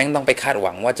นใหญ่แม่งต้องไปคาดห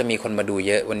วังว่าจะมีคนมาดูเ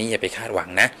ยอะวันนี้อย่าไปคาดหวัง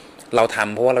นะเราท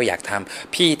ำเพราะว่าเราอยากท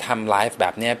ำพี่ทำไลฟ์แบ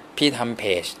บเนี้ยพี่ทำเพ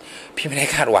จพี่ไม่ได้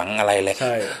คาดหวังอะไรเลย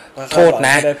โทษน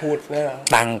ะ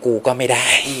ตังกูก็ไม่ได้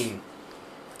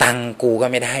ตังกูก็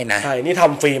ไม่ได้นะใช่นี่ท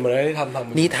ำฟรีหมดเลย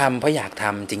นี่ทำเพราะอยากท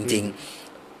ำจริง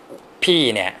ๆพี่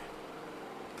เนี่ย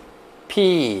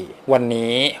พี่วัน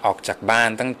นี้ออกจากบ้าน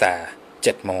ตั้งแต่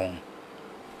7 โมง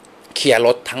เคลียร์ร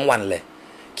ถทั้งวันเลย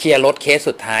เคลียร์รถเคส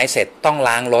สุดท้ายเสร็จต้อง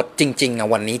ล้างรถจริง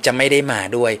ๆวันนี้จะไม่ได้มา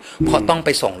ด้วยเพราะต้องไป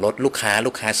ส่งรถลูกค้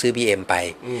าซื้อ BM ไป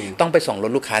ต้องไปส่งร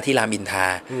ถลูกค้าที่รามอินทรา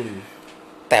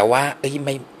แต่ว่า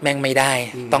แม่งไม่ได้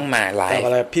ต้องมาไลฟ์อ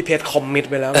ะไรพี่เพชรคอมมิต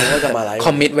ไว้แล้วว่าจะมาไลฟ์ค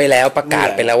อมมิตไว้แล้วประกาศ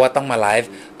ไปแล้วว่าต้องมาไลฟ์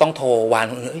ต้องโทรวาน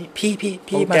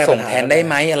พี่มาส่งแทนได้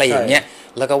ไหมอะไรอย่างเงี้ย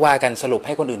แล้วก็ว่ากันสรุปใ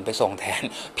ห้คนอื่นไปส่งแทน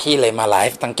พี่เลยมาไล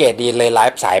ฟ์สังเกตดีเลยไล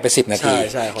ฟ์สายไป10 นาที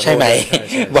ใช่ไหม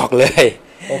บอกเลย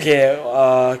โอเค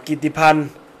กิตติพันธ์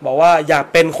บอกว่าอยาก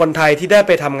เป็นคนไทยที่ได้ไ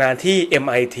ปทำงานที่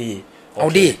MIT เอา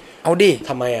ดิ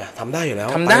ทำไมอ่ะทำได้อยู่แล้ว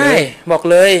ทำได้บอก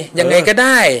เลยยังไงก็ไ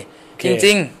ด้จ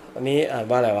ริงๆอันนี้อ่าน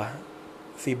ว่าอะไรวะ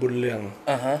สีบุญเรือง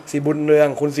สีบุญเรือง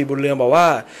คุณสีบุญเรืองบอกว่า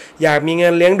อยากมีเงิ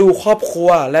นเลี้ยงดูครอบครัว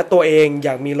และตัวเองอย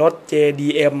ากมีรถ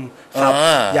JDM ครับ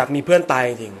อยากมีเพื่อนตาย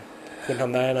จริงคุณท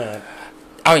ำได้นะ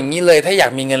เอาอย่างนี้เลยถ้าอยา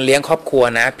กมีเงินเลี้ยงครอบครัว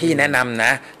นะพี่แนะนำน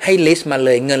ะให้ลิสต์มาเล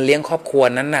ยเงินเลี้ยงครอบครัว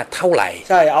นั้นน่ะเท่าไหร่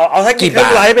ใช่เอาให้กี่บา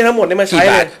ทไลฟ์ไปทั้งหมดนี่มาใช้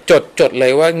เลยจดเล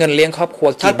ยว่าเงินเลี้ยงครอบครัว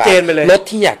กี่บาทรถ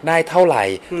ที่อยากได้เท่าไหร่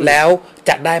แล้ว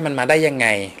จะได้มันมาได้ยังไง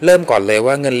เริ่มก่อนเลย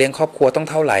ว่าเงินเลี้ยงครอบครัวต้อง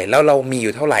เท่าไหร่แล้วเรามีอ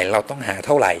ยู่เท่าไหร่เราต้องหาเ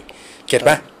ท่าไหร่เก็ท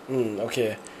ป่ะโอเค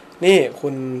นี่คุ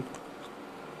ณ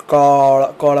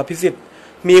กรพิสิทธิ์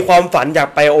มีความฝันอยาก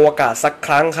ไปอวกาศสักค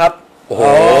รั้งครับโอ้โห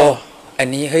อั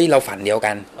นนี้เฮ้ยเราฝันเดียว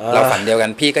กั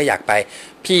นพี่ก็อยาก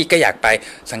ไป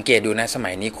สังเกตดูนะส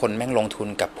มัยนี้คนแม่งลงทุน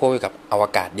กับพวกกับอว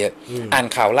กาศเยอะอ่าน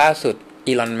ข่าวล่าสุด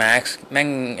อีลอนมาร์กแม่ง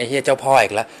ไอ้เหี้ยเจ้าพ่ออี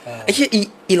กแล้วไอ้เหี้ย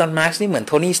อีลอนมาร์กนี่เหมือนโ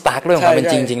ทนี่สตาร์กเรื่องของมัน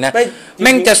จริงๆนะแ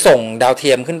ม่งจะส่งดาวเ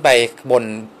ทียมขึ้นไป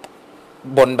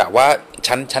บนแบบว่า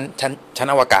ชั้น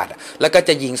อวกาศแล้วก็จ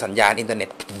ะยิงสัญญาณอินเทอร์เน็ต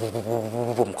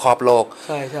ผมครอบโลก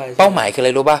เป้าหมายคืออะไร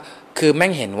รู้ป่ะคือแม่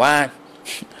งเห็นว่า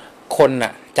คนน่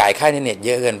ะจ่ายค่าอินเทอร์เน็ตเย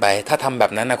อะเกินไปถ้าทำแบ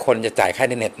บนั้นนะคนจะจ่ายค่าอิ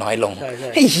นเทอร์เน็ตน้อยลง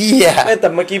ไอ้เหี้ยแต่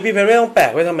เมื่อกี้พี่เพชรไม่ต้องแปล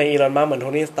กว่าทำไมอีลอนมาร์กเหมือนโท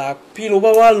นี่สตาร์กพี่รู้ป่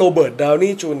ะว่าโรเบิร์ตดาว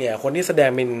นี่จูเนียร์คนที่แสดง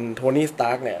เป็นโทนี่สต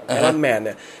าร์กเนี่ยไอรอนแมนเ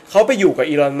นี่ยเขาไปอยู่กับ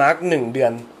อีลอนมาร์ก1 เดือ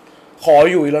น ขอ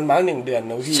อยู่อีลอนมาร์ก1 เดือน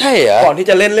นะพี่ ใช่เหรอ ก่อนที่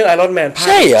จะเล่นเรื่องไอรอนแมนภาค ใ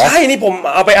ช่เหรอ ใช่นี่ผม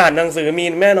เอาไปอ่านหนังสือมี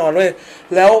แน่นอนเว้ย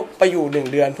แล้วไปอยู่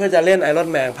1 เดือนเพื่อจะเล่นไอรอน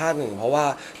แมนภาค 1เพราะว่า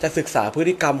จะศึกษาพฤ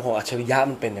ติกรรมของอัจฉริยะ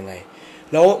มันเป็นยังไง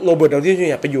แล้วโรเบิร์ต ดาวนี่จูเ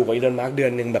นียร์ไปอยู่กับอีลอนมาร์กเดือ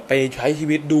นนึงแบบไปใช้ชี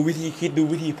วิตดูวิธีคิดดู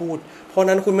วิธีพูดเพราะ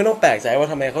นั้นคุณไม่ต้องแปลกใจว่า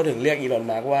ทำไมเขาถึงเรียกอีลอน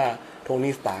มาร์กว่าโท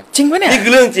นี่สตาร์ก จริงปะเนี่ย นี่คื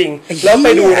อเรื่องจริง ไอ้เหี้ย แล้วไป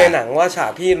ดูในหนังว่าฉา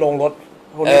กที่ลงรถ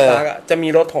โทนี่สตาร์กจะมี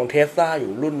รถของเทสลาอ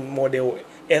ยู่รุ่นโมเดล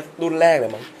S รุ่นแรกเล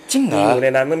ยมั้ง จริงเหรอ อยู่ใน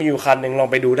นั้นมันมีอยู่คันหนึ่งลอง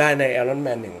ไปดูได้ใน Iron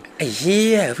Man 1 ไอ้เหี้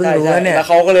ยเพิ่ง ใช่ รู้ ใช่ เนี่ย แล้วเ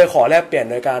ขาก็เลยขอแลกเปลี่ยน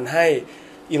โดยการให้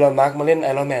อีลอนมาร์กมาเล่น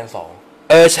Iron Man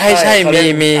 2ใช่ใช่ เขา มี เล่น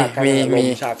มี ฉากการ มี อาร มี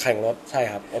ณ์ฉากแข่งรถใช่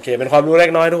ครับโอเคเป็นความรู้เล็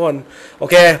กน้อยทุกคนโอ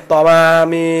เคต่อมา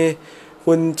มี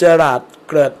คุณเจอราร์ด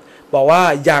เกิดบอกว่า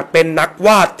อยากเป็นนักว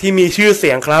าดที่มีชื่อเ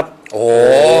สียงครับ โอ้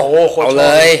โหคนชอบ เอาเล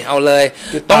ยเอาเลย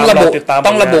ติด ต้ ตา อ ม งระบุ ติดตาม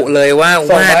ต้องระบุเลยว่า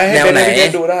ส่ง วาด มาให้ แนวไหน เป็นให้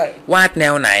ดูได้ วาดแน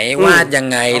วไหน วาดยัง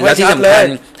ไง เอาให้ แล้วที่ ชัด สำคัญ เลย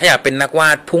ถ้าอยากเป็นนักวา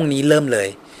ดพรุ่งนี้เริ่มเลย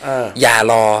อ่า อย่า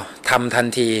รอทำทัน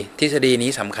ทีทฤษฎีนี้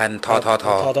สำคัญทอ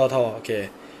โอเค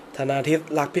ธนาทิต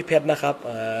รักพี่เพชรนะครับ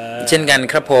เช่นกัน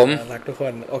ครับผม รักทุกค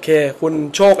นโอเคคุณ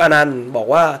โชคอนันต์บอก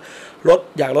ว่า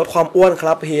อยากลดความอ้วนค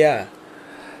รับเฮีย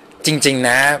จริงๆ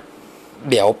นะ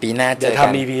เดี๋ยวปีหน้าเจ จะ อกัน ท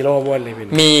ำ EP โลกอ้วนเลยพี่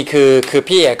มีคือ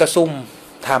พี่ก็ซุ่ม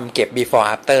ทำเก็บ before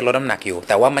after ลดน้ำหนักอยู่ แ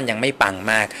ต่ว่ามันยังไม่ปัง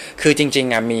มาก คือจริง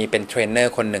ๆมีเป็นเทรนเนอ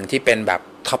ร์คนหนึ่งที่เป็นแบบ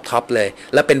ท็อปเลย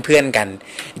แล้วเป็นเพื่อนกัน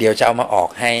เดี๋ยวจะเอามาออก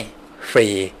ให้ฟรี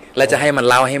แล้วจะให้มัน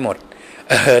เล่าให้หมด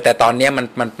แต่ตอนนี้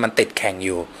มันติดแข่งอ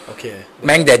ยู่ โอเค แ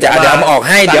ม่งเดี๋ยวเอามาออก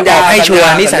ให้เดี๋ยวออกให้ชัวร์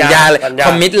นี่สัญญาเลยค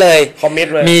อมมิตเลย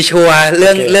มีชัวร์เ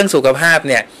รื่องสุขภาพ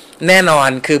เนี่ยแน่นอน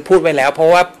คือพูดไว้แล้ว เพรา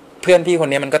ะว่าเพื่อนพี่คน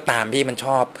นี้มันก็ตามพี่มันช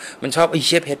อบไอ้เ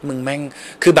ชี่ยเพชรมึงแม่ง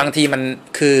คือบางทีมัน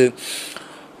คือ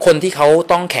คนที่เขา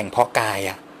ต้องแข่งเพาะกาย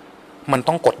อ่ะมัน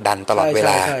ต้องกดดันตลอดเว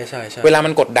ลา ใช่ เวลามั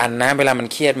นกดดันนะเวลามัน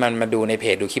เครียดมันมาดูในเพ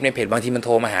จดูคลิปในเพจบางทีมันโท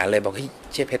รมาหาเลยบอกเฮ้ย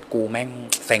เชี่ยเพชรกูแม่ง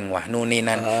เซ็งว่ะนู่นนี่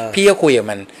นั่นพี่ก็คุยกับ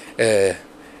มัน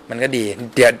มันก็ดี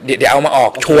เดี๋ยวเอามาออ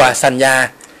กชัวร์สัญญา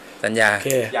โอเค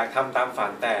อยากทำตามฝั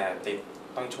นแต่ติด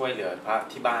ต้องช่วยเหลือพระ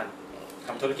ที่บ้านท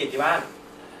ำธุรกิจที่บ้าน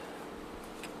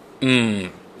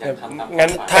อยากทำตามฝัน งั้น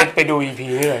ถ้าไปดู EP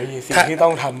นี่เลยพี่สิ่งที่ต้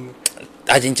องท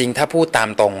ำจริงๆถ้าพูดตาม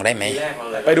ตรงได้ไหม ทีแรกเรา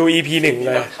เลย ไปดู EP 1เ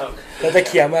ลยแล้วจะเ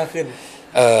คลียร์มากขึ้น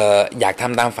อยากท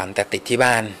ำตามฝันแต่ติดที่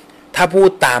บ้าน ถ้าพูด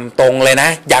ตามตรงเลยนะ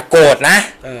อย่าโกรธนะ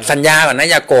สัญญาก่อนนะ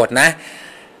อย่าโกรธนะ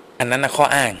อันนั้นนะข้อ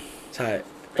อ้างใช่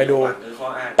ไปดู ข้อ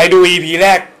อ้าง ไปดู EP แร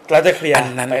กแล้วจะเคลียร์ อัน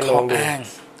นั้น ไปล ข้อ องดู อ้าง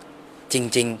จ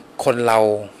ริงๆคนเรา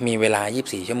มีเวลา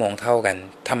24ชั่วโมงเท่ากัน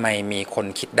ทำไมมีคน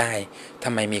คิดได้ท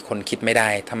ำไมมีคนคิดไม่ได้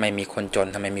ทำไมมีคนจน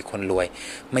ทำไมมีคนรวย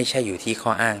ไม่ใช่อยู่ที่ข้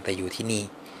ออ้างแต่อยู่ที่นี่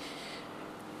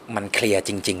มันเคลียร์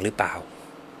จริงๆหรือเปล่า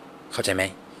เข้าใจไหม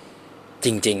จ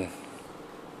ริง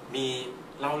ๆมี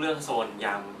เล่าเรื่องโซนย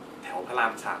ามแถวพระรา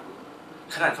ม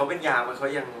3ขนาดเขาเป็นยามเขา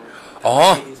ยัง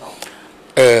ที่สอง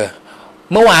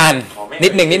เมื่อวานนิ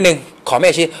ดนึงขอไม่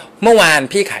อาชีพเมื่อวาน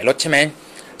พี่ขายรถใช่ไหม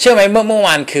เชื่อไหมเมื่อว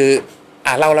านคือ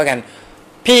เล่าแล้วกัน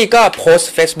พี่ก็โพส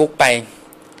ต์ Facebook ไป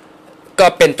ก็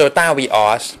เป็น Toyota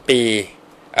Vios ปี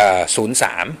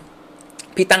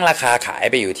03พี่ตั้งราคาขาย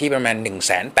ไปอยู่ที่ประมาณ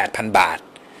 18,000 บาท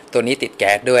ตัวนี้ติดแ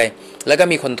ก๊สด้วยแล้วก็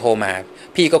มีคนโทรมา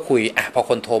พี่ก็คุยพอ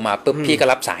คนโทรมาปุ๊บพี่ก็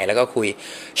รับสายแล้วก็คุย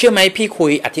เชื่อไหมพี่คุ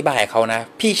ยอธิบายเขานะ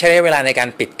พี่ใช้เวลาในการ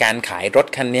ปิดการขายรถ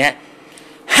คันนี้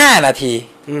5 นาที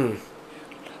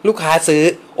ลูกค้าซื้อ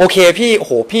โอเคพี่โอ้โ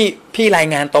หพี่ราย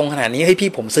งานตรงขนาดนี้ให้พี่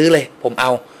ผมซื้อเลยผมเอ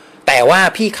าแต่ว่า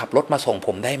พี่ขับรถมาส่งผ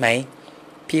มได้ไหม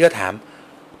พี่ก็ถาม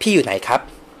พี่อยู่ไหนครับ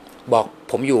บอก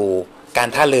ผมอยู่การ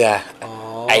ท่าเรือ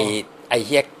ไอเ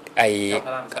ฮียไอ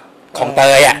คลองเต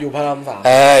ยอยู่พระราม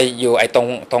3อยู่ไอต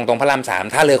รงพระราม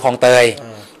3ท่าเรือคลองเตย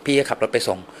พี่ก็ขับรถไป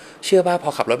ส่งเชื่อป่ะพอ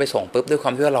ขับรถไปส่งปุ๊บด้วยควา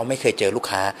มที่ว่าเราไม่เคยเจอลูก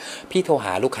ค้าพี่โทรห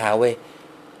าลูกค้าเว้ย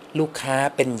ลูกค้า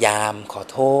เป็นยามขอ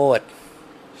โทษ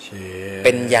เ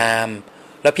ป็นยาม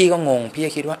แล้วพี่ก็งงพี่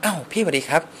ก็คิดว่าอ้าวพี่สวัสดี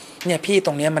ครับเนี่ยพี่ต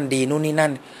รงเนี้ยมันดีนู่นนี่นั่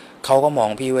นเขาก็มอง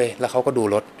พี่เว้ยแล้วเขาก็ดู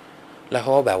รถแล้วเข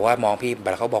าก็แบบว่ามองพี่แบ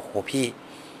บเขาบอกโหพี่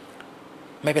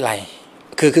ไม่เป็นไร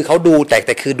คือเขาดูแ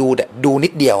ต่คือดูนิ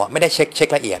ดเดียวไม่ได้เช็ค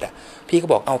ละเอียดพี่ก็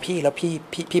บอกเอาพี่แล้ว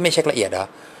พี่ไม่เช็คละเอียดเหรอ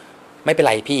ไม่เป็น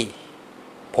ไรพี่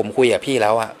ผมคุยกับพี่แล้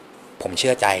วผมเ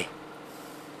ชื่อใจ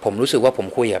ผมรู้สึกว่าผม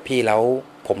คุยกับพี่แล้ว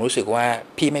ผมรู้สึกว่า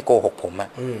พี่ไม่โกหกผม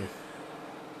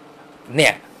เนี่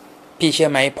ยพี่เชื่อ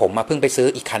ไหมผมเพิ่งไปซื้อ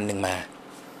อีกคันหนึ่งมา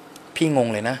พี่งง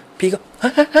เลยนะพี่ก็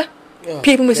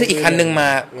พี่เพิ่งไปซื้ออีกคันหนึ่งมา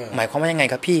หมายความว่ายังไง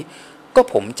ครับพี่ก็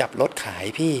ผมจับรถขาย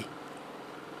พี่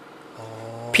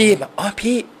แบบ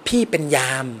พี่เป็นย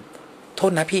ามโท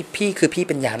ษนะพี่คือพี่เ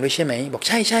ป็นยามด้วยใช่ไหมบอก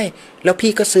ใช่แล้ว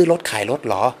พี่ก็ซื้อรถขายรถเ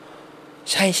หรอ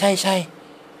ใช่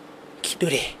คิดดู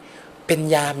ดิเป็น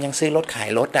ยามยังซื้อรถขาย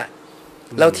รถ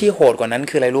แล้วที่โหดกว่านั้น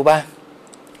คืออะไรรู้ป่ะ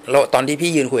แล้วตอนที่พี่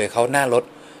ยืนคุยกับเขาหน้ารถ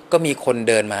ก็มีคน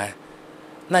เดินมา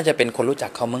น่าจะเป็นคนรู้จั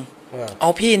กเขามึง อ่า เอา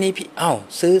พี่นี่พี่เอ้า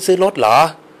ซื้อรถเหรอ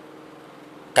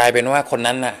กลายเป็นว่าคน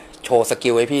นั้นน่ะโชว์สกิ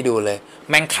ลให้พี่ดูเลย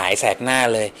แม่งขายแสกหน้า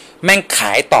เลย แม่งข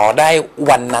ายต่อได้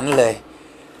วันนั้นเลย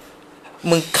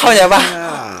มึงเข้าใจปะ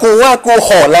กูว่ากูโห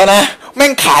ดแล้วนะแม่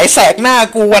งขายแสกหน้า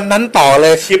กูวันนั้นต่อเล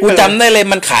ยกูจำได้เลย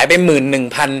มันขายไป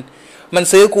11,000มัน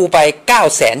ซื้อกูไป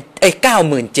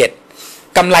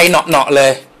97,000กำไรเนาะเล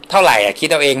ยเท่าไหร่อ่ะคิด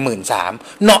เอาเอง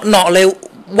13,000เนาะเลย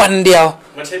วันเดียว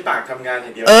มันใช้ปากทำงานอย่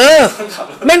างเดียว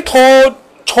แม่งโทร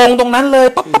ชงตรงนั้นเลย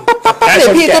ปั๊บเดี๋ยว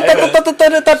พี่ตั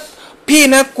ดพี่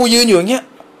นะกูยืนอยู่อย่างเงี้ย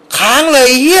ค้างเลย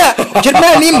เฮียชุดแ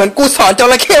ม่นี่เหมือนกูสอนจ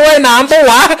ระเข้ว่ายน้ำปะ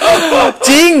วะ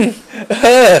จริง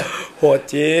โหด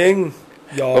จริง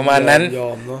ยอมประมาณนั้นยอ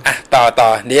มเนาะอ่ะต่อ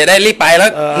เดี๋ยวได้รีบไปแล้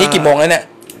วนี่กี่โมงแล้วเนี่ย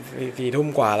4 ทุ่ม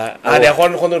กว่าแล้วเดี๋ยวค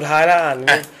นสุดท้ายแล้ว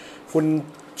คุณ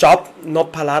จ๊อบน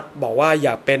พรัตน์บอกว่าอย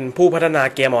ากเป็นผู้พัฒนา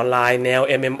เกมออนไลน์แนว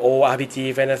MMO RPG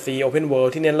Fantasy Open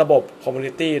World ที่เน้นระบบ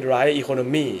Community Drive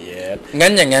Economy งั้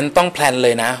นอย่างนั้นต้องแพลนเล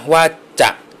ยนะว่า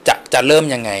จะเริ่ม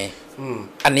ยังไง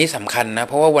อันนี้สำคัญนะเ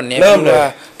พราะว่าวันนี้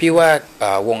พี่ว่า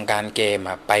วงการเกม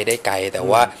ไปได้ไกลแต่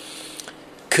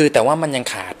ว่ามันยัง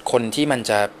ขาดคนที่มัน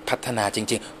จะพัฒนาจ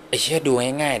ริงๆไอ้เชี่ยดู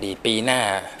ง่ายๆดิปีหน้า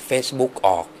Facebook อ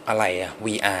อกอะไร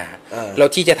VR แล้ว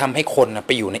ที่จะทำให้คนไ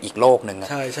ปอยู่ในอีกโลกหนึ่ง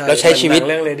แล้วใช้ชีวิต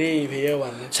เรื่อง Ready Player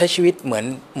One ใช้ชีวิตเหมื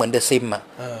อน The Sim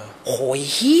โอ้ย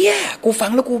เฮียกูฟั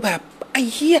งแล้วกูแบบไอ้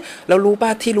เฮียแล้วรู้ป่ะ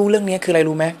ที่รู้เรื่องนี้คืออะไร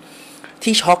รู้ไหม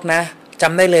ที่ช็อกนะจ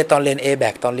ำได้เลยตอนเรียน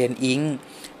A-Back ตอนเรียนอิง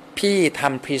พี่ท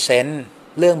ำพรีเซนต์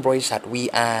เรื่องบริษัท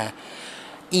VR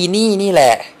นี่แหล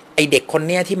ะไอเด็กคนเ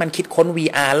นี้ยที่มันคิดค้น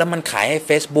VR แล้วมันขายให้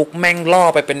Facebook แม่งล่อ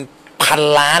ไปเป็นพัน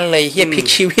ล้านเลยเฮียพลิก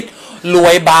ชีวิตรว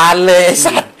ยบานเลย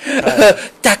สัตว์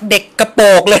จากเด็กกระโป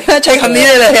งเลยนะใช้คำนี้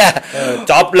เลยอ่ะ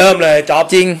จ็อบเริ่มเลยจ็อบ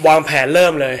จริงวางแผนเริ่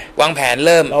มเลยวางแผนเ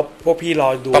ริ่มแล้วพวกพี่รอ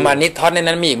ดูประมาณนี้ท็อตใน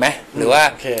นั้นมีอีกไหมหรือว่า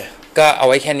ก็เอา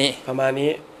ไว้แค่นี้ประมาณนี้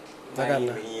แล้วกัน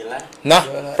นะเนาะ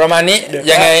ประมาณนี้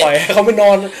ยังไงปล่อยให้เขาไปน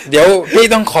อนเดี๋ยวพี่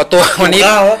ต้องขอตัววันนี้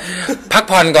พัก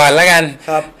ผ่อนก่อนแล้วกัน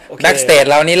ครับแบ็กสเตจ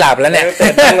เรานี่หลับแล้วเนี่ย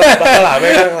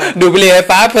ดูบุหรี่ไฟ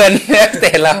ฟ้าเพลินแบ็กสเต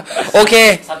จเราโอเค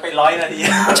ซัดไป100 นาที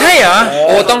ใช่เหรอโ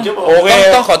อ้ต้อ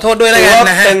งขอโทษด้วยแล้วกัน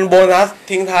นะฮะเป็นโบนัส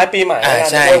ทิ้งท้ายปีใหม่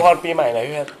ใช่อวยพรปีใหม่เลย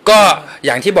พี่เพชรก็อ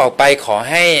ย่างที่บอกไปขอ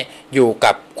ให้อยู่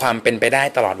กับความเป็นไปได้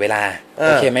ตลอดเวลาโ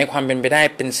อเคไหมความเป็นไปได้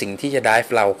เป็นสิ่งที่จะได้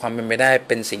เราความเป็นไปได้เ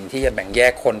ป็นสิ่งที่จะแบ่งแย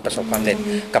กคนประสบความสำเร็จ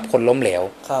กับคนล้มเหลว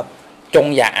ครับจง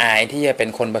อย่าอายที่จะเป็น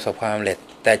คนประสบความสำเร็จ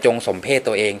แต่จงสมเพศ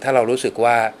ตัวเองถ้าเรารู้สึก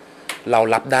ว่าเรา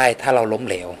รับได้ถ้าเราล้ม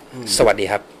เหลวสวัสดี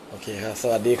ครับโอเคครับส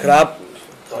วัสดีครับ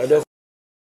ขอให้ด้วย